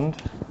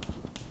found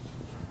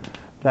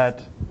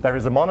that there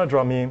is a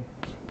monodromy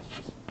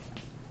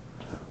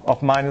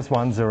of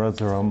 -1, 0,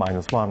 0,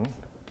 -1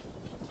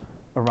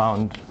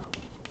 around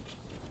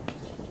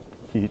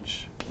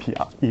each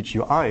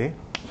UI.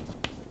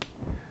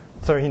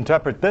 So he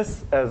interpreted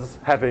this as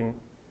having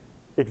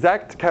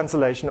exact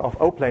cancellation of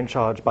O-plane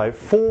charge by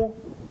 4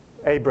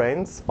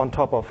 A-branes on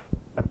top of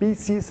a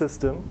BC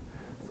system,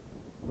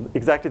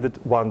 exactly the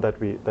one that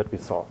we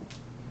saw.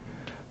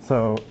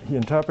 So he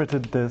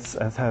interpreted this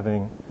as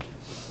having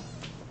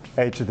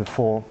A to the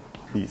 4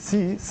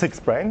 BC, 6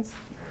 branes,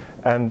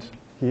 and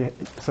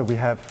so we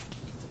have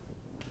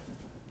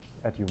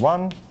at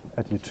U1,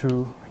 at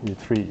U2,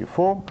 U3,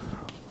 U4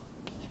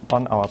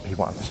 on our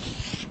P1.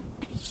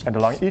 And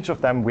along each of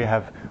them we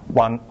have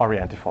one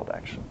orientifold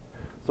action.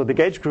 So the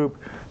gauge group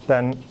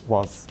then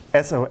was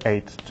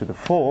SO8 to the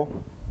 4,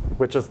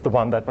 which is the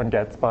one that one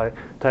gets by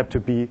type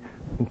 2B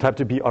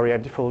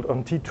orientifold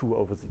on T2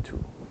 over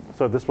Z2.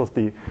 So this was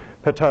the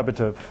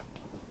perturbative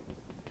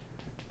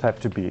type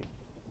 2B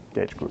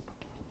gauge group.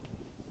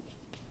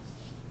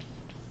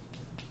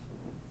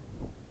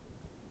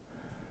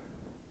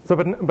 So,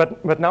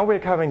 but now we're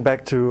coming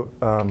back to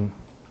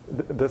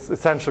this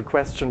essential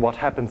question: what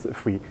happens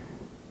if we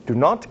do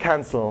not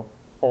cancel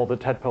all the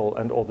tadpole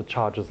and all the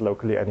charges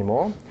locally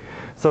anymore?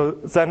 So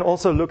then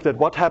also looked at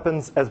what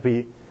happens as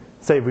we,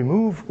 say,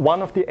 remove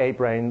one of the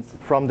A-branes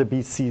from the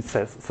BC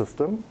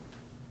system.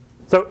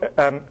 So,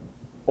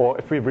 or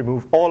if we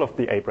remove all of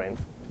the A-branes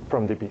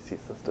from the BC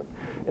system.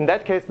 In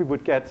that case, we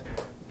would get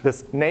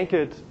this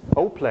naked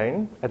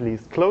O-plane, at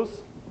least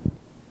close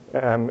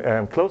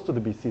to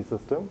the BC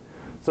system.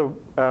 So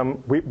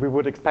we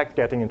would expect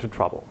getting into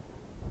trouble.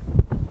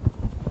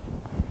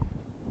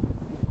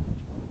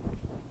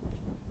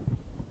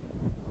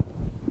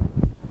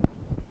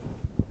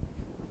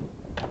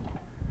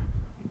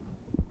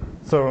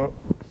 So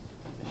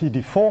he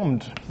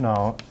deformed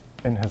now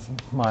in his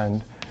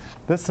mind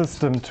this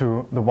system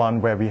to the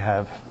one where we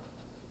have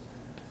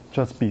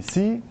just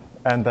BC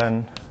and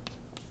then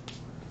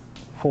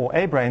 4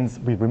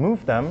 A-branes, we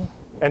removed them,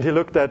 and he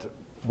looked at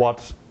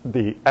what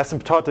the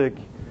asymptotic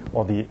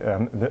or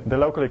the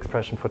local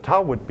expression for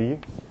tau would be,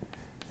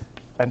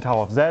 and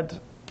tau of z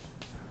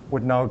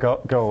would now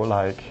go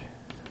like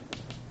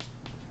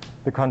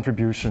the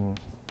contribution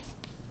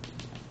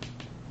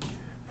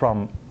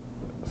from,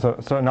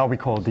 so now we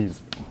call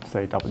these,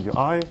 say,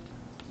 WI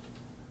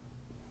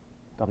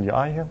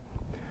here.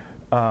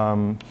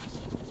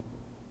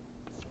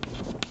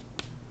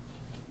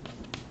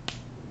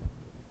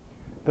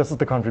 This is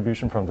the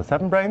contribution from the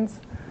 7 branes.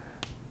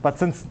 But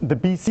since the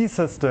BC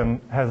system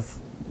has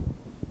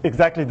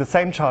exactly the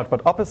same charge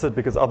but opposite,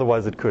 because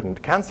otherwise it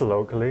couldn't cancel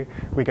locally,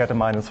 we get a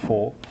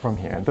 -4 from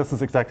here. And this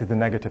is exactly the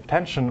negative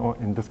tension, or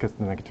in this case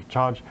the negative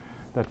charge,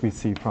 that we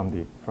see from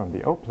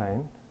the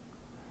O-plane.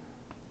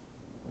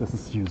 This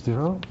is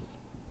U0.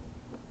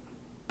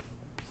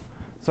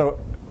 So,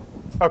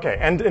 okay,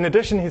 and in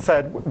addition he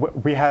said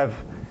we have,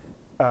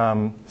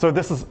 so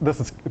this is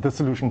the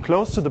solution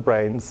close to the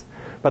branes,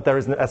 but there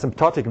is an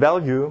asymptotic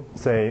value,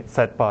 say,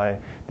 set by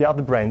the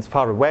other branes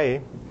far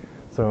away,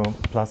 so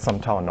plus some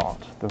tau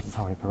naught. This is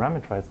how he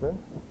parameterized it.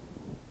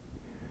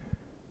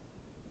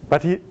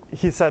 But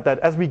he said that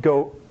as we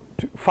go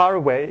far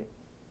away,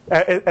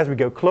 as we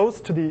go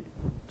close to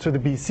the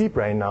BC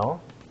brane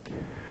now,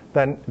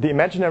 then the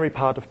imaginary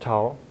part of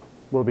tau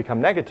will become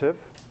negative,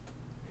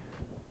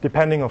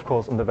 depending, of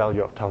course, on the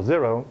value of tau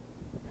 0.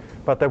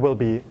 But there will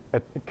be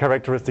a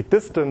characteristic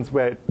distance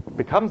where it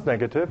becomes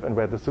negative and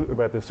where the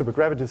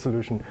supergravity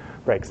solution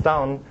breaks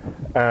down.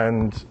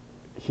 And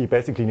he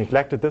basically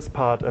neglected this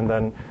part and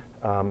then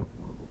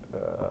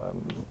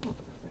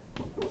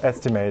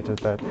estimated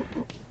that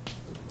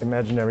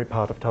imaginary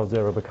part of tau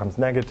 0 becomes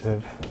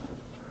negative.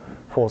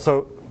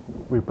 So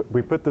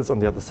we put this on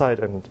the other side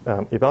and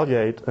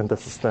evaluate, and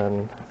this is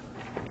then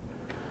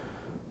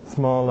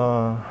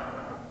smaller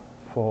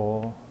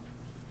for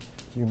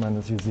u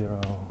minus u0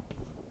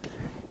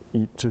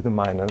 e to the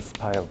minus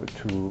pi over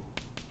 2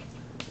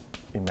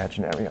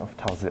 imaginary of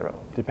tau 0,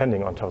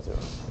 depending on tau 0.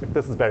 If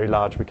this is very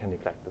large, we can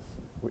neglect this.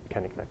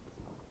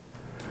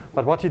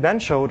 But what he then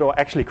showed, or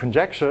actually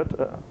conjectured,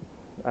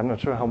 I'm not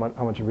sure how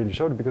much he really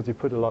showed it because he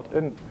put a lot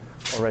in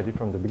already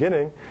from the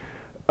beginning,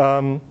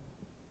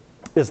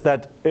 is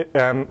that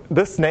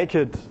this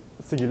naked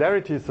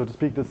singularity, so to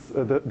speak,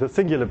 the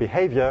singular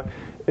behavior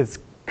is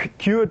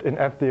cured in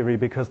F-theory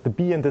because the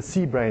B and the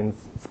C branes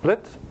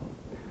split.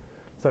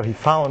 So he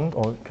found,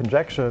 or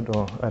conjectured,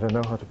 or I don't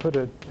know how to put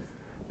it,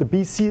 the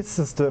BC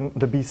system,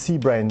 the BC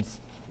branes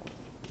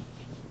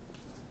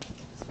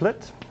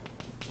split.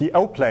 The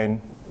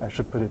O-plane, I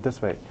should put it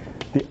this way,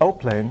 the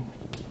O-plane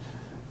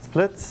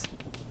splits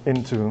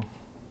into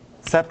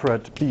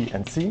separate B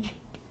and C,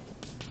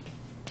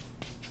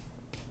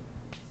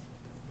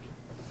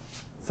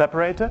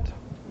 separated,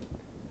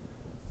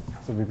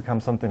 so we become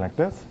something like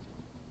this.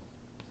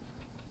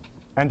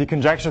 And he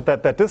conjectured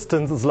that that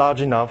distance is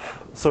large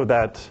enough so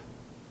that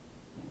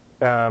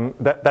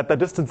that the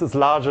distance is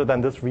larger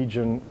than this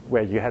region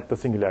where you had the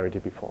singularity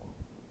before.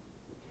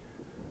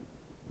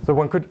 So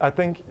one could, I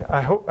think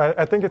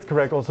it's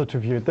correct also to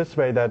view it this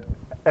way, that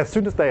as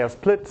soon as they are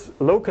split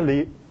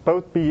locally,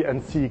 both B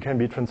and C can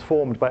be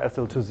transformed by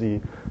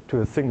SL2Z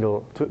to a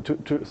single,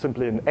 to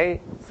simply an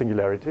A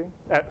singularity.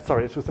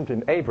 To simply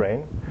an A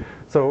brane.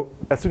 So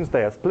as soon as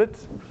they are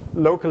split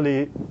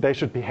locally, they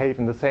should behave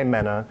in the same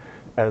manner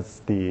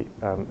as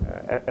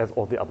as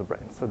all the other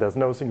branes. So there's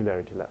no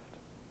singularity left.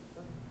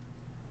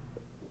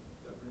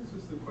 That brings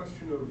us to the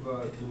question of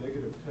the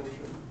negative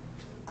tension.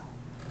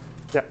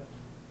 Yeah.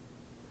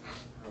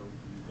 How do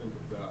you think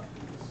of that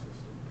in this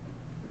system?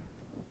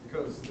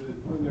 Because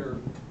when they're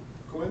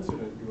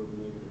coincident, you have a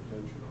negative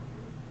tension on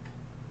them.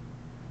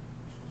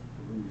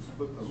 But when you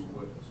split them,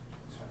 what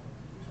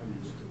how do you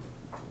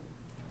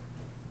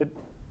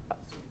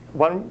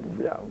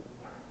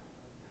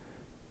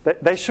do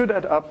it? They should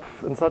add up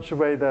in such a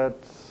way that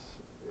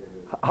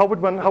how would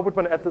one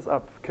add this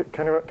up?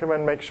 Can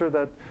one make sure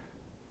that,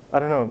 I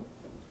don't know,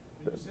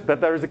 that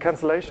there is a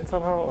cancellation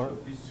somehow? Or?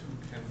 These two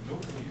can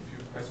locally, if you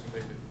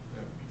isolate it,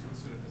 be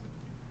considered as a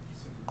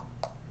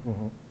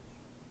simple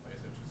by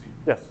SL2Z.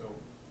 Yes. So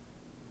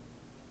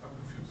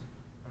I'm confused.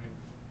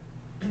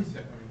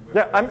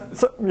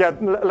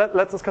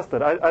 Let's discuss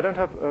that. I don't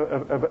have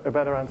a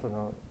better answer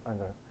now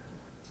either.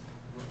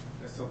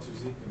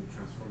 SL2Z can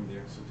transform the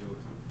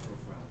exoduality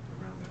profile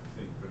around that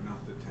thing, but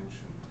not the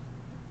tension.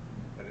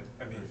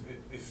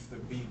 If the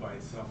B by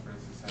itself, for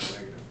instance, has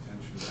negative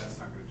tension, that's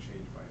not going to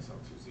change by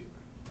SL2Z.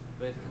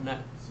 But can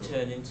that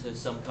turn into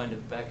some kind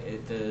of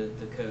the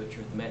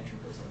curvature of the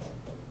metric or something?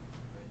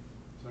 Right?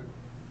 Sorry?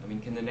 I mean,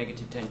 can the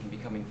negative tension be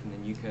coming from the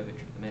new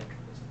curvature of the metric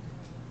or something?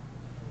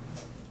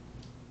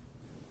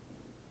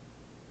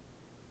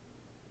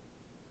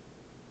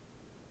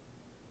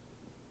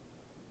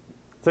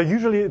 So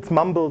usually it's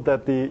mumbled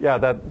that the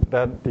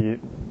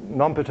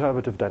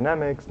non-perturbative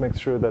dynamics makes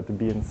sure that the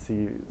B and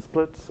C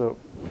split. So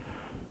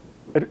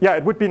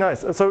it would be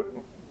nice. So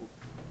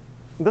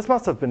this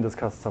must have been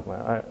discussed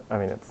somewhere. I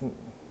mean, it's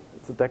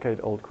a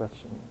decade-old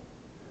question.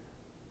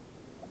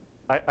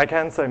 I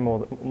can't say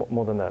more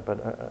than that,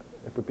 but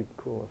it would be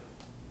cool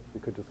if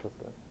we could discuss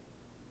that.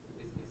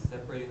 Is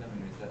separating them,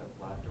 is that a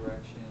flat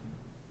direction?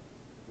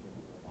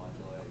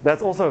 Moduli?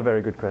 That's also a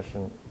very good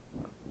question.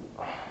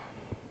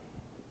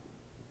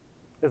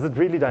 Is it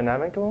really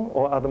dynamical,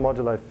 or are the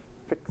moduli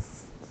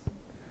fixed?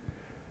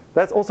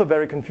 That's also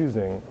very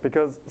confusing,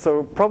 because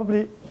so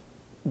probably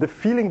the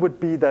feeling would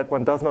be that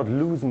one does not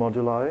lose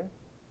moduli.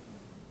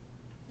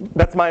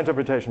 That's my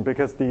interpretation,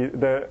 because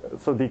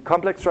the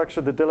complex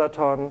structure, the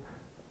dilaton,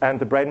 and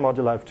the brane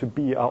moduli of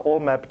 2B are all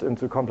mapped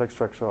into complex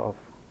structure of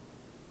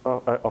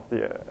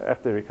the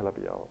F-theory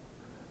Calabi-Yau.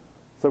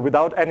 So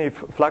without any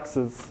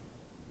fluxes,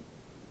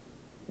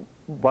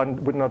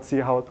 one would not see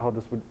how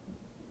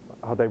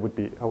they would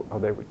be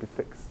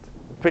fixed.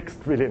 Fixed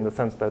really in the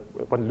sense that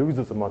one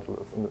loses a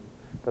modulus. And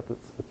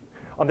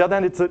on the other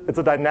hand, it's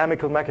a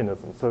dynamical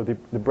mechanism. So the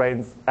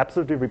branes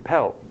absolutely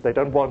repel. They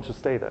don't want to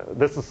stay there.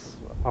 This is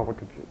how we're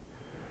confused.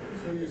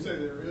 So you say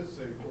there is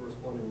a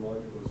corresponding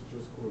modulus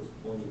just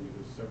corresponding to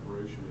the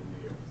separation in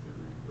the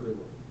F-theory, or in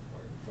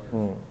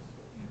the Weierstrass.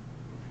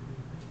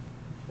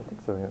 I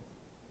think so, yes.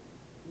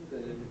 You can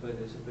identify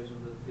the separation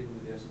of the thing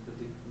with the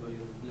asymptotic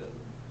value of the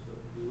level. So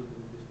you would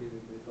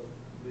investigate the couple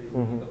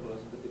of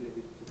asymptotic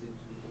to things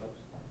to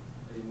collapse.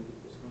 And you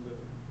make it stronger.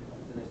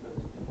 Then I start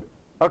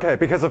Okay,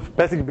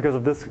 basically because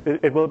of this,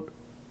 it will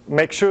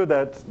make sure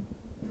that.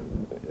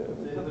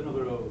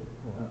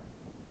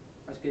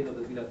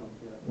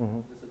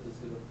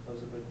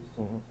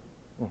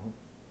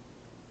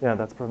 Yeah,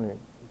 that's probably a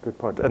good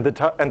point. And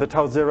the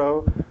tau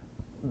zero,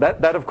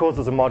 that of course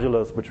is a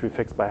modulus which we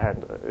fix by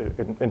hand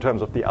in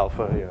terms of the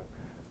alpha here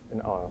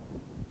in our.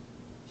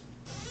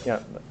 Yeah,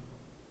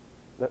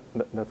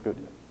 that's good.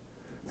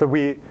 Yeah. So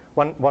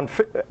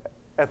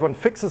as one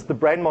fixes the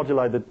brane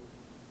moduli,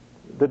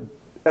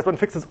 as one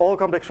fixes all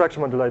complex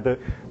fraction moduli,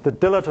 the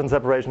dilaton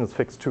separation is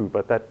fixed too.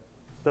 But that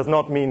does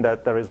not mean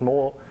that there is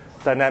more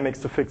dynamics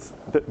to fix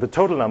the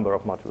total number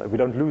of moduli. We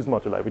don't lose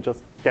moduli. We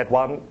just get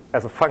one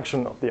as a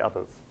function of the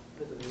others.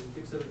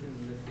 Fix everything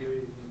in the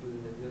theory,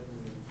 including the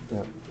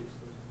dilaton, and fix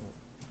those.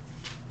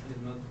 And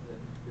if not, then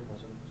we have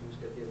some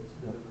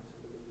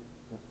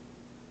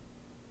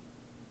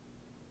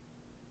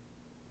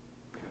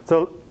So,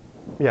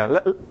 yeah,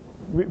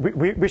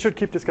 we should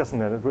keep discussing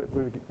that. It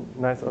would be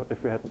nice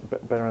if we had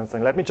better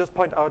understanding. Let me just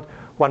point out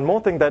one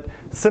more thing, that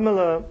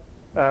similar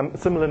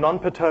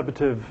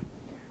non-perturbative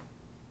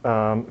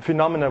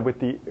phenomena with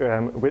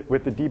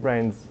the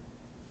D-branes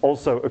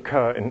also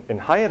occur in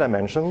higher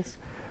dimensions.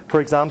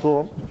 For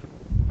example,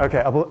 okay,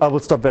 I will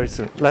stop very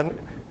soon.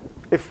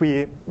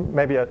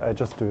 Maybe I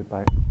just do it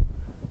by.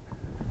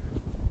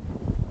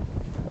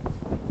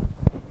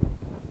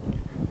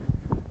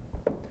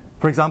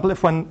 For example,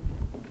 if one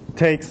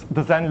takes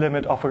the Zen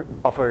limit of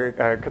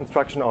a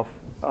construction of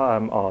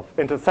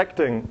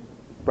intersecting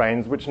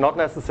branes which not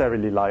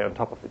necessarily lie on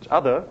top of each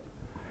other,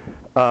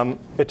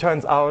 it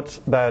turns out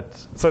that,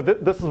 so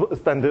this is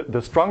then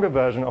the stronger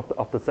version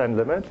of the Zen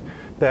limit.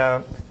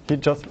 There, he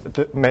just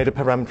made a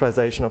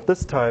parameterization of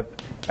this type: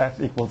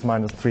 f equals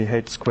minus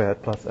 3h squared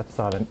plus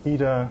epsilon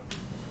eta,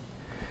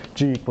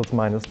 g equals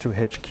minus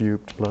 2h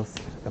cubed plus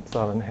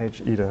epsilon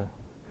h eta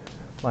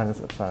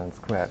minus epsilon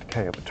squared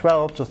k over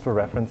 12, just for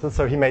references.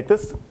 So he made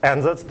this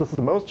ansatz. This is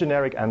the most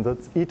generic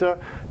ansatz. Eta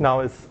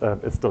now is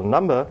still a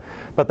number.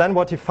 But then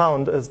what he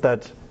found is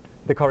that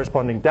the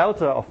corresponding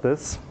delta of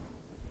this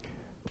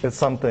is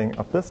something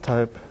of this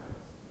type: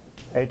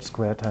 h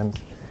squared times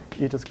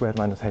eta squared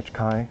minus h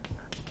chi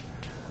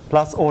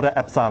plus order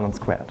epsilon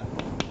squared.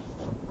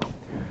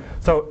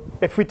 So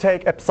if we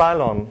take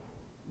epsilon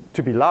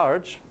to be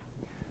large,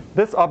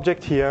 this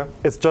object here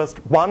is just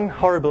one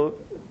horrible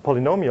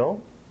polynomial,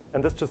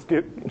 and this just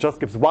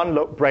gives one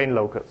brane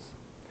locus.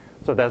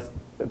 So there's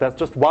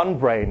just one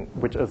brane,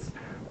 which is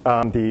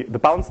the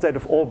bound state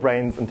of all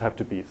branes in type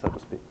 2b, so to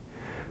speak.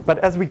 But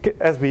as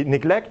we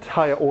neglect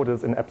higher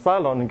orders in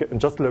epsilon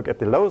and just look at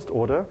the lowest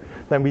order,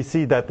 then we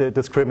see that the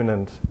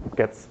discriminant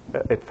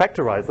it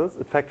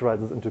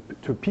factorizes into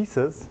two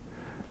pieces,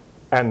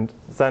 and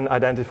then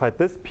identified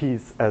this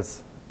piece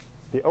as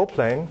the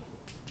O-plane,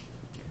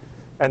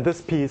 and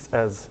this piece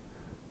as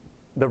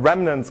the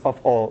remnants of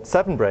all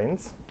 7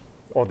 branes,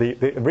 or the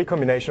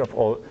recombination of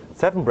all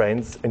 7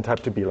 branes in type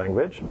 2b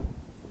language,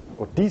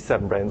 or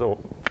D7 branes, or,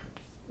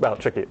 well,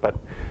 tricky, but.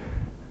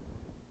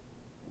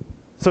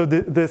 So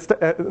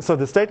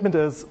the statement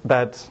is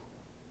that,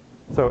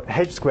 so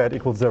h squared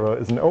equals 0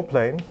 is an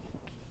O-plane,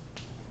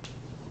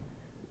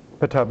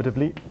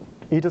 perturbatively.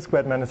 Eta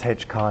squared minus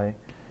h chi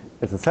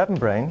is a 7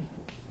 brane.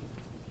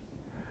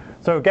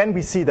 So again,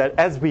 we see that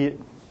as we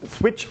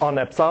switch on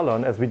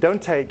epsilon, as we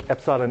don't take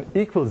epsilon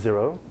equals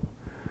 0,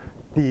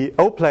 the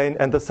O-plane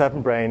and the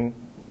 7 brane,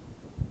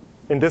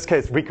 in this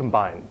case,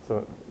 recombine.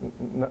 So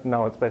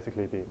now it's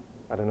basically the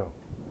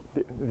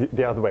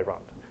other way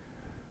around.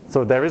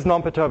 So there is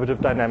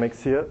non-perturbative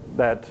dynamics here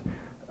that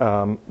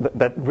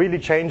really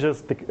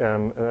changes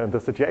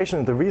the situation.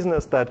 And the reason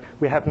is that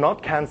we have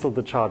not canceled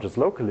the charges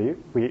locally.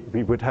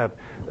 We would have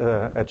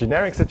a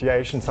generic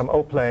situation, some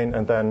O-plane,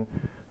 and then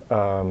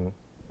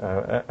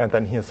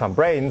here some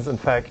branes. In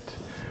fact,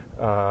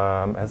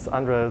 as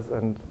Andres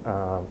and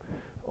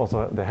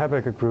also the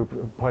Herberger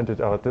group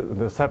pointed out,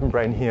 the 7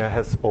 brane here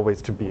has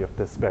always to be of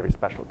this very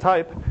special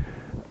type.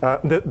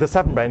 The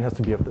 7 brane has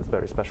to be of this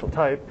very special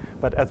type,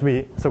 but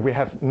so we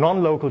have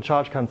non-local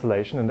charge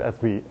cancellation, and as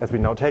we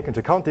now take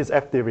into account these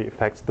F-theory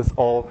effects, this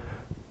all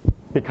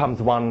becomes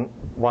one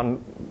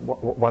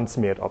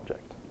smeared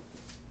object.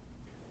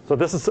 So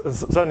this is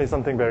certainly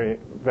something very,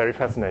 very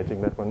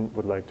fascinating that one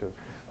would like to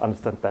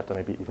understand better,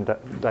 maybe even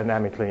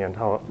dynamically, and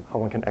how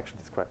one can actually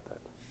describe that.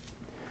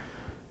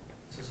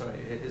 So sorry,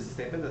 is the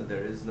statement that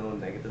there is no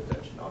negative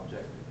tension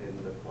object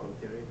in the quantum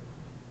theory?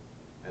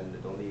 And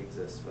it only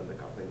exists when the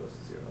coupling goes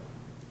to 0.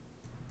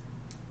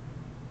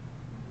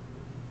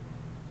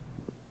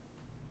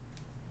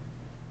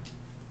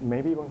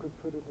 Maybe one could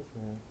put it this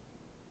way.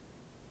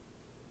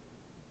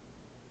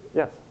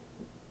 Yes.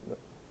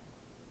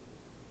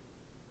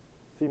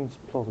 Seems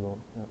plausible.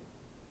 Yeah.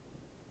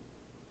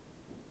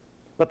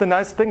 But the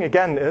nice thing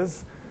again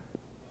is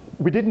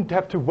we didn't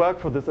have to work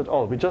for this at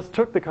all. We just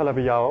took the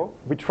Calabi-Yau.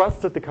 We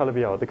trusted the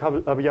Calabi-Yau. The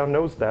Calabi-Yau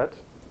knows that,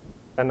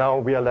 and now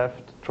we are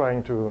left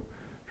trying to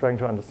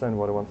understand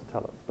what it wants to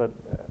tell us. But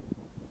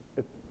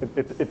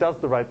it does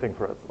the right thing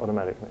for us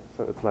automatically.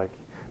 So it's like,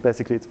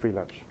 basically it's free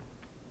lunch.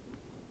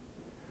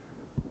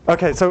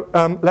 Okay, so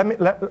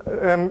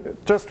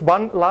just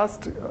one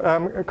last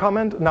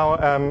comment now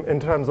in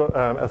terms of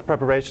as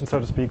preparation, so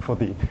to speak, for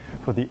the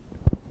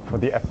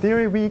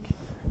F-theory week.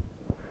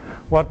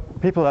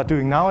 What people are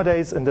doing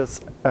nowadays in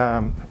this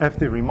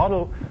F-theory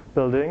model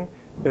building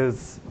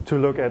is to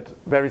look at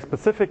very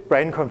specific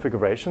brain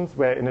configurations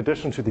where, in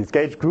addition to these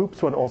gauge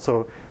groups, one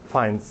also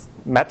finds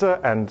matter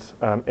and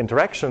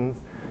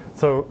interactions.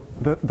 So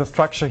the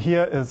structure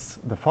here is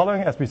the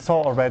following. As we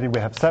saw already, we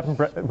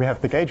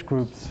have the gauge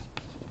groups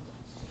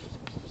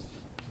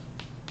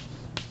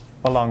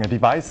along a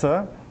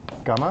divisor,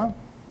 gamma.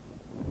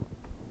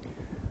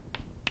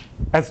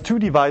 As two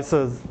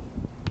divisors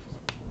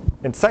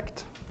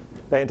intersect,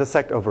 they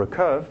intersect over a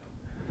curve.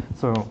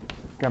 So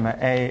gamma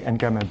A and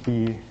gamma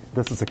B,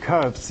 this is a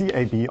curve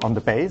CAB on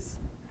the base.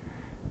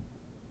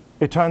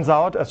 It turns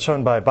out, as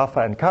shown by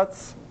Buffer and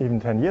Katz, even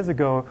 10 years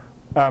ago,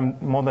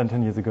 more than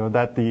 10 years ago,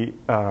 that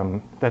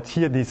that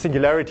here the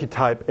singularity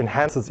type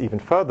enhances even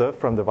further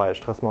from the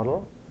Weierstrass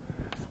model.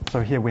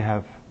 So here we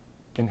have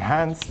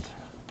enhanced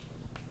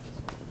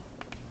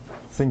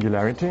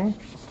singularity.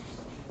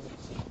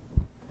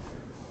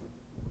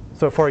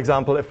 So for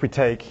example, if we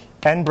take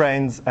n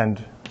brains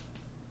and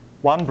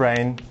one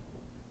brain,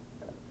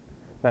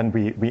 then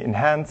we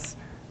enhance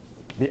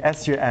the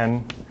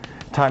SUN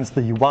times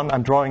the U1.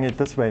 I'm drawing it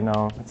this way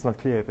now. It's not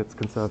clear if it's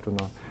conserved or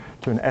not.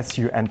 To an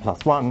SUN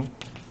plus 1.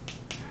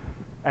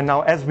 And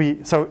now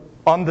so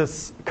on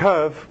this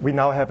curve, we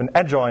now have an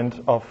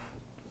adjoint of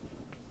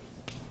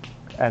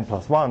n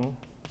plus 1,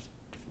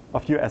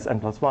 of US n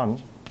plus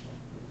 1.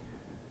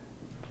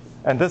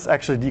 And this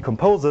actually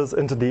decomposes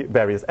into the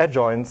various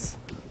adjoints,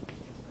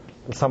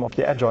 the sum of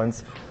the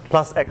adjoints,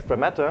 plus extra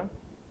matter,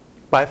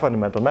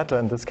 bifundamental matter,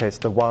 in this case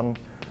the 1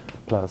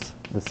 plus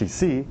the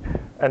CC.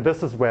 And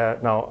this is where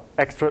now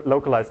extra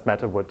localized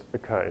matter would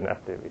occur in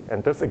F-theory.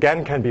 And this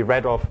again can be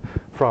read off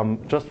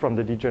just from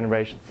the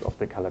degenerations of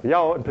the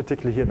Calabi-Yau, and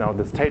particularly here now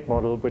this Tate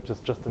model, which is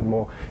just a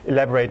more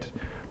elaborate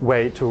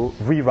way to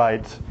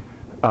rewrite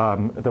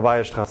the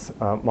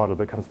Weierstrass model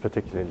becomes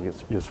particularly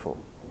useful.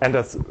 And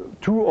as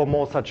two or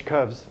more such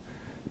curves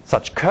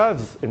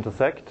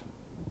intersect,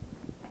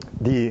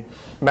 the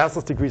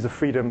massless degrees of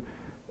freedom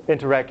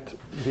interact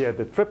via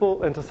the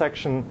triple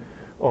intersection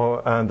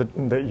or the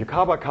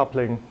Yukawa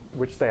coupling,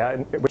 which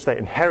they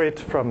inherit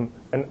from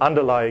an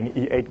underlying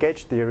E8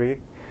 gauge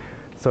theory.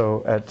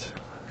 So at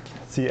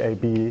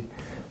CAB,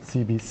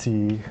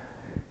 CBC,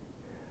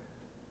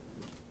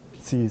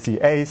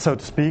 CCA, so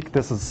to speak,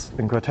 this is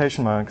in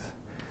quotation marks,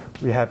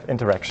 we have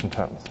interaction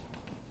terms.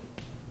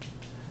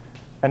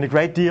 And a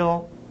great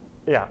deal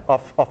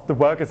of the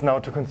work is now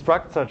to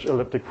construct such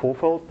elliptic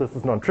fourfolds. This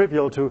is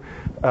non-trivial to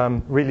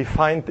really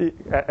find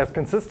as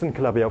consistent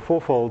Calabi-Yau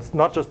fourfolds,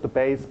 not just the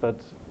base,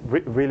 but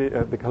really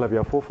the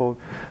Calabi-Yau fourfold,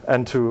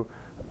 and to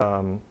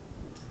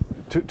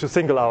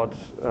single out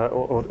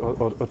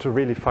or to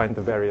really find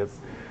the various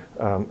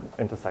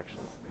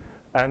intersections.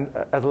 And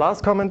as a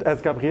last comment,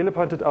 as Gabriele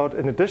pointed out,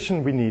 in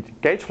addition, we need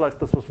gauge flux.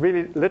 This was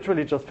really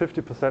literally just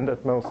 50%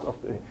 at most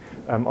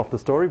of the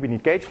story. We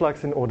need gauge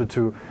flux in order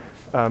to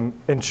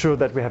ensure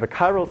that we have a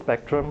chiral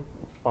spectrum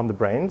on the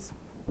brains,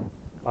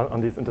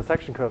 on these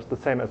intersection curves, the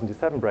same as in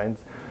D7 brains.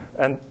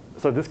 And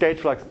so this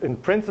gauge flux in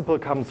principle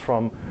comes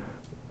from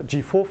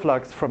G4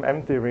 flux from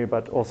M theory,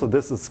 but also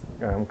this is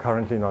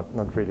currently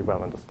not really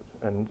well understood.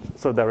 And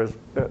so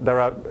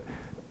there are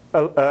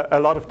a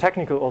lot of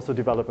technical also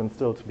developments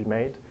still to be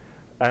made.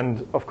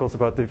 And of course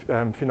about the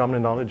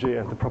phenomenology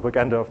and the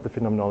propaganda of the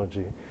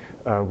phenomenology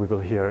we will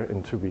hear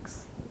in 2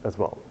 weeks as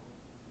well.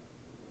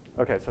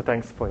 Okay, so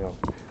thanks for your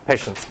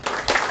patience.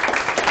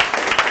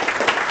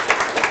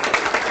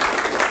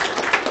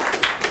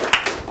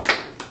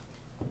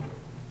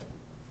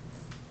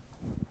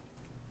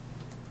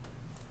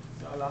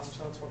 Our last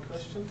chance for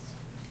questions.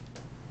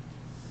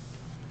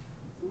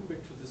 Go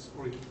back to this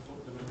oriented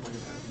thought limit where you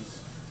have these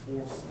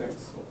 4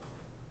 stacks of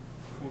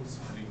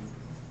coinciding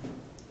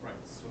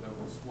brains. So there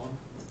was 1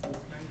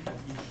 plane at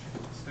each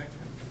stack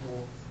and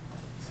 4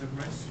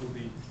 separates. So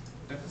the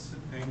deficit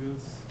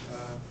angles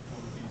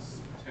from these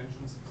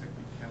tensions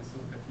exactly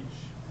cancel at each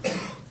of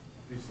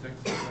these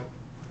stacks.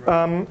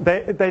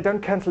 They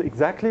don't cancel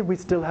exactly. We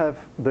still have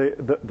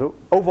the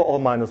overall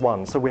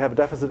 -1. So we have a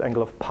deficit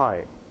angle of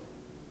pi. So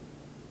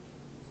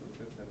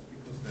that's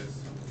because there's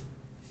some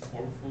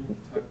orbifold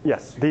type.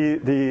 Yes,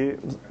 the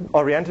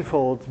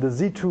orientifold, the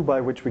Z2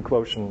 by which we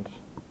quotient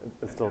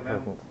is still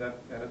present. That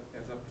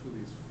adds up to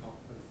these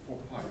 4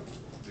 pi,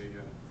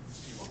 the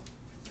C1.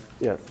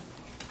 Yes.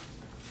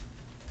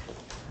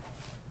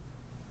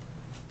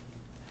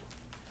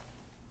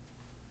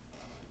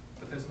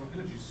 But there's no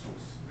energy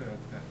source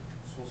that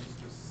sources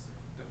this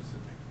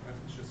deficit, right?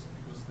 It's just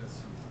because there's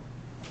some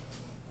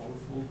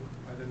orbifold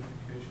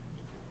identification.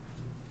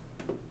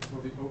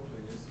 Well, the O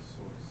plane is the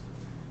source.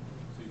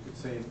 So you could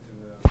say in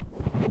the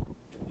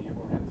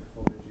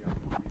orientifold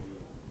geometry,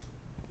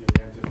 the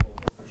orientifold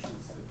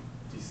pushes the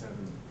D7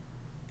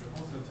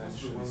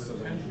 tension, so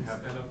that you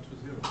have add up to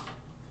 0.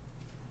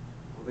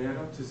 Well, they add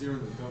up to 0 in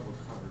the double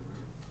cover,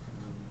 right? I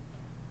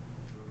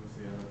don't know if they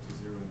they add up to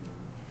 0. And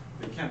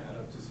they can't add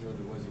up to 0,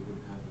 otherwise you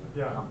wouldn't have a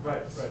Yeah,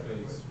 compact right.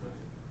 space.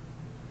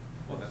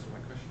 Well, that's my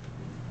question.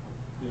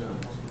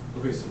 Yeah.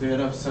 Okay, so they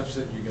add up such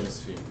that you get a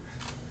sphere.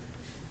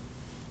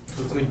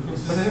 I mean,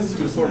 but it has to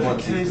be for one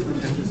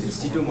T2. It's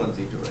T2 1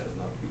 Z2, right?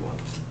 Not P1.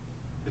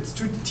 It's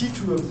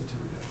T2 of the 2,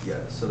 yeah.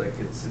 Yeah, so like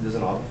there's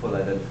an orthofold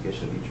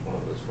identification of each one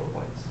of those 4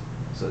 points.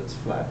 So it's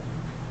flat.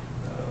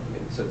 I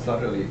mean, so it's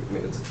not really, I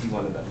mean, it's a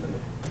T1 in that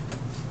limit.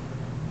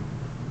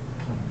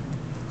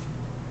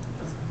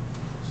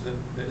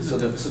 So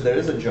there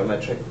is a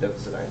geometric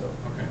deficit, I know.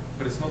 Okay,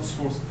 but it's not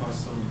sourced by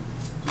some,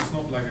 so it's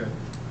not like a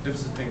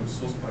deficit thing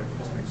sourced by a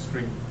cosmic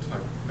string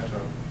type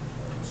meta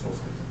source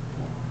thing.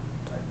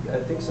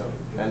 I think so.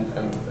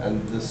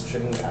 And the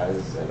string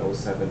has an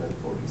 07 and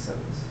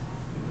 47s.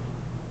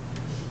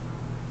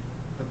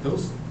 But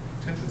those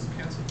tensions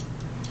cancel.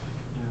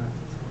 Yeah.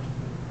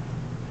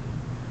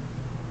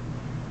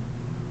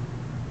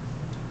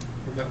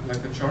 But that,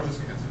 like the charges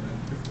cancel, and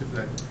if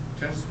the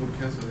charges would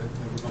cancel it,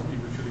 there would not be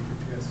mutually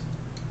QPS.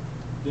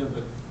 Yeah,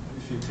 but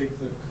if you take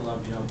the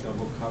Calabi-Yau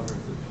double cover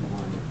of the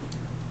P1,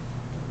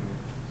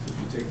 so if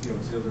you take the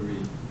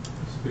auxiliary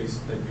space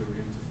that you're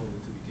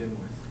interfolded to begin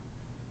with,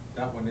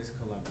 that one is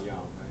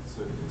Calabi-Yau, right?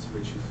 So it's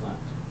Ricci flat.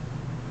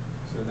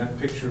 So in that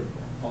picture,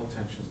 all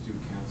tensions do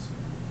cancel.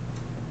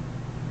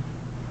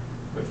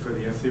 But for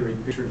the F-theory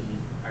picture, he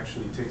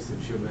actually takes the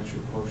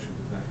geometric quotient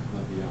of that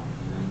Calabi-Yau,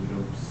 and then you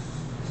don't.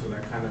 So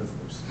that kind of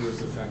obscures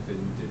the fact that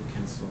you did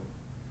cancel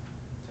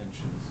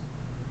tensions.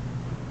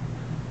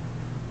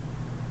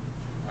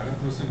 I don't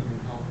understand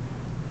how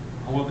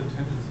are the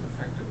tensions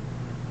affected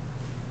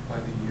by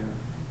the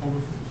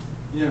overflow?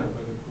 Yeah,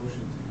 by the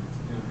quotient.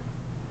 Yeah.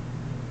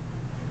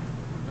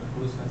 But how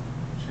does that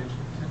change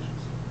the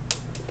tensions?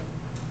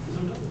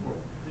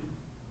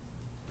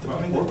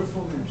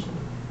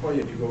 Well,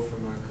 yeah, you go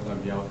from a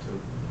Calabi-Yau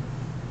to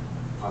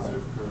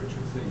positive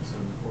curvature thing, so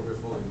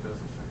overfolding does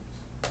affect.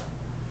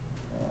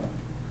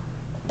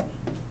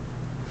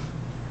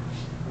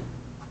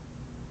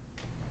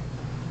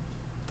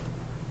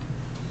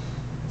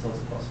 It's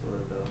also possible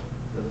that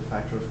there's a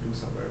factor of 2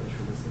 somewhere which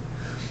we're missing.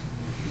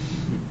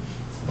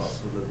 It's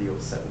possible that the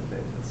 07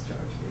 plane has charge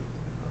 8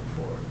 and not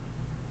 4.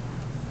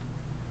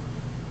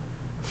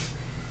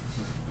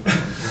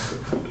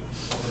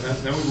 Well,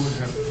 then we would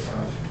have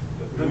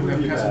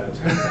passive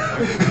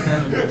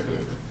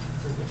potential.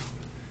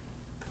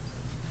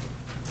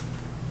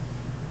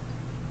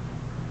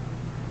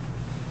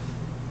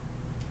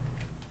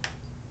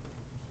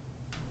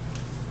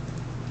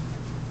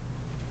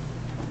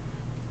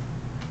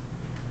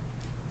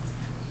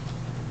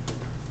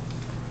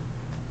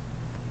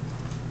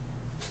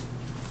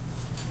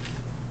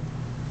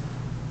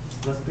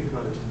 Let's think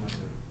about it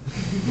tomorrow.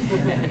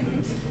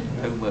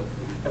 Homework.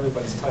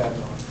 Everybody's tired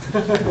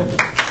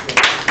now.